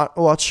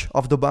smartwatch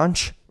of the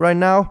bunch right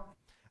now.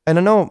 And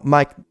I know,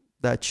 Mike,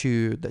 that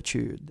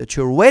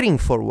you're waiting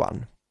for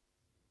one.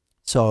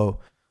 So,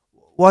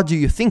 what do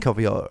you think of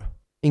your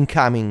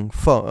incoming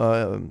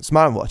phone,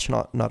 smartwatch,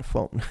 not a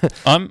phone?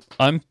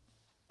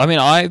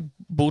 I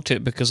bought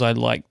it because I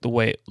liked the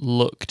way it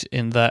looked,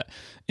 in that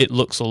it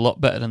looks a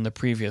lot better than the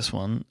previous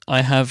one.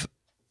 I have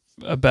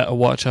a better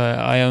watch.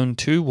 I own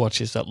two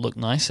watches that look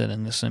nicer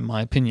than this, in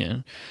my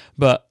opinion.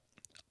 But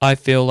I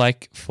feel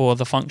like for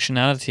the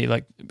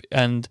functionality,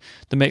 and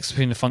the mix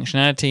between the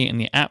functionality and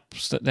the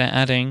apps that they're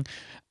adding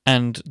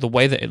and the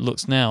way that it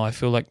looks now, I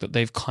feel like that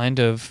they've kind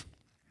of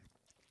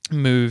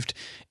moved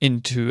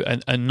into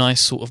a nice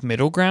sort of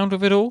middle ground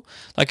of it all.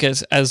 Like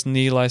as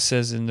Nilay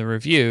says in the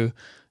review,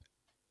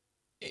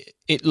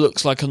 it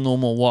looks like a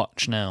normal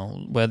watch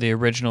now, where the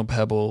original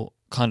Pebble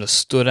kind of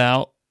stood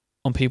out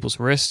on people's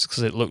wrists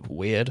because it looked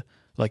weird.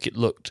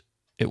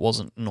 It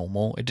wasn't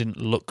normal. It didn't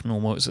look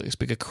normal. It was this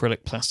big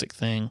acrylic plastic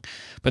thing.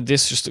 But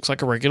this just looks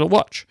like a regular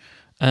watch.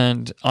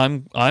 And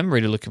I'm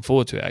really looking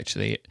forward to it,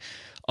 actually.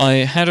 I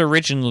had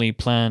originally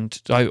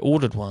planned, I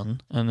ordered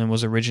one, and then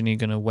was originally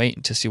going to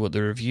wait to see what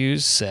the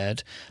reviews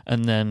said,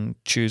 and then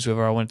choose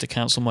whether I wanted to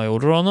cancel my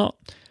order or not.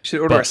 You should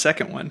order a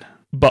second one.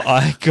 But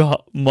I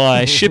got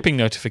my shipping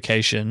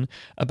notification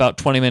about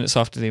 20 minutes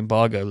after the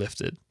embargo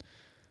lifted.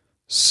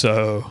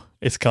 So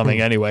it's coming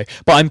anyway.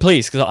 But I'm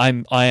pleased, because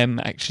I am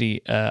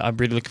actually, I'm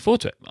really looking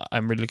forward to it.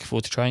 I'm really looking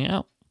forward to trying it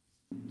out.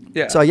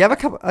 Yeah. So you have a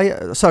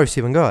couple, sorry,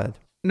 Stephen, go ahead.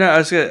 No,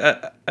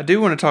 I do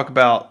want to talk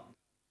about,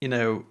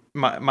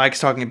 Mike's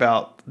talking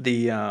about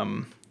the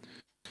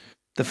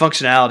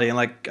functionality, and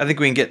I think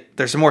we can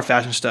there's some more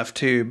fashion stuff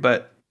too,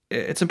 but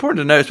it's important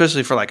to know,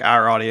 especially for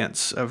our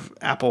audience of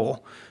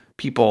Apple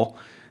people,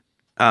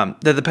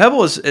 that the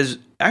Pebble is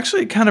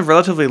actually kind of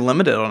relatively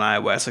limited on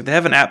iOS. They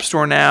have an app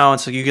store now, and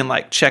so you can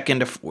check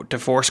into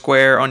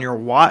Foursquare on your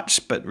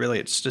watch, but really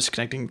it's just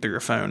connecting through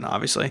your phone,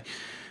 obviously,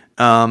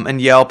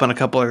 and Yelp and a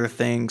couple other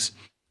things.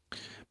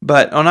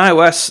 But on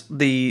iOS,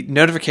 the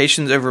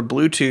notifications over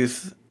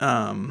Bluetooth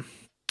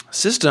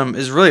system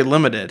is really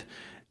limited,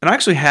 And I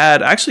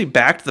actually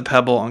backed the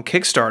Pebble on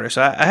Kickstarter.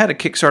 So I had a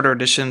Kickstarter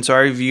edition, so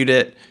I reviewed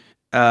it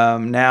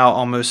now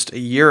almost a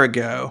year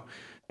ago,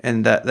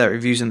 and that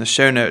review's in the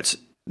show notes.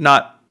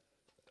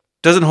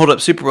 Doesn't hold up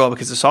super well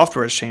because the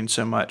software has changed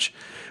so much,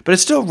 but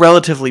it's still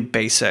relatively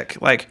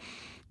basic. Like,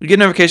 you get a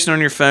notification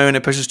on your phone,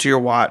 it pushes to your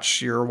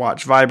watch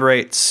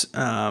vibrates,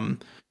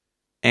 and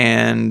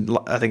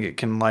I think it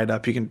can light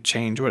up. You can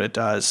change what it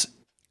does.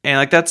 And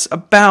like, that's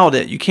about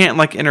it. You can't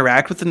like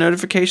interact with the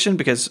notification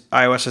because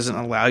iOS doesn't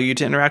allow you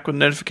to interact with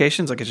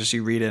notifications. Like, it's just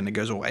you read it and it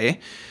goes away.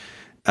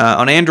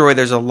 On Android,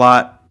 there's a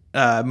lot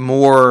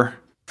more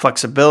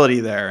flexibility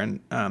there.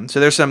 And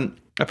so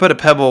I put a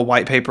Pebble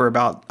white paper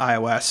about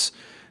iOS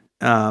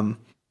in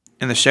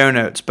the show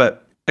notes.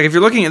 But like, if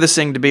you're looking at this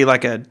thing to be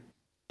like a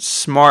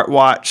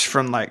smartwatch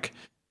from like,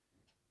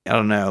 I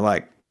don't know,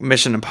 like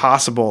Mission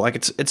Impossible, like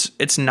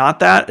it's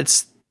not that.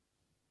 It's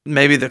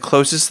maybe the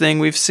closest thing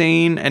we've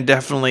seen, and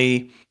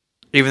definitely,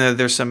 even though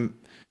there's some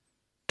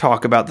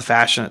talk about the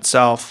fashion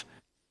itself,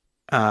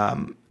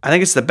 I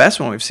think it's the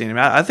best one we've seen. I mean,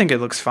 I think it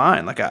looks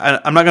fine. Like,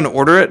 I'm not going to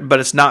order it, but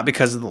it's not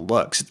because of the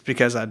looks. It's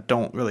because I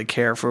don't really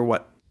care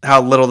for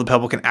how little the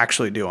Pebble can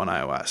actually do on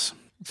iOS.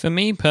 For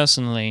me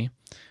personally,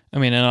 I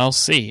mean, and I'll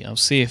see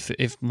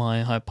if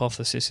my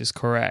hypothesis is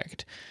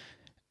correct.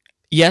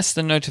 Yes,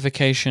 the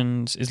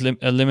notifications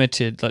are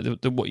limited, like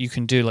what you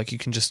can do, like you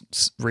can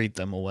just read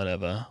them or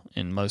whatever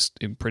in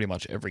pretty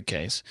much every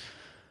case.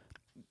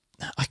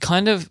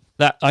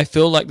 I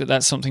feel like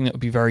that's something that would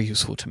be very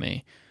useful to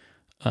me,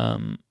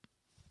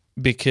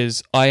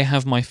 because I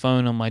have my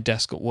phone on my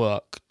desk at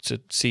work to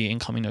see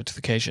incoming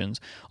notifications.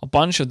 A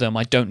bunch of them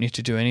I don't need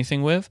to do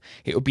anything with.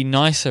 It would be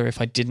nicer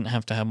if I didn't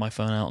have to have my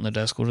phone out on the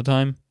desk all the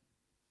time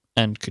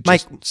and could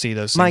just see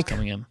those things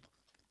coming in.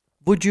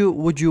 Would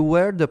you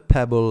wear the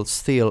Pebble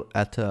still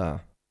at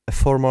a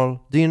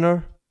formal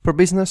dinner for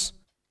business?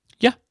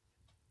 Yeah.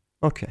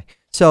 Okay.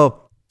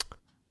 So,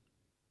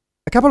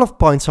 a couple of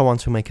points I want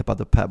to make about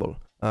the Pebble.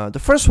 The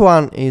first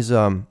one is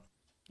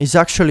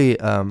actually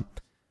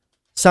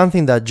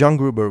something that John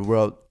Gruber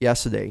wrote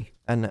yesterday,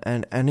 and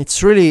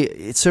it's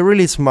a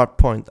really smart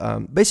point.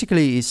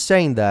 Basically, he's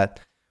saying that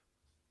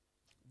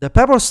the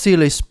Pebble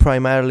still is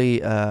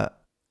primarily a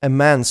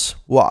men's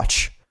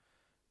watch,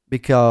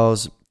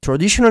 because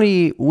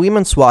traditionally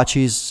women's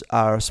watches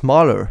are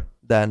smaller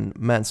than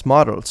men's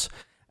models,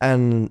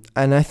 and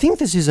I think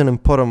this is an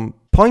important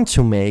point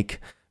to make,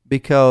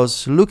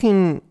 because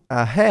looking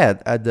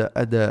ahead at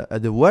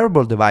the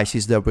wearable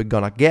devices that we're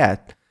gonna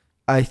get,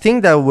 I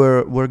think that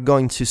we're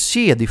going to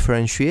see a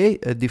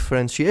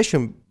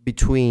differentiation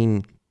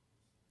between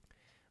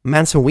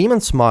men's and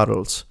women's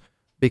models,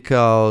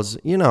 because,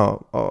 you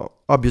know,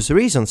 obvious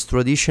reasons.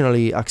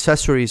 Traditionally,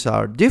 accessories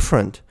are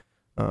different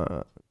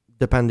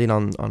depending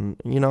on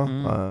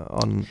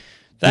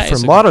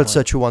different models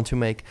that you want to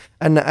make,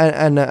 and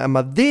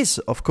this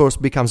of course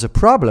becomes a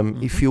problem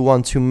if you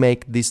want to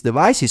make these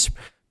devices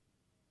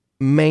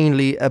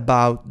mainly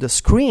about the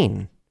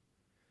screen.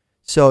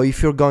 So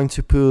if you're going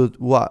to put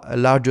a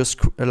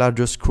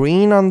larger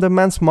screen on the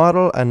men's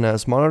model and a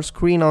smaller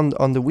screen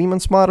on the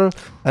women's model,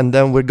 and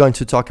then we're going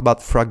to talk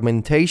about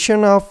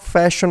fragmentation of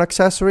fashion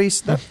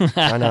accessories.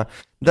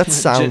 That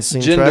sounds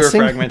interesting. Gender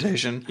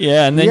fragmentation.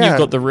 Yeah, and then you've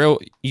got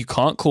you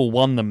can't call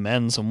one the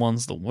men's and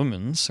one's the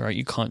women's, right?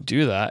 You can't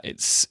do that.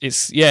 It's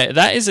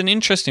that is an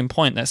interesting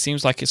point. That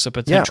seems like it's a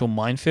potential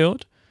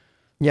minefield.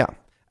 Yeah,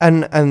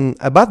 and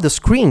about the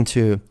screen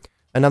too.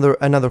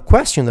 Another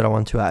question that I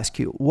want to ask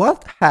you: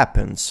 what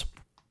happens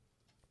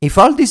if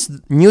all these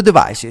new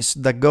devices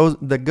that go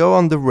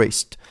on the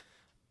wrist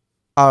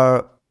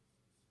are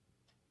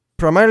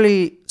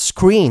primarily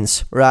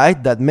screens,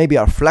 right? That maybe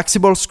are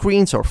flexible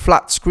screens or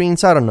flat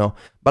screens, I don't know.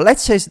 But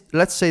let's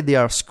say they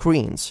are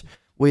screens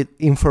with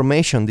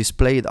information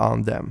displayed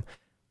on them.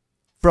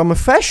 From a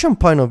fashion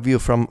point of view,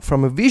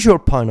 from a visual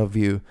point of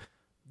view,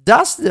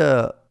 does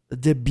the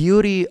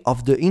beauty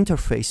of the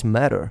interface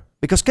matter?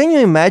 Because can you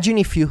imagine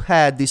if you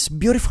had this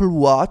beautiful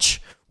watch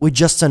with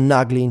just an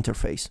ugly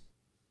interface?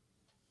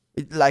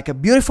 Like a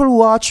beautiful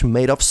watch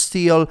made of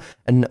steel,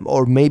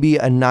 or maybe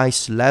a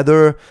nice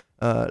leather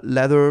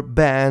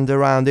band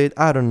around it.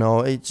 I don't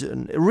know. It's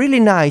a really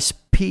nice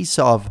piece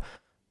of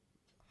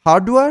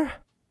hardware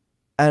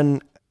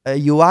and a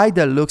UI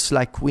that looks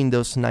like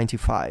Windows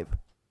 95.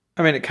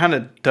 I mean, it kind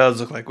of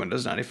does look like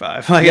Windows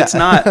 95. Like, it's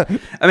not.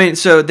 I mean,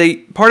 so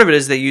part of it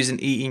is they use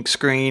an e-ink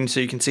screen so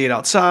you can see it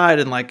outside,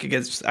 and like it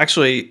gets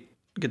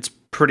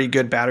pretty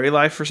good battery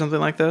life for something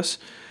like this.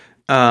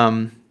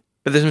 But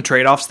there's some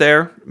trade-offs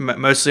there,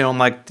 mostly on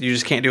like you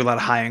just can't do a lot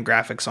of high-end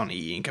graphics on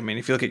e-ink. I mean,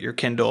 if you look at your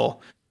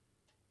Kindle,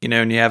 you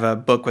know, and you have a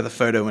book with a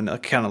photo, and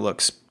it kind of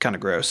looks kind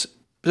of gross.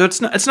 So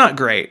it's not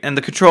great, and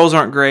the controls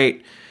aren't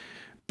great.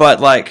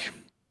 But like,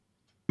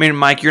 I mean,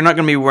 Myke, you're not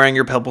going to be wearing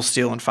your Pebble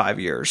Steel in 5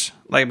 years,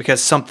 like,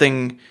 because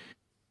something,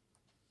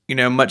 you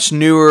know, much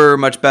newer,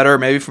 much better,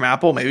 maybe from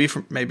Apple, maybe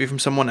from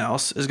someone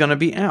else, is going to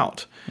be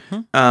out.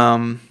 Mm-hmm.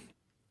 And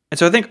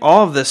so I think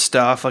all of this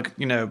stuff, like,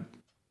 you know,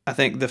 I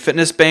think the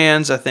fitness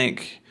bands, I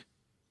think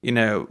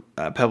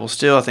Pebble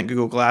Steel. I think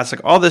Google Glass,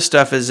 like all this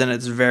stuff is in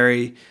its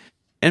very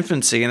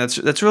infancy, and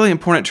that's really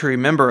important to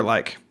remember.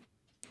 Like,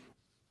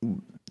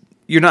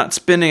 you're not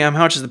spending. How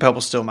much is the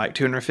Pebble Steel, Mike?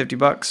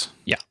 $250?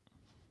 Yeah.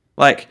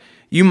 Like,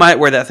 you might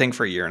wear that thing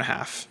for a year and a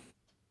half,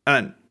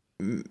 and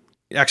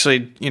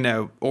actually,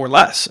 or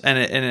less, and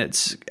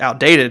it's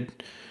outdated,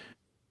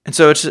 and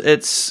so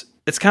it's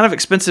kind of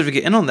expensive to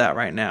get in on that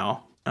right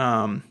now.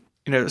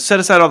 Set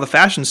aside all the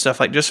fashion stuff,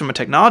 like just from a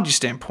technology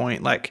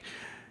standpoint, like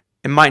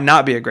it might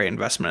not be a great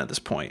investment at this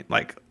point,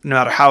 like no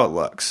matter how it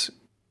looks.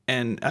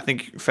 And I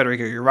think,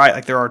 Federico, you're right.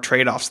 Like there are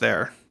trade-offs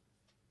there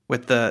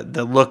with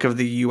the look of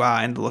the UI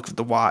and the look of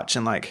the watch,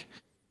 and like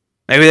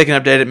maybe they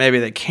can update it, maybe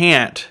they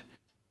can't,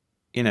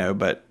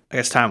 but I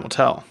guess time will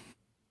tell.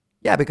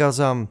 Yeah, because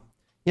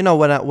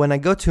when I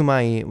go to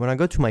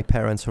my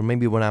parents, or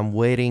maybe when I'm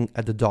waiting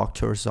at the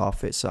doctor's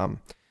office,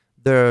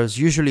 there's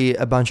usually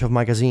a bunch of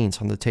magazines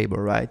on the table,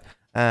 right?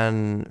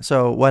 And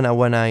so when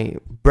I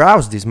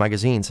browse these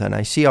magazines and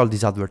I see all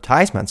these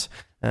advertisements,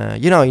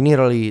 in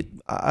Italy,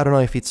 I don't know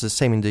if it's the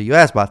same in the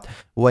US, but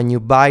when you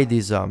buy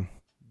these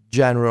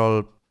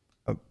general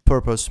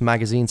purpose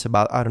magazines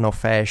about, I don't know,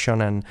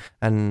 fashion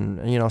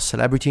and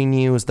celebrity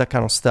news, that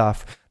kind of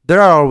stuff,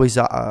 there are always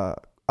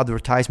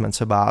advertisements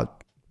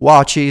about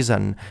watches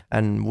and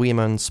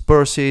women's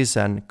purses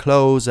and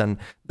clothes and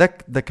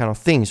that kind of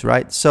things,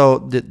 right?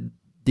 So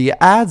the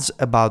ads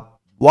about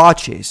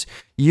watches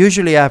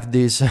usually have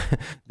these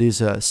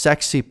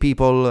sexy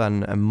people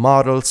and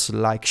models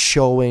like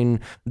showing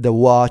the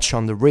watch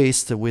on the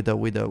wrist with an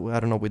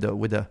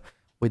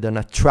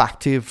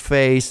attractive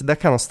face, that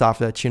kind of stuff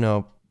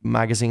that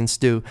magazines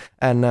do,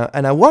 and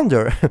I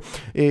wonder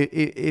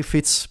if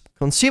it's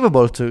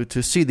conceivable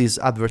to see these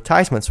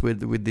advertisements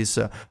with these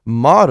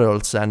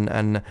models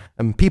and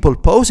people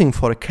posing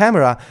for a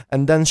camera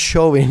and then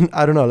showing,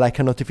 I don't know, like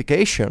a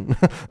notification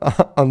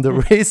on the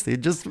wrist.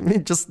 It just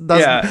doesn't.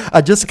 Yeah. I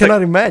just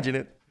cannot imagine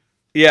it.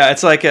 Yeah,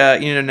 it's like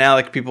now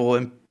like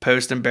people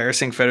post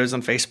embarrassing photos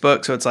on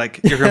Facebook, so it's like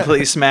you're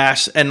completely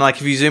smashed, and like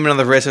if you zoom in on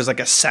the wrist, there's like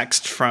a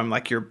sext from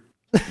like your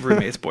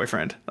roommate's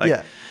boyfriend. Like,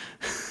 yeah.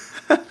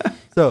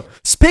 So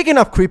speaking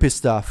of creepy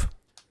stuff,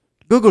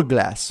 Google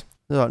Glass.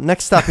 So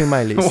next up in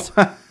my list,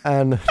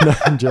 and no,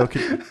 I'm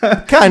joking.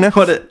 Kind of.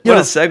 What a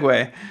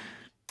segue.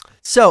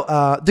 So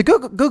the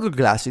Google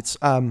Glass,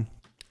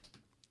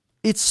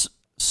 it's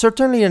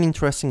certainly an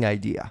interesting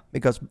idea,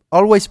 because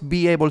always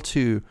be able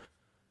to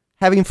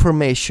have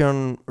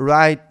information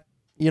right,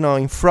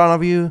 in front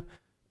of you,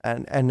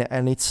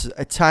 and it's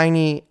a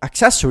tiny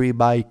accessory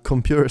by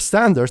computer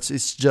standards.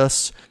 It's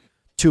just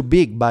too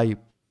big by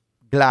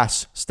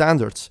glass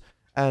standards,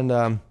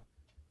 and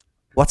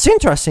what's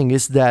interesting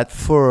is that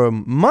for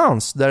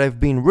months there have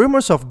been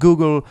rumors of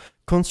Google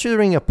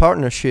considering a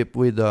partnership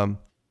with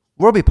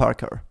Warby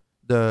Parker,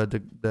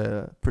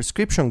 the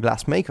prescription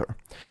glass maker.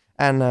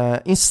 And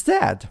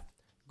instead,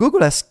 Google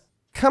has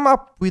come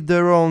up with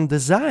their own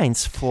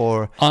designs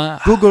for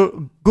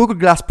Google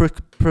Glass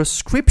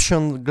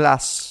prescription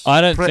glass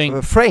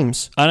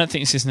frames. I don't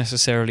think this is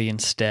necessarily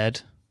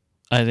instead.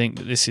 I think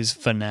that this is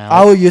for now.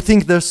 Oh, you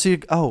think there's...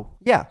 Oh,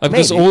 yeah,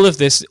 because maybe.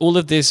 all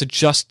of this are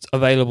just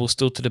available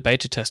still to the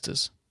beta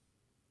testers.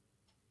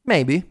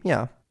 Maybe,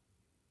 yeah.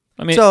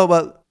 I mean, so,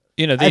 well,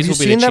 these have will you be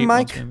seen the them, cheap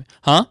Mike? ones,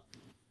 huh?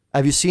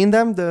 Have you seen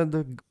them?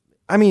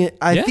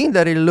 I think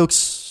that it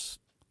looks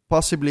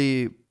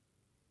possibly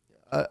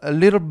a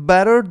little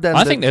better than.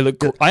 I think they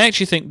look. I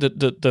actually think that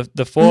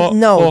the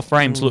four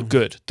frames look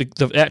good.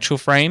 The actual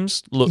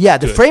frames look. Yeah,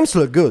 good. the frames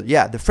look good.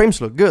 Yeah, the frames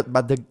look good,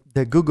 but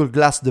the Google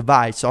Glass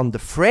device on the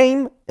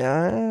frame,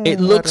 it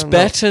looks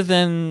better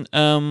than.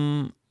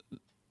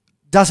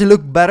 Does it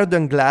look better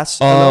than glass?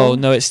 Oh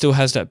alone? no, it still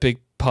has that big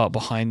part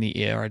behind the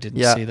ear. I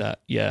didn't see that.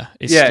 Yeah,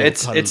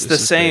 it's the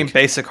same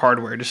basic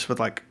hardware, just with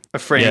like a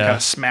frame kind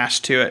of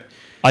smashed to it.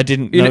 I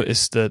didn't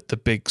notice the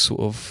big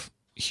sort of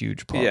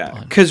huge part.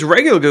 Yeah, because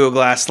regular Google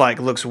Glass like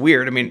looks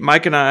weird. I mean,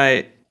 Mike,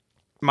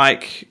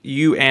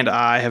 you and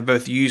I have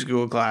both used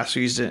Google Glass.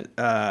 We used it.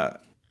 Matt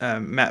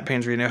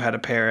Panzerino had a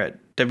pair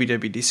at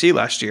WWDC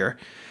last year.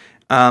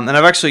 And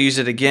I've actually used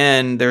it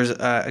again. There's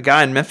a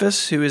guy in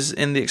Memphis who is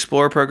in the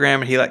Explorer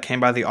program, and he came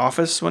by the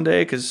office one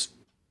day because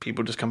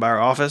people just come by our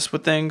office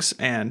with things,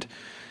 and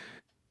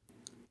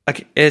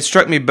like it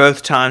struck me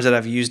both times that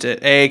I've used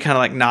it. Kind of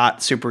like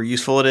not super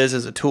useful it is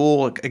as a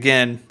tool.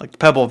 Again, like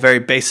Pebble, very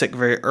basic,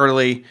 very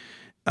early,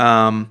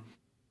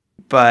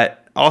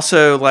 but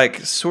also like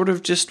sort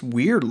of just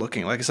weird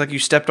looking. Like it's like you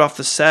stepped off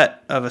the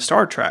set of a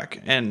Star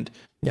Trek, and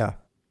yeah.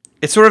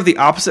 It's sort of the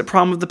opposite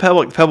problem of the Pebble.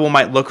 Like, the Pebble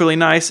might look really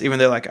nice, even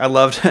though like I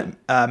loved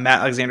Matt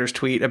Alexander's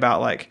tweet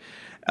about like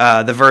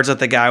the Verge let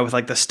the guy with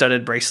like the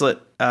studded bracelet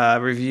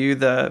review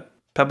the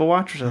Pebble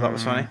watch, which I thought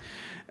was funny.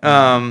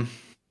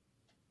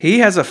 He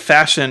has a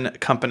fashion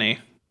company.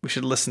 We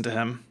should listen to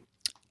him.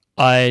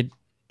 I've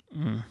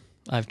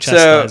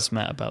chastised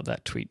Matt about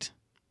that tweet.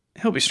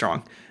 He'll be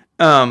strong.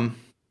 He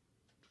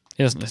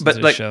doesn't listen to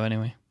the show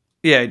anyway.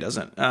 Yeah, he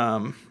doesn't.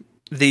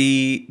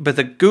 But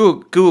the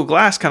Google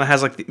Glass kind of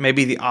has like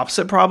maybe the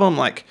opposite problem.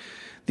 Like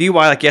DIY,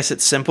 like, yes,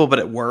 it's simple, but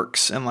it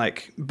works, and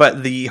like,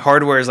 but the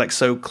hardware is like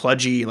so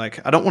kludgy.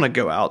 Like, I don't want to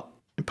go out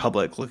in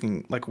public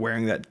looking like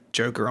wearing that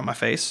Joker on my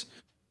face.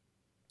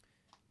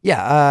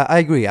 Yeah, I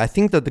agree. I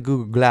think that the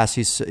Google Glass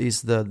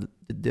is the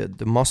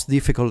most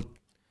difficult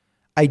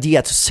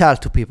idea to sell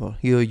to people.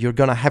 You're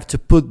gonna have to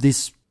put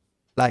this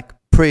like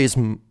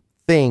prism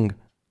thing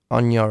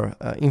on your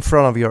in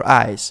front of your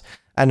eyes,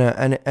 and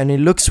it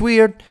looks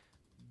weird.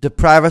 The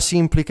privacy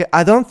implication.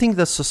 I don't think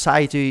that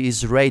society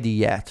is ready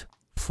yet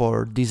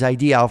for this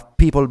idea of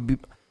people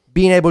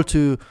being able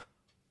to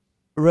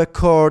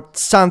record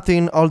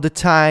something all the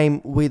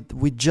time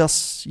with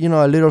just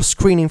a little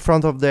screen in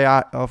front of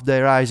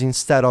their eyes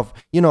instead of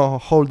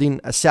holding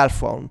a cell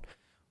phone.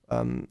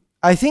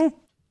 I think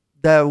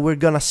that we're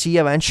gonna see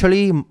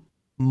eventually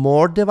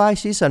more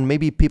devices and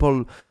maybe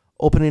people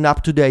opening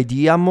up to the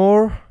idea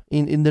more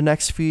in the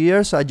next few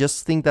years. I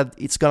just think that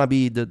it's gonna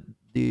be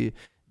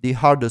the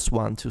hardest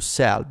one to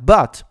sell.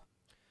 But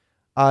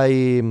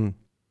I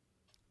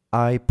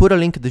put a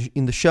link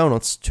in the show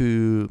notes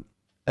to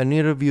an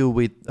interview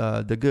with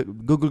the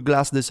Google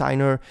Glass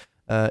designer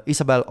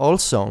Isabel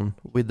Olson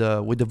with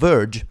The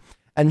Verge,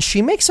 and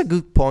she makes a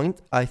good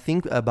point, I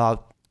think,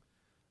 about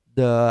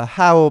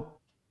how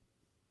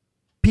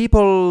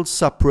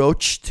people's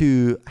approach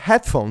to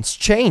headphones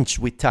changed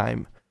with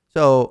time.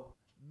 So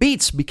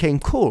Beats became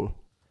cool,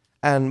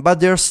 but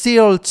there are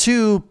still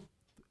two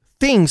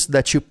things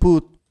that you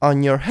put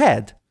on your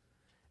head,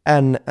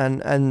 and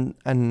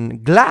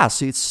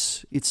glass.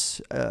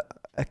 It's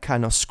a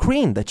kind of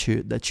screen that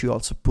you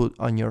also put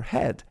on your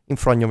head in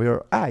front of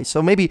your eyes.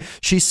 So maybe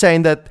she's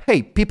saying that,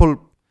 hey,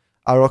 people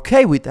are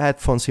okay with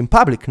headphones in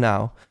public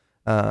now.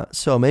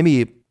 So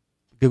maybe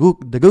the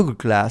Google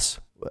Glass,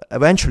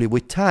 eventually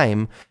with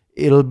time,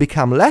 it'll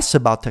become less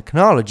about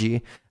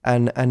technology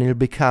and it'll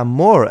become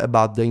more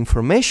about the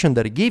information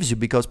that it gives you,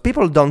 because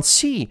people don't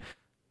see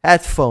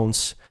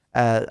headphones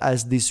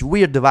as these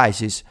weird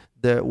devices.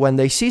 When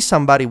they see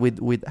somebody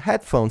with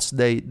headphones,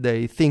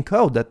 they think,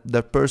 oh,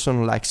 that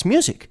person likes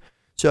music.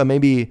 So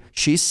maybe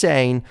she's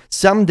saying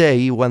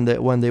someday when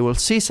they will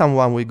see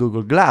someone with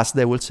Google Glass,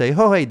 they will say,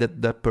 oh, hey,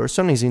 that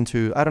person is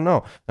into, I don't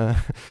know,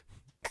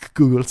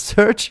 Google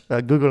search,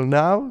 Google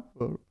Now,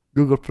 or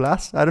Google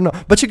Plus. I don't know,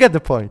 but you get the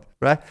point,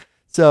 right?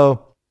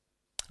 So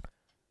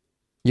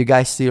you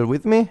guys still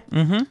with me?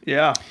 Mm-hmm.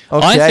 Yeah.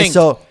 Okay.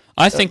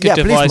 I think a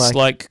device please,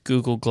 like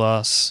Google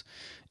Glass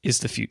is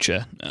the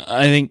future.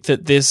 I think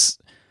that this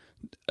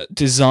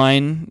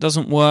design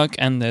doesn't work,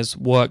 and there's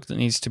work that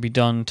needs to be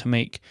done to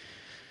make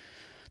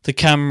the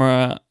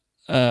camera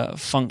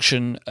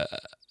function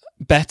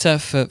better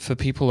for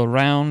people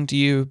around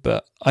you.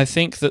 But I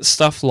think that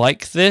stuff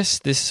like this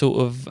sort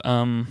of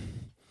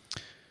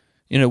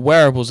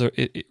wearables are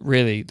it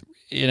really,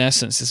 in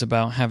essence, is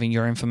about having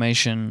your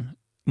information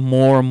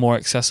more and more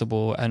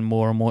accessible and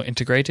more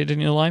integrated in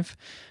your life,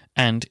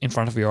 and in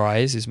front of your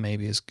eyes is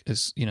maybe as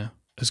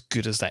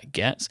good as that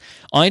gets.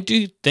 I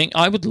do think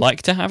I would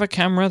like to have a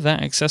camera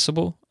that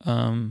accessible.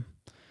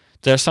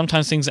 There are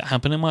sometimes things that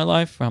happen in my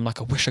life where I'm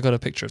like, I wish I got a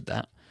picture of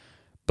that,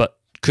 but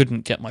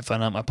couldn't get my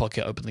phone out of my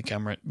pocket, open the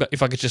camera. But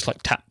if I could just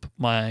like tap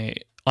my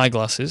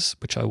eyeglasses,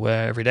 which I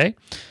wear every day,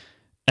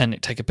 and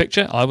take a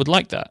picture, I would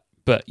like that.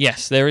 But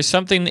yes, there is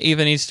something that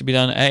either needs to be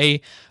done,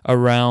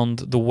 around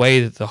the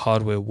way that the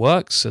hardware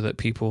works so that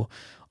people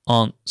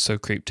aren't so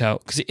creeped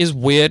out, because it is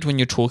weird when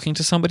you're talking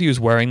to somebody who's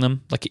wearing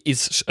them. Like, it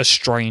is a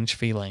strange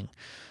feeling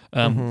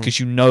because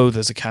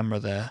there's a camera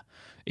there.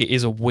 It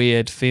is a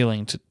weird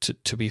feeling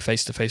to be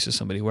face to face with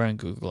somebody wearing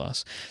Google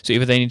Glass. So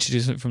either they need to do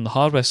something from the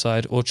hardware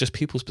side, or just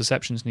people's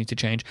perceptions need to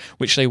change,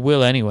 which they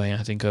will anyway,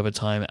 I think, over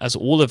time, as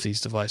all of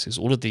these devices,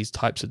 all of these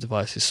types of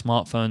devices,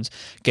 smartphones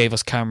gave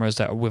us cameras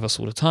that are with us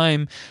all the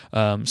time.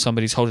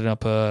 Somebody's holding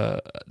up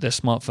their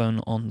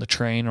smartphone on the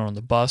train or on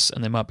the bus,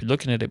 and they might be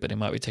looking at it, but they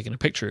might be taking a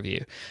picture of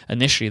you.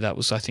 Initially, that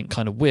was, I think,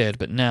 kind of weird,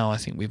 but now I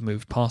think we've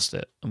moved past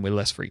it, and we're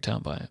less freaked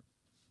out by it.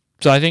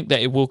 So I think that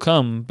it will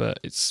come,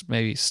 but it's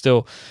maybe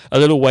still a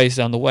little ways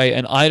down the way.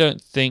 And I don't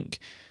think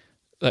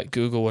that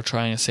Google were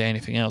trying to say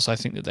anything else. I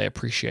think that they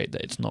appreciate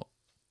that it's not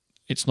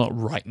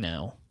right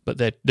now, but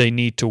they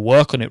need to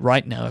work on it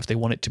right now if they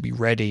want it to be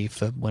ready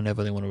for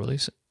whenever they want to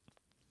release it.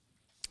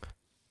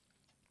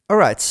 All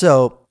right,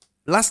 so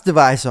last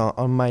device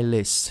on my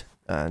list,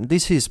 and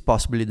this is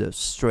possibly the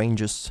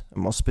strangest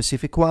and most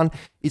specific one.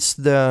 It's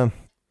the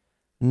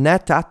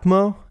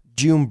Netatmo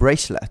June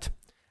bracelet.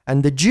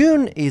 And the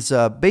June is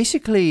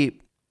basically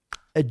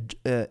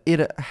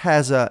it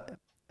has a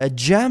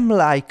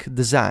gem-like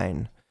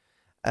design,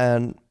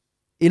 and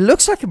it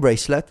looks like a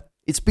bracelet.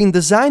 It's been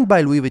designed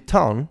by Louis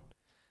Vuitton,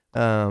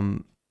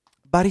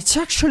 but it's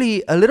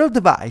actually a little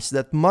device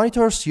that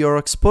monitors your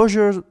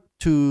exposure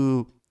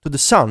to the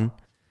sun,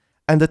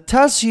 and that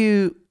tells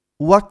you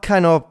what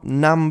kind of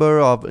number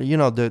of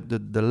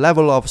the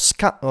level of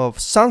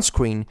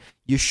sunscreen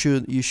you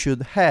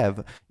should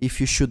have, if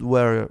you should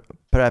wear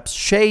perhaps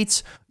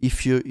shades,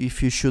 if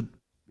you should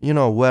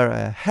wear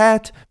a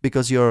hat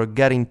because you're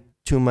getting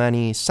too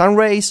many sun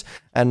rays,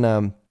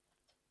 and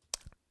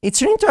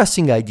it's an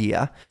interesting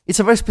idea. It's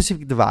a very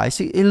specific device.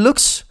 It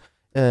looks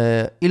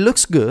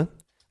good,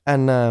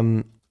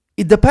 and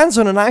it depends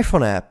on an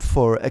iPhone app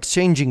for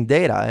exchanging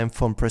data and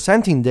for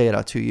presenting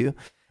data to you.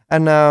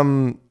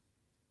 And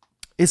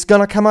it's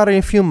gonna come out in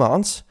a few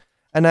months,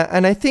 and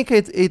I think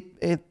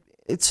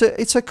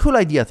it's a cool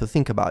idea to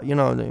think about.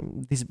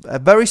 This a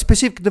very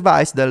specific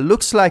device that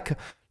looks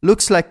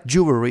like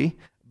jewelry,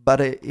 but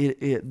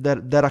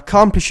that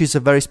accomplishes a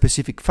very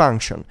specific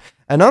function.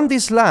 And on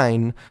this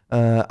line,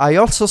 I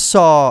also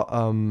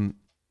saw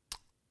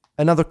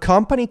another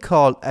company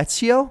called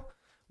Ezio,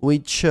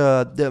 which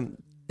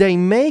they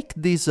make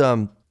these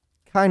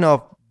kind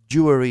of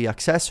jewelry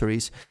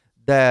accessories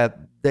that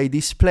they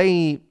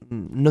display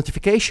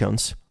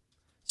notifications.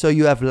 So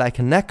you have like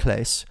a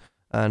necklace,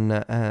 and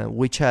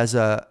which has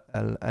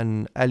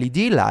an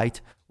LED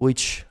light,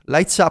 which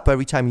lights up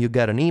every time you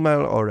get an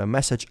email or a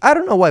message. I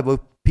don't know why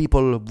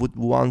people would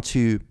want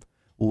to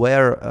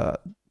wear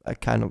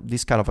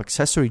this kind of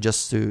accessory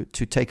just to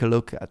take a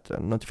look at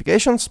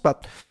notifications,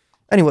 but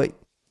anyway,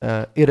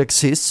 it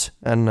exists.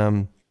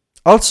 And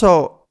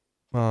also,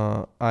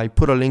 I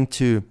put a link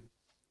to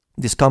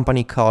this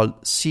company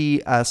called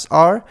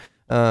CSR.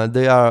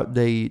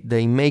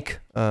 They make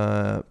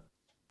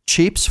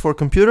chips for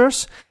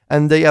computers,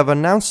 and they have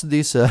announced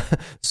this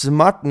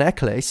smart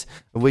necklace,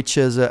 which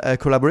is a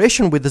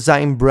collaboration with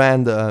design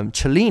brand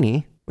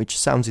Cellini, which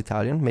sounds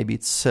Italian. Maybe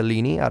it's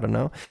Cellini, I don't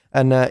know.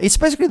 And it's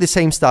basically the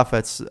same stuff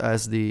as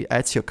the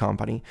Ezio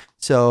company.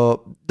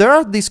 So there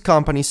are these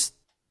companies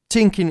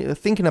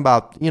thinking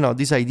about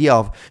this idea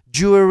of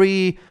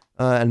jewelry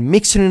and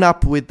mixing it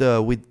up with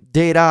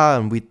data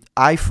and with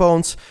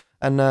iPhones,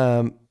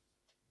 and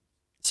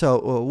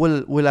so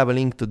we'll have a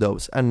link to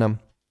those. And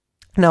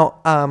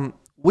now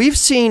we've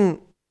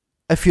seen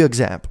a few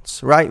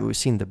examples, right? We've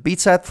seen the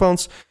Beats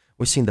headphones,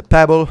 we've seen the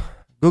Pebble,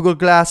 Google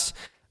Glass,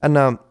 and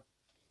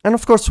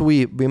of course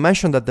we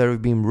mentioned that there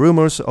have been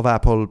rumors of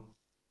Apple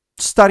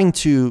starting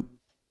to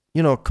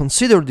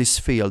consider this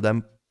field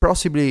and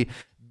possibly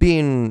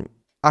being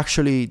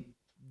actually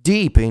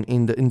deep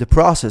in the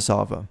process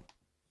of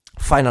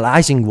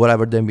finalizing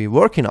whatever they've been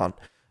working on.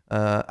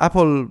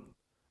 Apple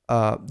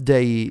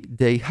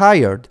they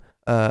hired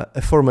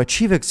a former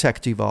chief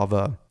executive of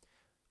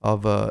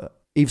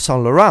Yves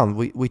Saint Laurent.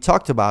 We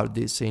talked about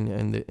this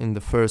in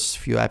the first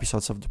few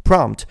episodes of The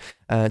Prompt,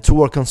 to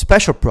work on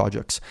special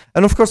projects.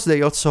 And of course,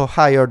 they also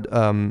hired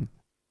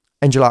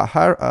Angela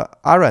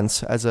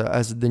Ahrendts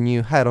as the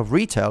new head of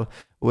retail,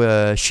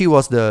 where she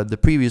was the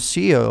previous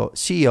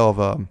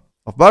CEO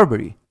of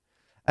Burberry.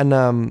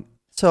 And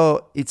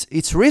so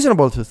it's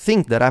reasonable to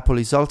think that Apple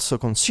is also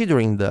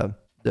considering the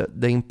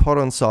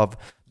importance of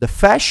the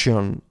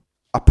fashion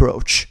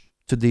approach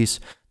to this.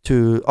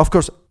 To, of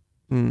course,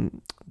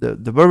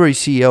 the Burberry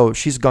CEO,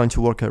 she's going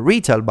to work at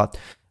retail, but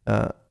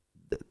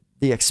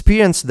the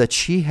experience that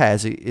she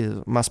has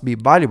must be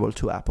valuable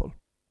to Apple.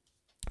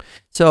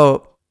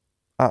 So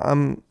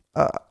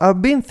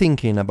I've been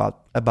thinking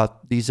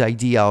about this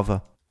idea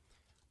of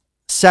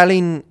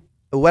selling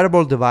a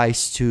wearable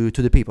device to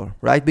the people,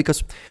 right?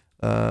 Because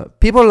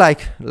people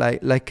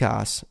like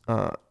us,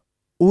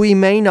 we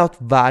may not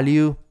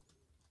value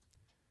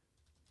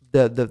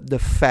the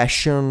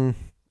fashion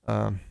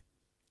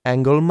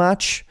angle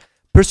much.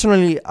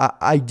 Personally,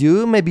 I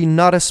do, maybe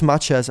not as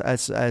much as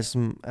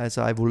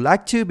I would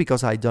like to,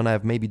 because I don't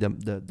have maybe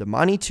the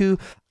money to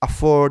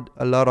afford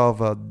a lot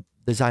of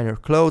designer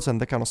clothes and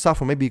that kind of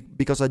stuff, or maybe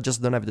because I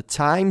just don't have the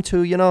time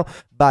to,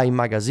 buy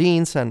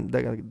magazines and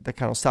that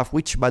kind of stuff,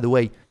 which, by the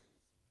way,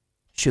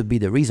 should be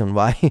the reason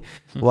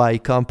why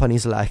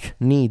companies like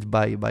Need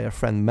by our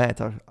friend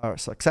Matt are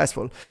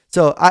successful.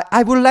 So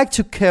I would like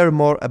to care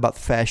more about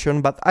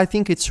fashion, but I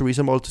think it's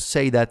reasonable to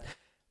say that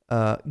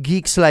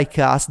geeks like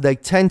us, they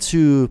tend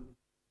to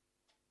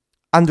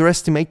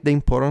underestimate the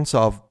importance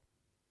of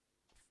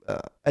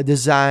a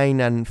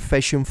design and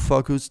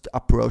fashion-focused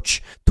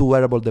approach to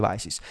wearable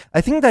devices.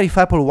 I think that if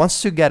Apple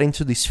wants to get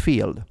into this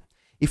field,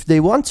 if they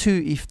want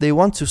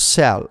to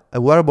sell a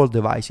wearable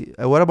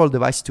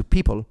device to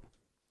people,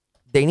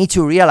 they need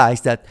to realize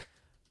that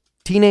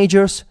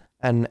teenagers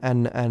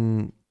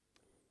and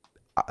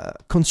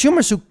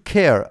consumers who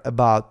care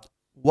about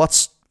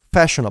what's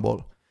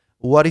fashionable,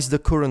 what is the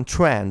current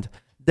trend,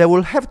 they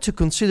will have to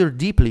consider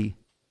deeply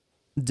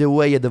the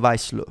way a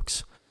device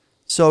looks.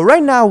 So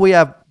right now we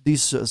have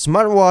these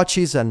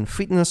smartwatches and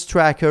fitness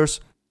trackers.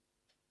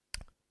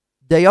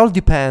 They all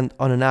depend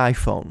on an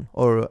iPhone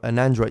or an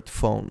Android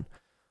phone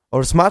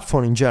or a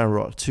smartphone in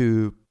general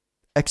to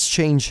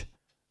exchange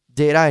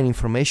data and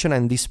information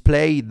and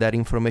display that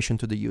information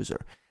to the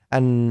user.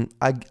 And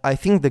I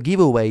think the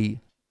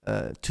giveaway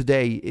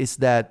today is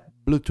that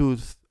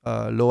Bluetooth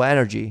Low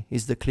Energy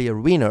is the clear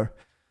winner,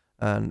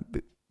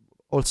 and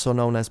also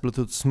known as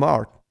Bluetooth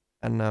Smart.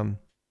 And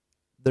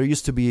there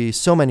used to be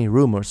so many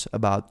rumors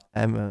about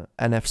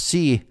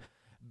NFC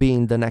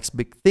being the next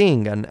big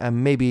thing,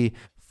 and maybe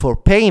for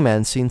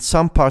payments in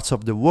some parts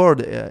of the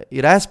world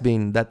it has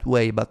been that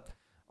way, but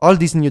all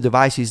these new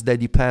devices, they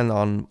depend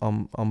on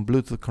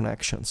Bluetooth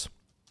connections.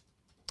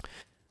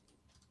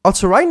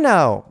 Also, right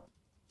now,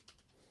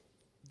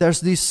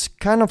 there's this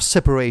kind of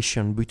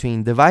separation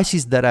between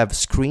devices that have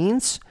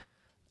screens,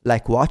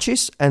 like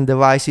watches, and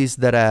devices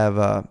that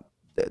have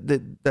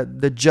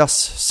that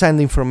just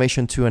send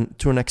information to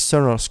an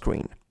external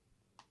screen.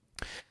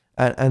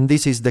 And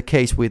this is the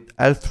case with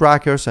health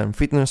trackers and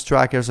fitness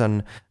trackers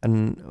and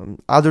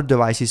other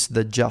devices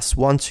that just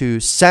want to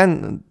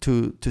send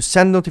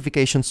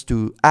notifications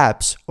to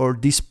apps or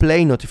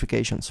display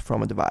notifications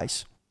from a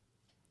device.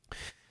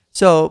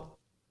 So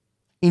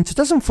in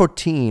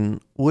 2014,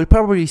 we'll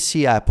probably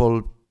see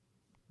Apple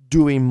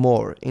doing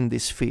more in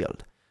this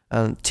field.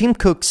 And Tim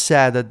Cook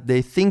said that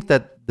they think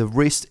that the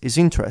wrist is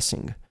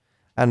interesting.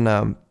 And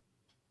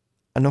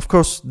of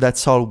course,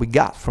 that's all we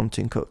got from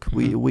Tim Cook.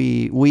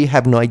 We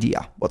have no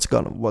idea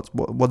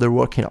what they're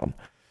working on.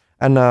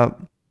 And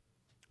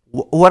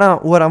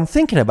what I'm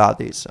thinking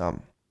about is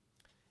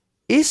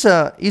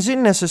it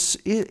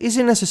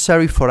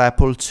necessary for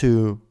Apple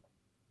to,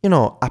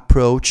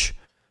 approach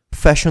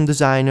fashion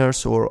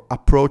designers or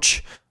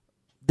approach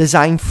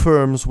design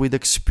firms with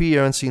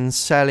experience in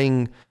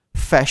selling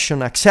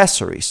fashion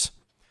accessories,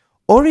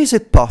 or is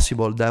it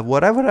possible that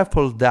whatever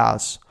Apple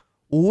does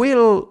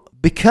will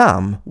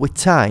become, with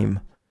time,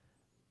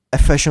 a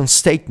fashion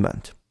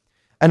statement?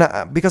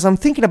 And because I'm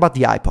thinking about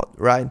the iPod,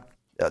 right?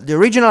 The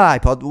original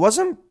iPod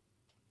wasn't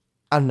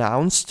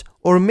announced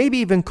or maybe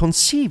even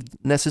conceived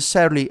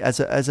necessarily as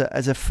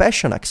a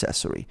fashion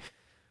accessory,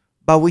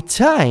 but with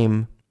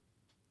time,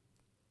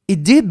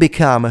 it did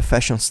become a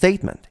fashion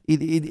statement.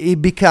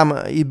 It became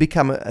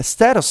a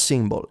status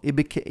symbol. It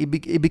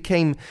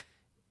became,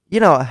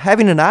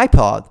 having an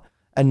iPod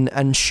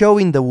and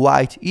showing the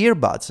white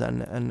earbuds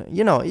and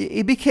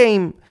it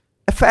became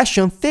a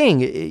fashion thing.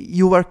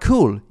 You were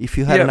cool if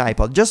you had an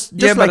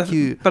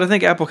iPod. But I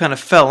think Apple kind of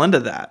fell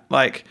into that.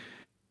 Like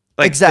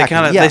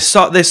exactly. They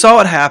saw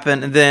it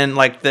happen, and then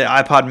like the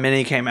iPod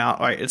Mini came out.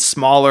 Right, it's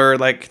smaller.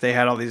 Like they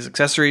had all these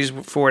accessories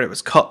for it. It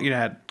was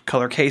had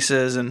color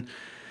cases, and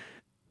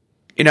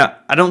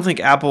I don't think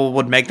Apple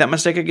would make that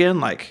mistake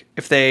again. Like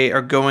if they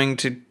are going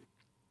to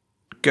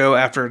go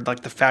after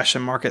like the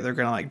fashion market, they're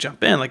going to like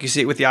jump in. Like you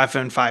see it with the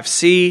iPhone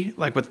 5C,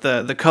 like with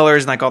the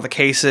colors and like all the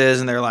cases,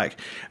 and they're like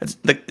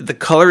the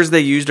colors they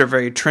used are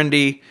very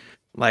trendy.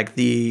 Like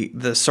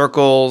the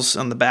circles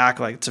on the back,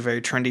 like it's a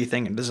very trendy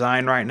thing in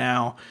design right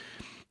now.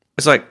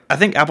 It's like I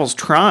think Apple's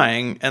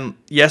trying, and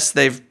yes,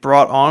 they've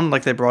brought on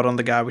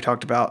the guy we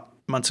talked about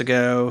months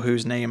ago,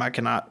 whose name I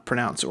cannot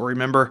pronounce or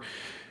remember.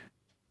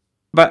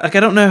 But like I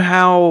don't know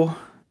how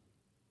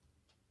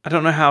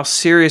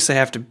serious they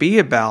have to be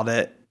about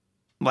it,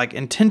 like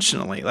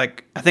intentionally.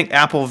 Like I think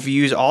Apple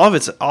views all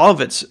of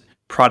its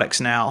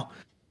products now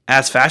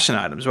as fashion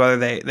items, whether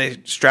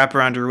they strap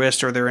around your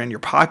wrist or they're in your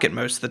pocket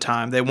most of the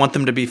time. They want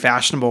them to be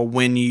fashionable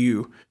when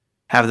you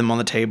have them on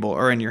the table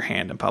or in your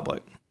hand in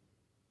public.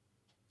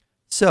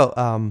 So,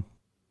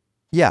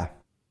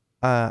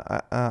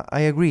 I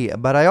agree,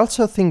 but I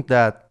also think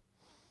that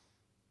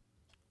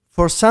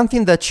for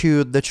something that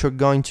you're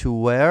going to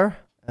wear,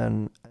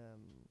 and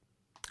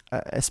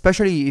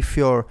especially if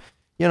you're,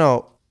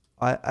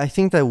 I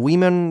think that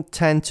women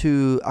tend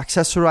to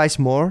accessorize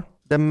more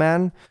than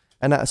men,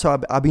 and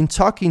so I've been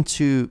talking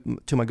to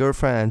my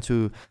girlfriend and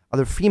to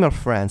other female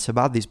friends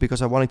about this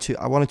because I wanted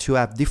to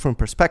have different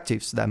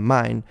perspectives than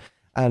mine,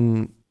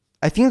 and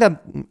I think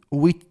that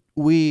we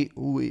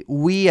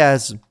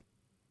as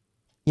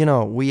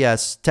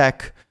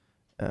tech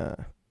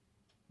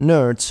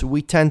nerds,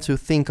 we tend to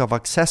think of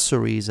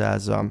accessories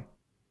as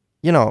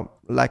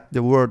like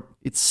the word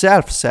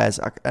itself says,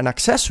 an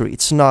accessory.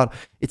 It's not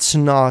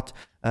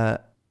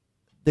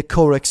the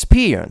core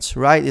experience,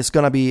 right? It's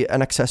gonna be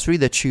an accessory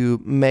that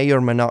you may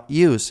or may not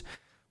use.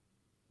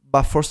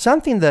 But for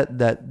something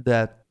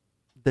that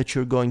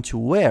you're going to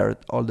wear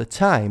all the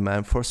time,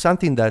 and for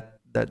something that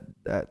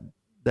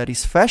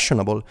is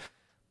fashionable,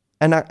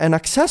 an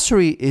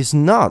accessory is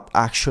not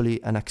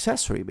actually an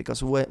accessory,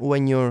 because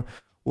when you're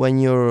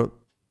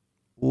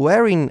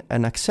wearing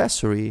an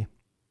accessory,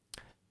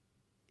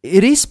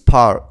 it is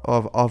part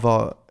of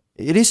a.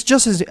 It is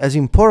just as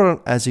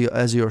important as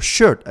your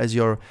shirt, as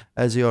your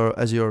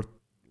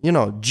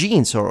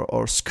jeans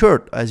or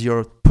skirt, as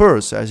your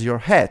purse, as your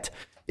hat.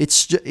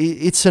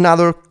 It's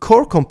another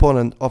core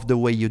component of the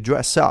way you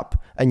dress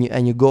up and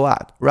you go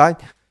out,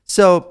 right?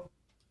 So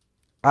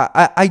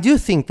I do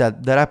think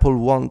that Apple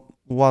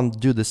won't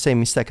do the same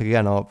mistake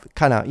again of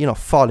kind of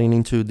falling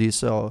into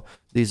this the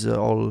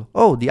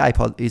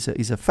iPod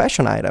is a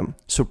fashion item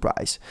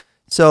surprise.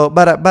 So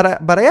but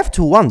I have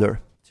to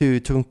wonder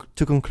to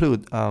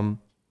conclude. I'm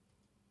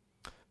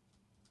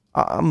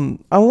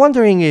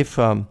wondering if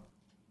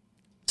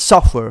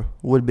software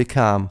will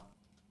become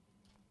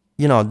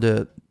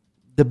the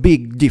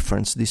big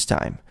difference this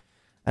time,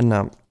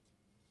 and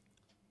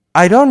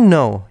I don't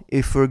know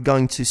if we're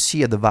going to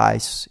see a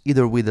device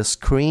either with a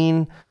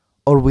screen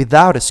or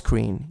without a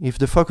screen, if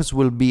the focus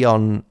will be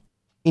on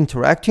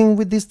interacting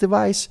with this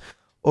device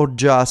or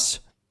just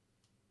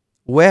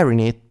wearing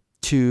it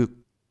to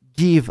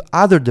give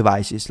other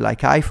devices like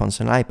iPhones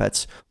and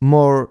iPads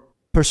more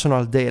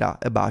personal data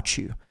about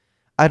you.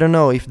 I don't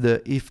know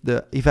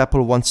if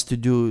Apple wants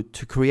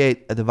to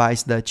create a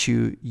device that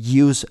you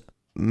use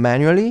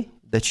manually,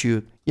 that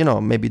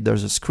maybe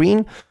there's a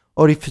screen,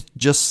 or if it's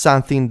just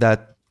something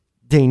that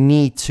they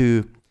need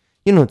to,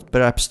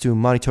 perhaps to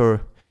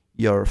monitor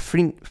your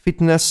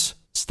fitness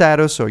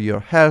status or your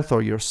health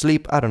or your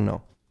sleep. I don't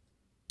know.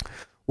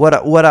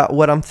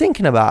 What I'm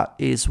thinking about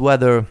is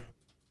whether,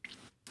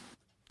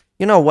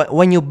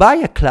 when you buy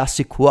a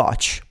classic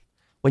watch,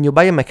 when you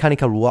buy a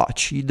mechanical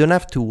watch, you don't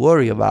have to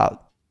worry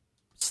about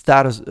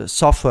status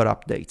software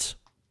updates,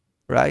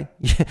 right?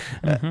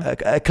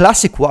 A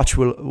classic watch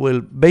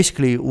will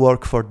basically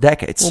work for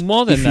decades. Well,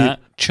 more than that,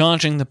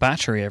 charging the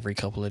battery every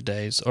couple of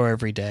days or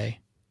every day.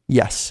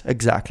 Yes,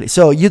 exactly.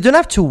 So you don't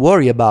have to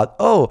worry about,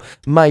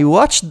 my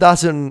watch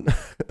doesn't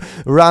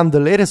run the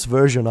latest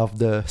version of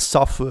the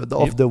software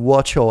of the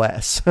watch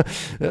OS.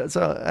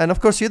 And of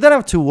course, you don't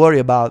have to worry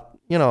about,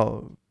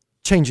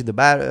 changing the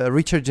battery,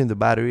 recharging the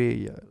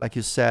battery, like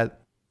you said.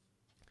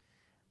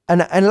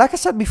 And like I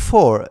said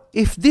before,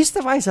 if this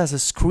device has a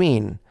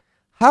screen,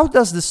 how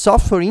does the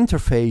software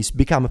interface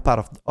become a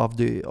part of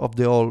the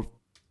whole,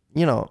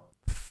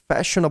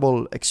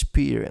 fashionable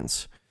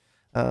experience?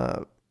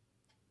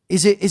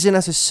 Is it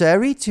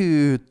necessary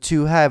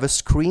to have a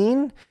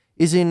screen?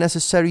 Is it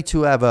necessary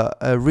to have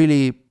a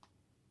really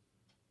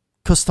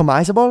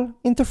customizable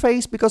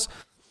interface? Because,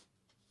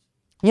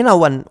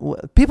 when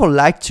people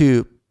like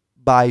to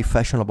buy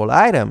fashionable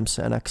items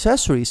and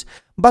accessories,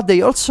 but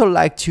they also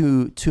like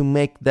to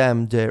make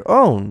them their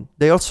own.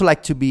 They also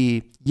like to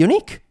be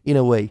unique in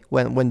a way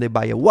when they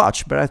buy a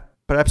watch.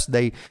 Perhaps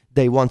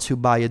they want to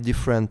buy a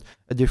different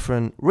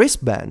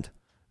wristband.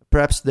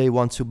 Perhaps they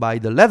want to buy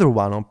the leather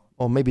one,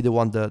 or maybe they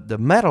want the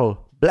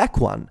metal black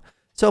one.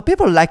 So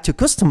people like to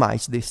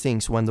customize these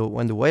things when they're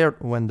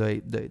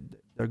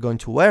going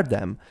to wear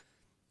them.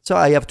 So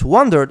I have to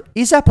wonder,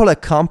 is Apple a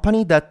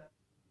company that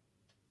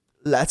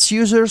lets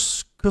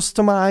users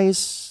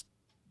customize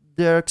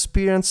their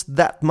experience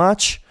that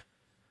much?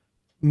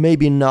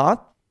 Maybe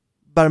not,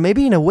 but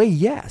maybe in a way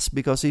yes,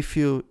 because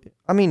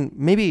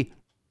maybe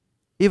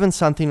even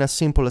something as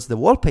simple as the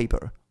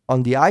wallpaper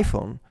on the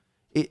iPhone,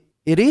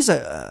 it is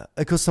a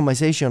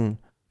customization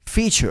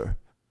feature.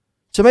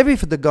 So maybe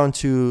if they're going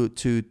to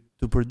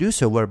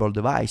produce a wearable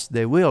device,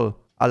 they will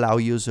allow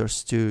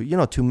users to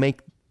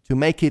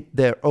make it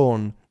their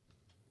own.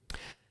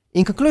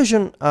 In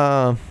conclusion,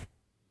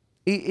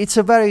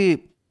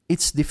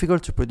 it's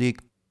difficult to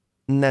predict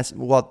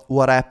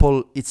what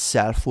Apple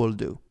itself will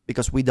do,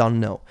 because we don't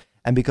know,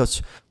 and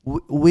because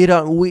we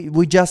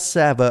just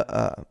have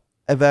a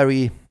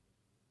very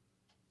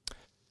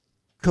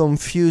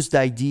confused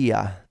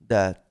idea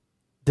that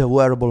the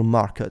wearable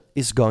market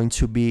is going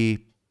to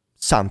be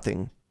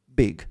something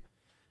big.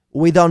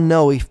 We don't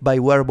know if by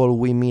wearable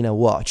we mean a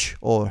watch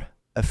or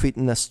a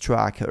fitness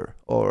tracker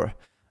or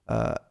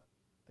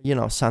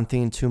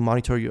something to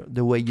monitor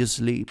the way you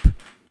sleep,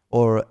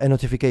 or a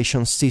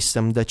notification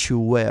system that you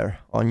wear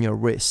on your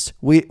wrist.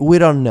 We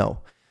don't know.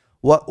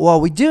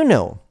 What we do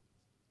know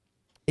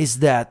is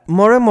that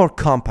more and more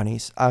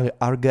companies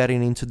are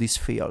getting into this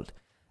field,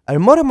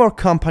 and more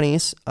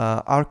companies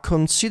are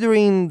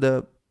considering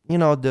the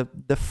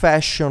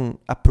fashion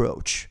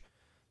approach.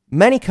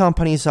 Many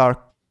companies are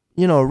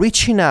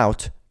reaching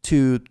out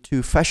to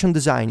fashion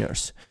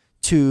designers,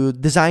 to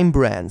design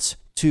brands,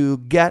 to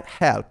get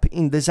help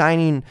in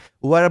designing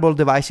wearable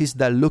devices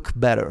that look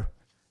better,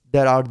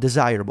 that are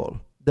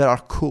desirable, that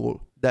are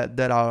cool, that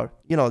are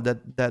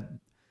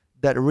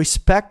that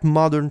respect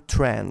modern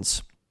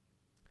trends.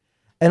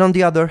 And on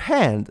the other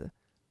hand,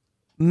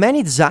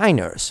 many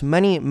designers,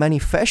 many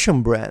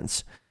fashion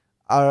brands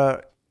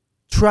are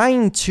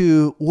trying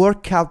to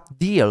work out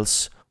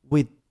deals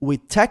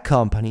with tech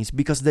companies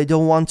because they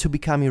don't want to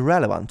become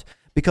irrelevant.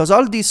 Because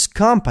all these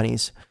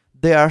companies,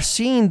 they are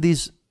seeing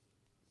this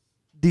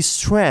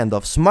trend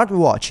of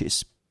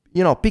smartwatches,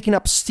 picking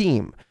up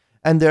steam,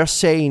 and they're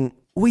saying,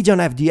 we don't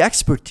have the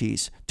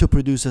expertise to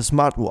produce a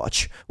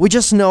smartwatch. We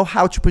just know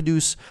how to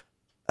produce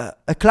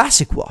a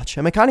classic watch,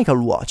 a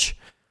mechanical watch.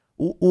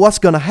 What's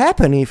going to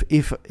happen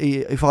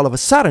if all of a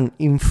sudden,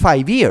 in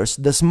 5 years,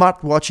 the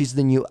smartwatch is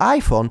the new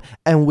iPhone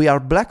and we are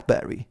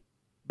BlackBerry,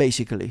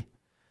 basically?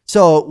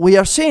 So we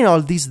are seeing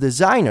all these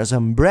designers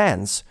and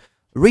brands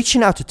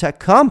reaching out to tech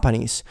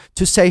companies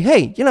to say,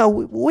 hey,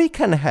 we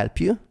can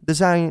help you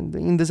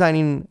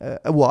designing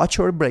a watch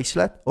or a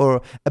bracelet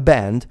or a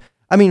band.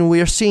 I mean, we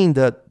are seeing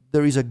that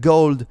there is a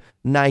gold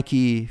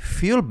Nike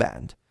Fuel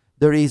band.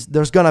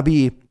 There's gonna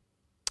be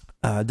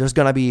a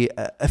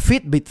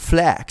Fitbit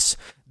Flex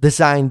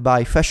designed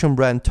by fashion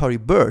brand Tory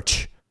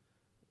Burch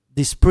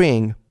this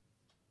spring.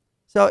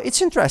 So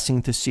it's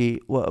interesting to see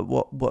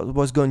what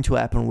was going to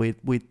happen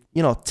with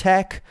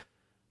tech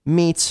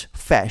meets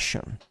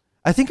fashion.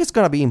 I think it's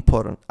gonna be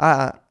important.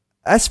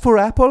 As for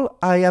Apple,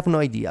 I have no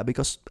idea,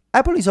 because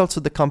Apple is also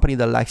the company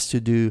that likes to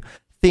do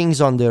things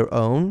on their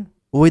own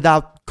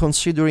without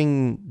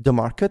considering the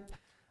market.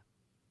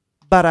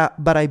 But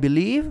I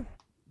believe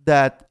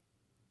that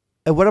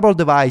a wearable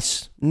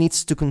device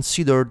needs to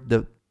consider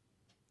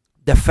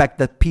the fact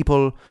that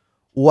people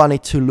want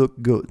it to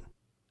look good,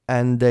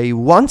 and they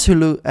want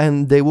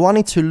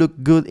it to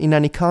look good in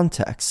any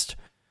context,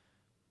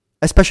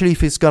 especially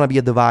if it's gonna be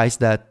a device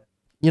that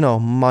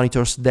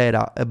monitors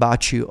data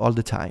about you all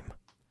the time.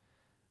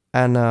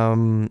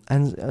 And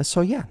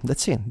so yeah,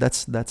 that's it.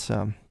 That's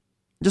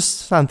just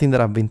something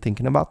that I've been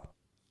thinking about.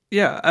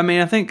 Yeah, I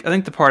mean, I think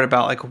the part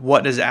about like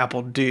what does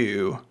Apple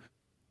do,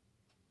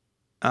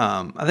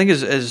 I think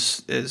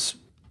is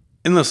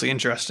endlessly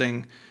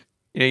interesting.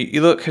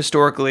 You look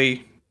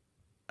historically,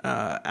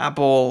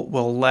 Apple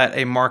will let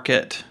a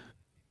market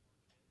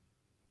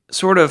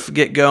sort of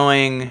get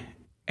going,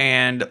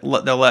 and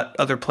they'll let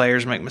other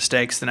players make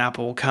mistakes. Then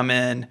Apple will come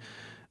in,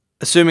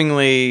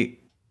 assumingly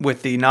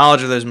with the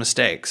knowledge of those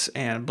mistakes,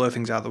 and blow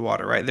things out of the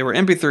water. Right? There were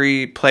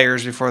MP3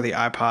 players before the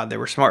iPod. There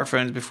were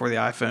smartphones before the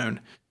iPhone.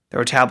 There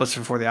were tablets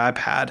before the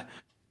iPad.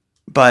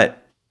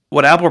 But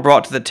what Apple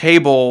brought to the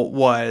table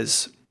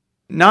was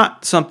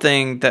not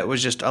something that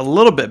was just a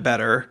little bit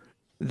better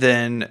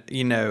than,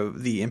 the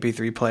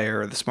MP3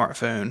 player or the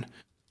smartphone,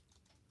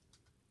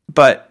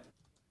 but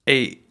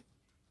a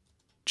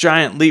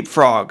giant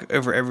leapfrog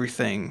over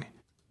everything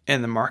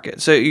in the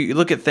market. So you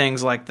look at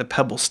things like the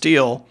Pebble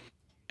Steel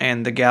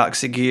and the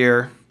Galaxy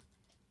Gear,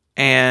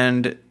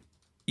 and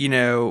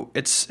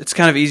it's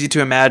kind of easy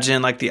to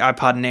imagine like the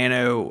iPod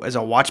Nano as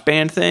a watch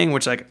band thing,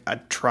 which like I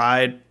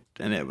tried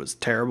and it was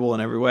terrible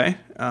in every way.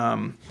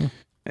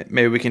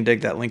 Maybe we can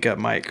dig that link up,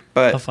 Myke.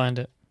 But I'll find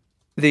it.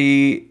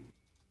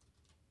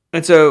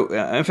 And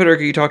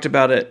Federico, you talked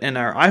about it in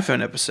our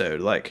iPhone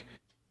episode. Like,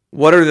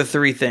 what are the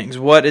three things?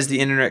 What is the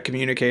internet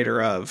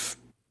communicator of,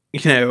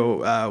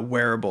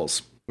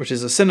 wearables? Which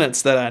is a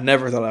sentence that I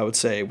never thought I would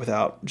say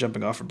without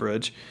jumping off a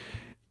bridge.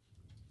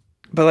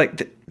 But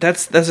like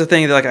that's the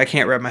thing that like I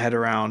can't wrap my head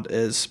around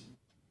is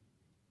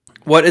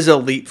what is a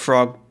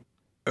leapfrog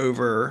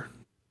over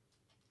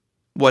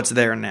what's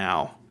there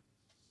now.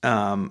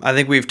 I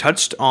think we've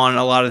touched on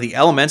a lot of the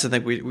elements. I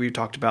think we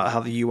talked about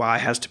how the UI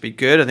has to be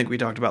good. I think we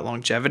talked about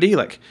longevity.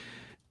 Like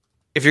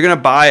if you're going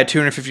to buy a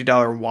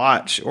 $250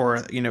 watch or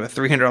a $300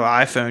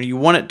 iPhone, you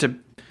want it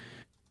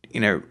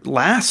to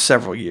last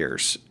several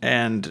years.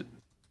 And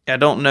I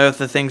don't know if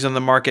the things on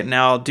the market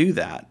now do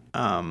that.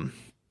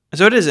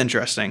 So it is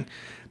interesting.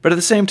 But at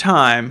the same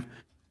time,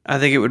 I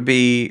think it would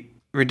be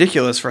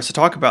ridiculous for us to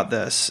talk about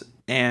this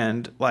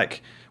and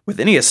like with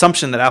any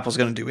assumption that Apple's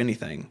going to do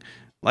anything.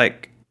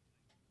 Like,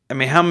 I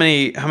mean, how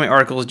many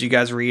articles do you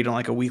guys read on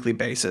like a weekly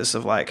basis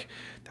of like,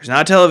 there's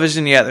not a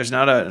television yet, there's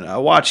not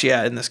a watch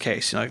yet in this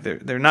case, like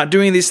they're not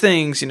doing these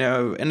things,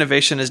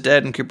 innovation is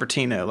dead in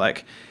Cupertino.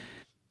 Like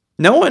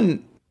no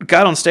one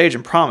got on stage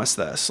and promised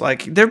this.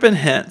 Like there've been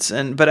hints,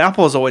 but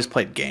Apple has always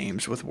played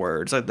games with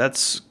words. Like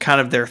that's kind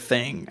of their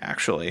thing,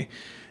 actually.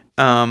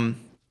 And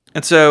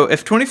so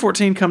if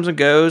 2014 comes and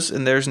goes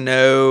and there's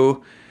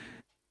no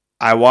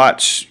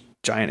iWatch,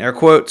 giant air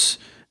quotes,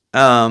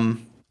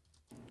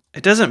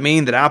 it doesn't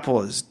mean that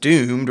Apple is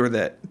doomed or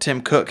that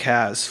Tim Cook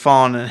has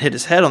fallen and hit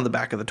his head on the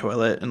back of the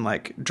toilet and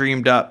like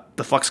dreamed up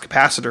the flux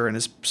capacitor and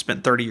has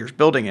spent 30 years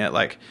building it.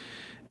 Like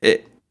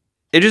it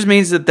just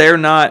means that they're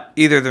not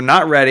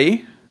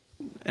ready,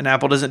 and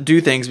Apple doesn't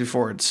do things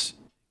before it's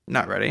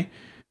not ready,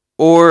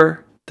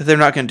 or that they're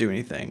not going to do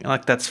anything. And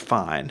like that's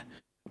fine,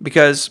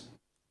 because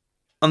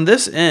on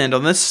this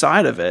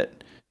side of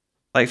it,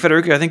 like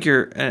Federico, I think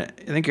you're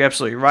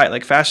absolutely right.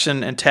 Like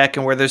fashion and tech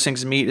and where those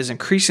things meet is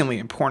increasingly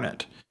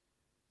important.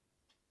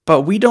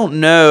 But we don't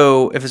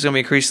know if it's going to be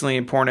increasingly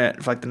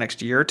important for like the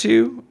next year or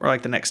two or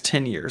like the next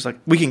 10 years. Like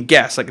we can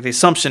guess. Like the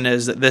assumption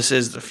is that this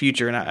is the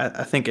future, and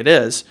I think it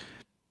is.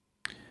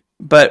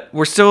 But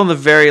we're still in the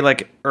very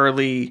like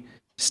early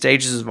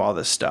stages of all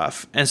this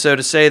stuff. And so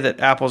to say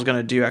that Apple's going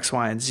to do X,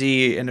 Y, and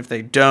Z, and if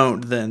they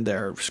don't, then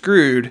they're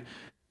screwed.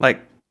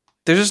 Like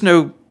there's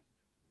no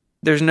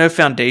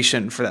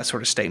foundation for that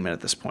sort of statement at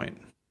this point.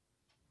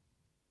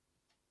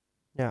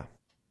 Yeah.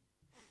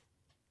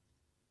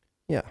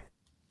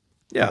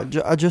 Yeah.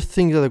 I just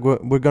think that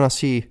we're gonna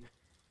see.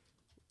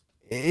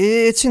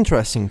 It's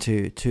interesting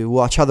to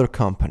watch other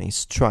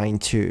companies trying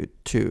to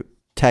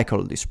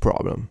tackle this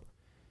problem,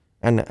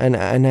 and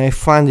I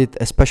find it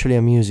especially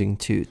amusing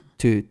to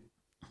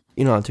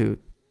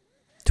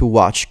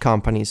watch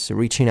companies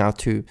reaching out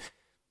to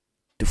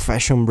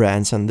fashion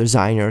brands and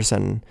designers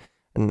and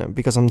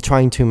because I'm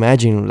trying to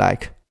imagine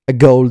like a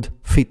gold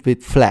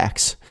Fitbit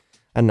Flex.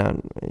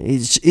 And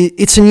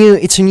it's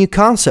a new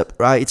concept,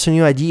 right? It's a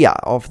new idea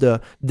of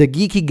the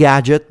geeky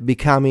gadget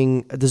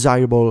becoming a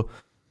desirable,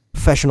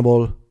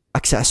 fashionable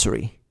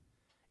accessory.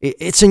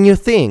 It's a new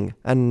thing,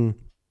 and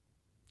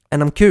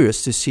I'm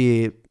curious to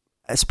see,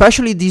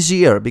 especially this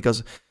year,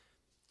 because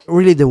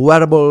really the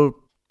wearable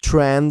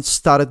trend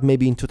started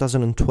maybe in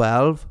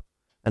 2012,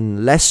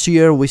 and last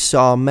year we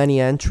saw many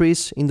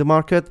entries in the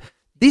market.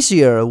 This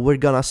year we're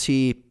gonna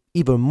see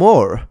even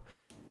more,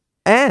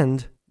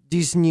 and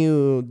this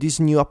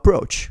new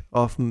approach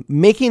of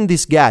making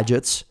these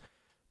gadgets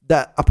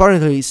that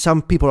apparently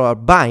some people are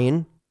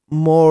buying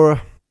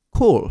more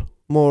cool,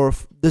 more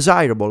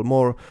desirable,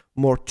 more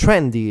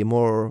trendy,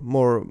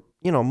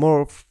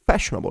 more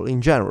fashionable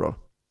in general.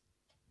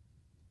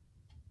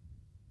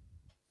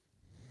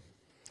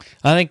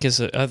 I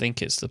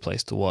think it's the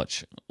place to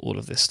watch all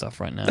of this stuff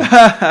right now.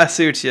 I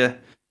see what you.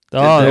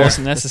 Oh, it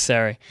wasn't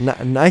necessary.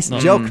 Nice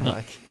joke,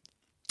 Mike.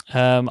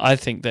 I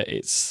think that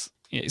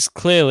it's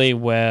clearly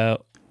where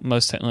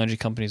most technology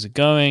companies are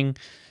going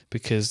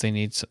because they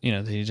need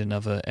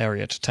another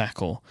area to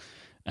tackle,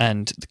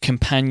 and the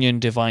companion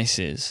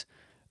devices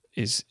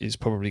is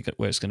probably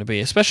where it's going to be,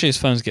 especially as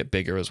phones get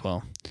bigger as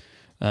well.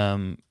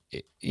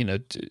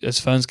 As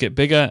phones get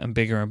bigger and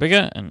bigger and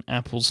bigger, and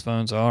Apple's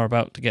phones are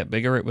about to get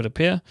bigger, it would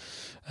appear,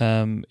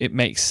 it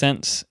makes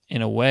sense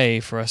in a way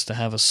for us to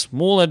have a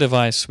smaller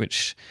device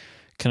which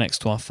connects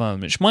to our phone,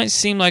 which might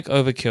seem like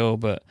overkill,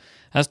 but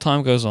as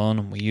time goes on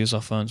and we use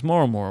our phones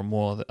more and more and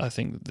more, I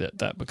think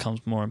that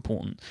becomes more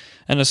important.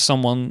 And as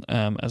someone,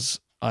 as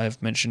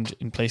I've mentioned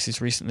in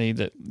places recently,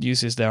 that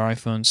uses their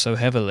iPhone so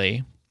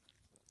heavily,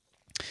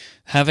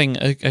 having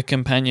a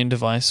companion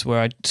device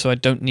so I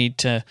don't need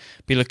to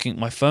be looking at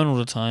my phone all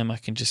the time. I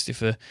can just,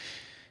 if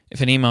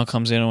an email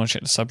comes in, I want to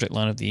check the subject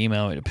line of the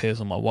email, it appears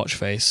on my watch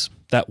face.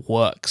 That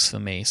works for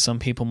me. Some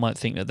people might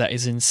think that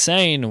is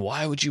insane.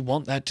 Why would you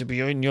want that to be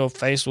in your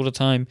face all the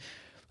time?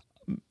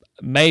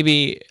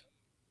 Maybe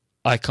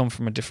I come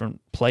from a different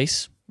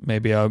place.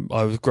 Maybe I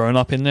was growing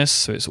up in this,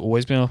 so it's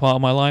always been a part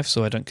of my life,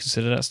 so I don't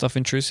consider that stuff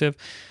intrusive.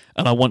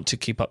 And I want to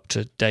keep up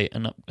to date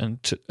and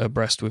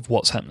abreast with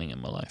what's happening in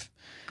my life.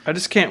 I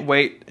just can't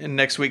wait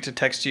next week to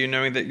text you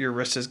knowing that your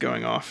wrist is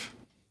going off.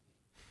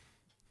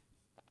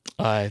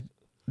 I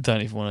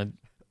don't even want to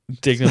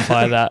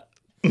dignify that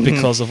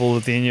because of all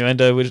of the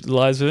innuendo which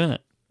lies within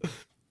it.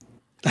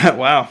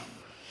 Wow.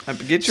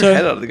 Get your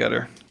head out of the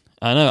gutter.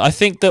 I know. I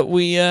think that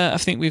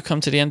we've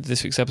come to the end of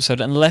this week's episode,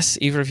 unless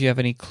either of you have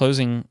any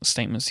closing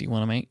statements that you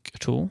want to make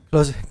at all.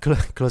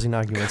 Closing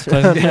arguments.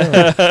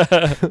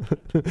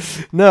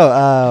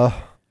 No,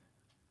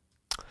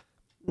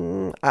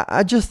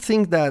 I just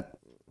think that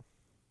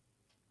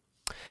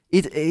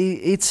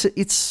it's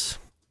it's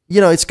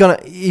gonna,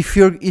 if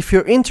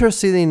you're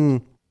interested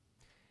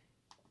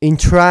in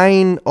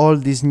trying all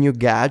these new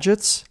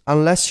gadgets,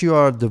 unless you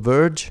are The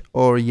Verge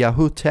or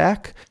Yahoo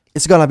Tech,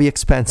 it's gonna be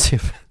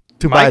expensive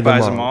to Mike buy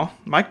buys them them all.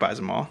 Mike buys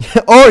them all.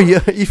 Or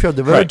if you're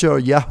The Verge or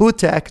Yahoo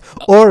Tech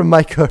or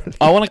Mike Hurley.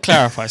 I want to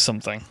clarify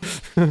something.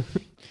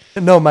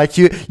 No, Mike,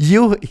 you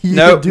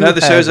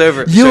the show's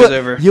over. The show's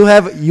over. You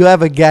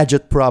have a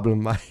gadget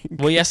problem, Mike.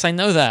 Well, yes, I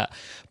know that,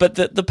 but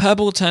the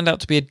Pebble turned out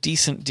to be a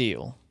decent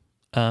deal.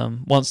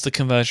 Once the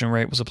conversion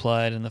rate was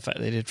applied, and the fact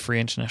they did free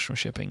international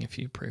shipping if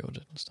you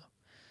pre-ordered and stuff.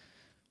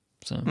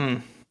 So,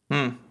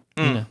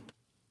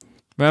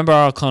 remember,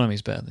 our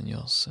economy's better than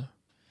yours. So.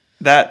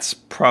 That's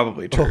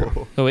probably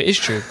true. Oh, it is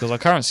true because our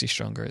currency's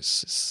stronger.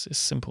 It's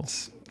simple.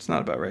 It's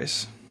not about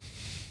race.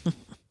 All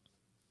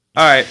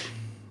right.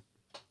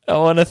 I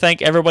want to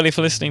thank everybody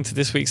for listening to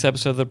this week's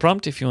episode of The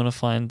Prompt. If you want to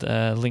find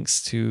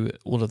links to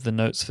all of the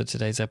notes for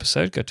today's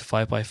episode, go to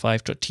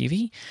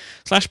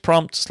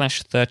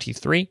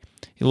 5by5.tv/prompt/33.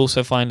 You'll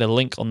also find a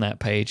link on that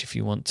page if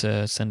you want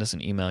to send us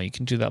an email. You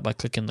can do that by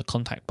clicking the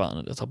contact button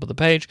at the top of the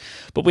page.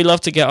 But we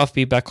love to get our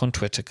feedback on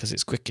Twitter because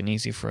it's quick and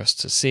easy for us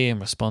to see and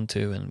respond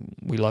to, and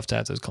we love to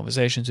have those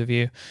conversations with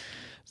you.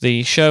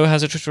 The show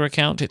has a Twitter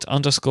account. It's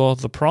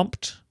 _The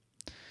Prompt.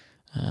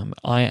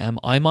 I am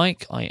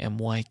Myke,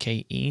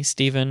 IMYKE.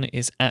 Stephen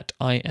is at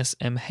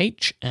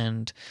ISMH,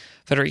 and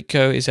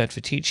Federico is at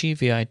Viticci,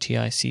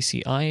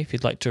 VITICCI. If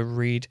you'd like to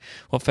read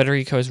what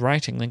Federico is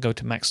writing, then go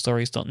to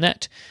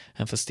macstories.net,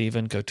 and for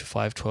Stephen, go to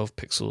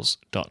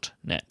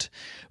 512pixels.net.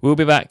 We'll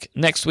be back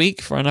next week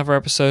for another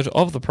episode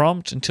of The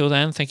Prompt. Until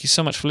then, thank you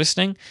so much for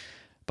listening.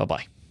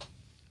 Bye-bye.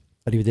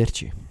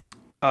 Arrivederci.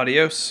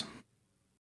 Adios.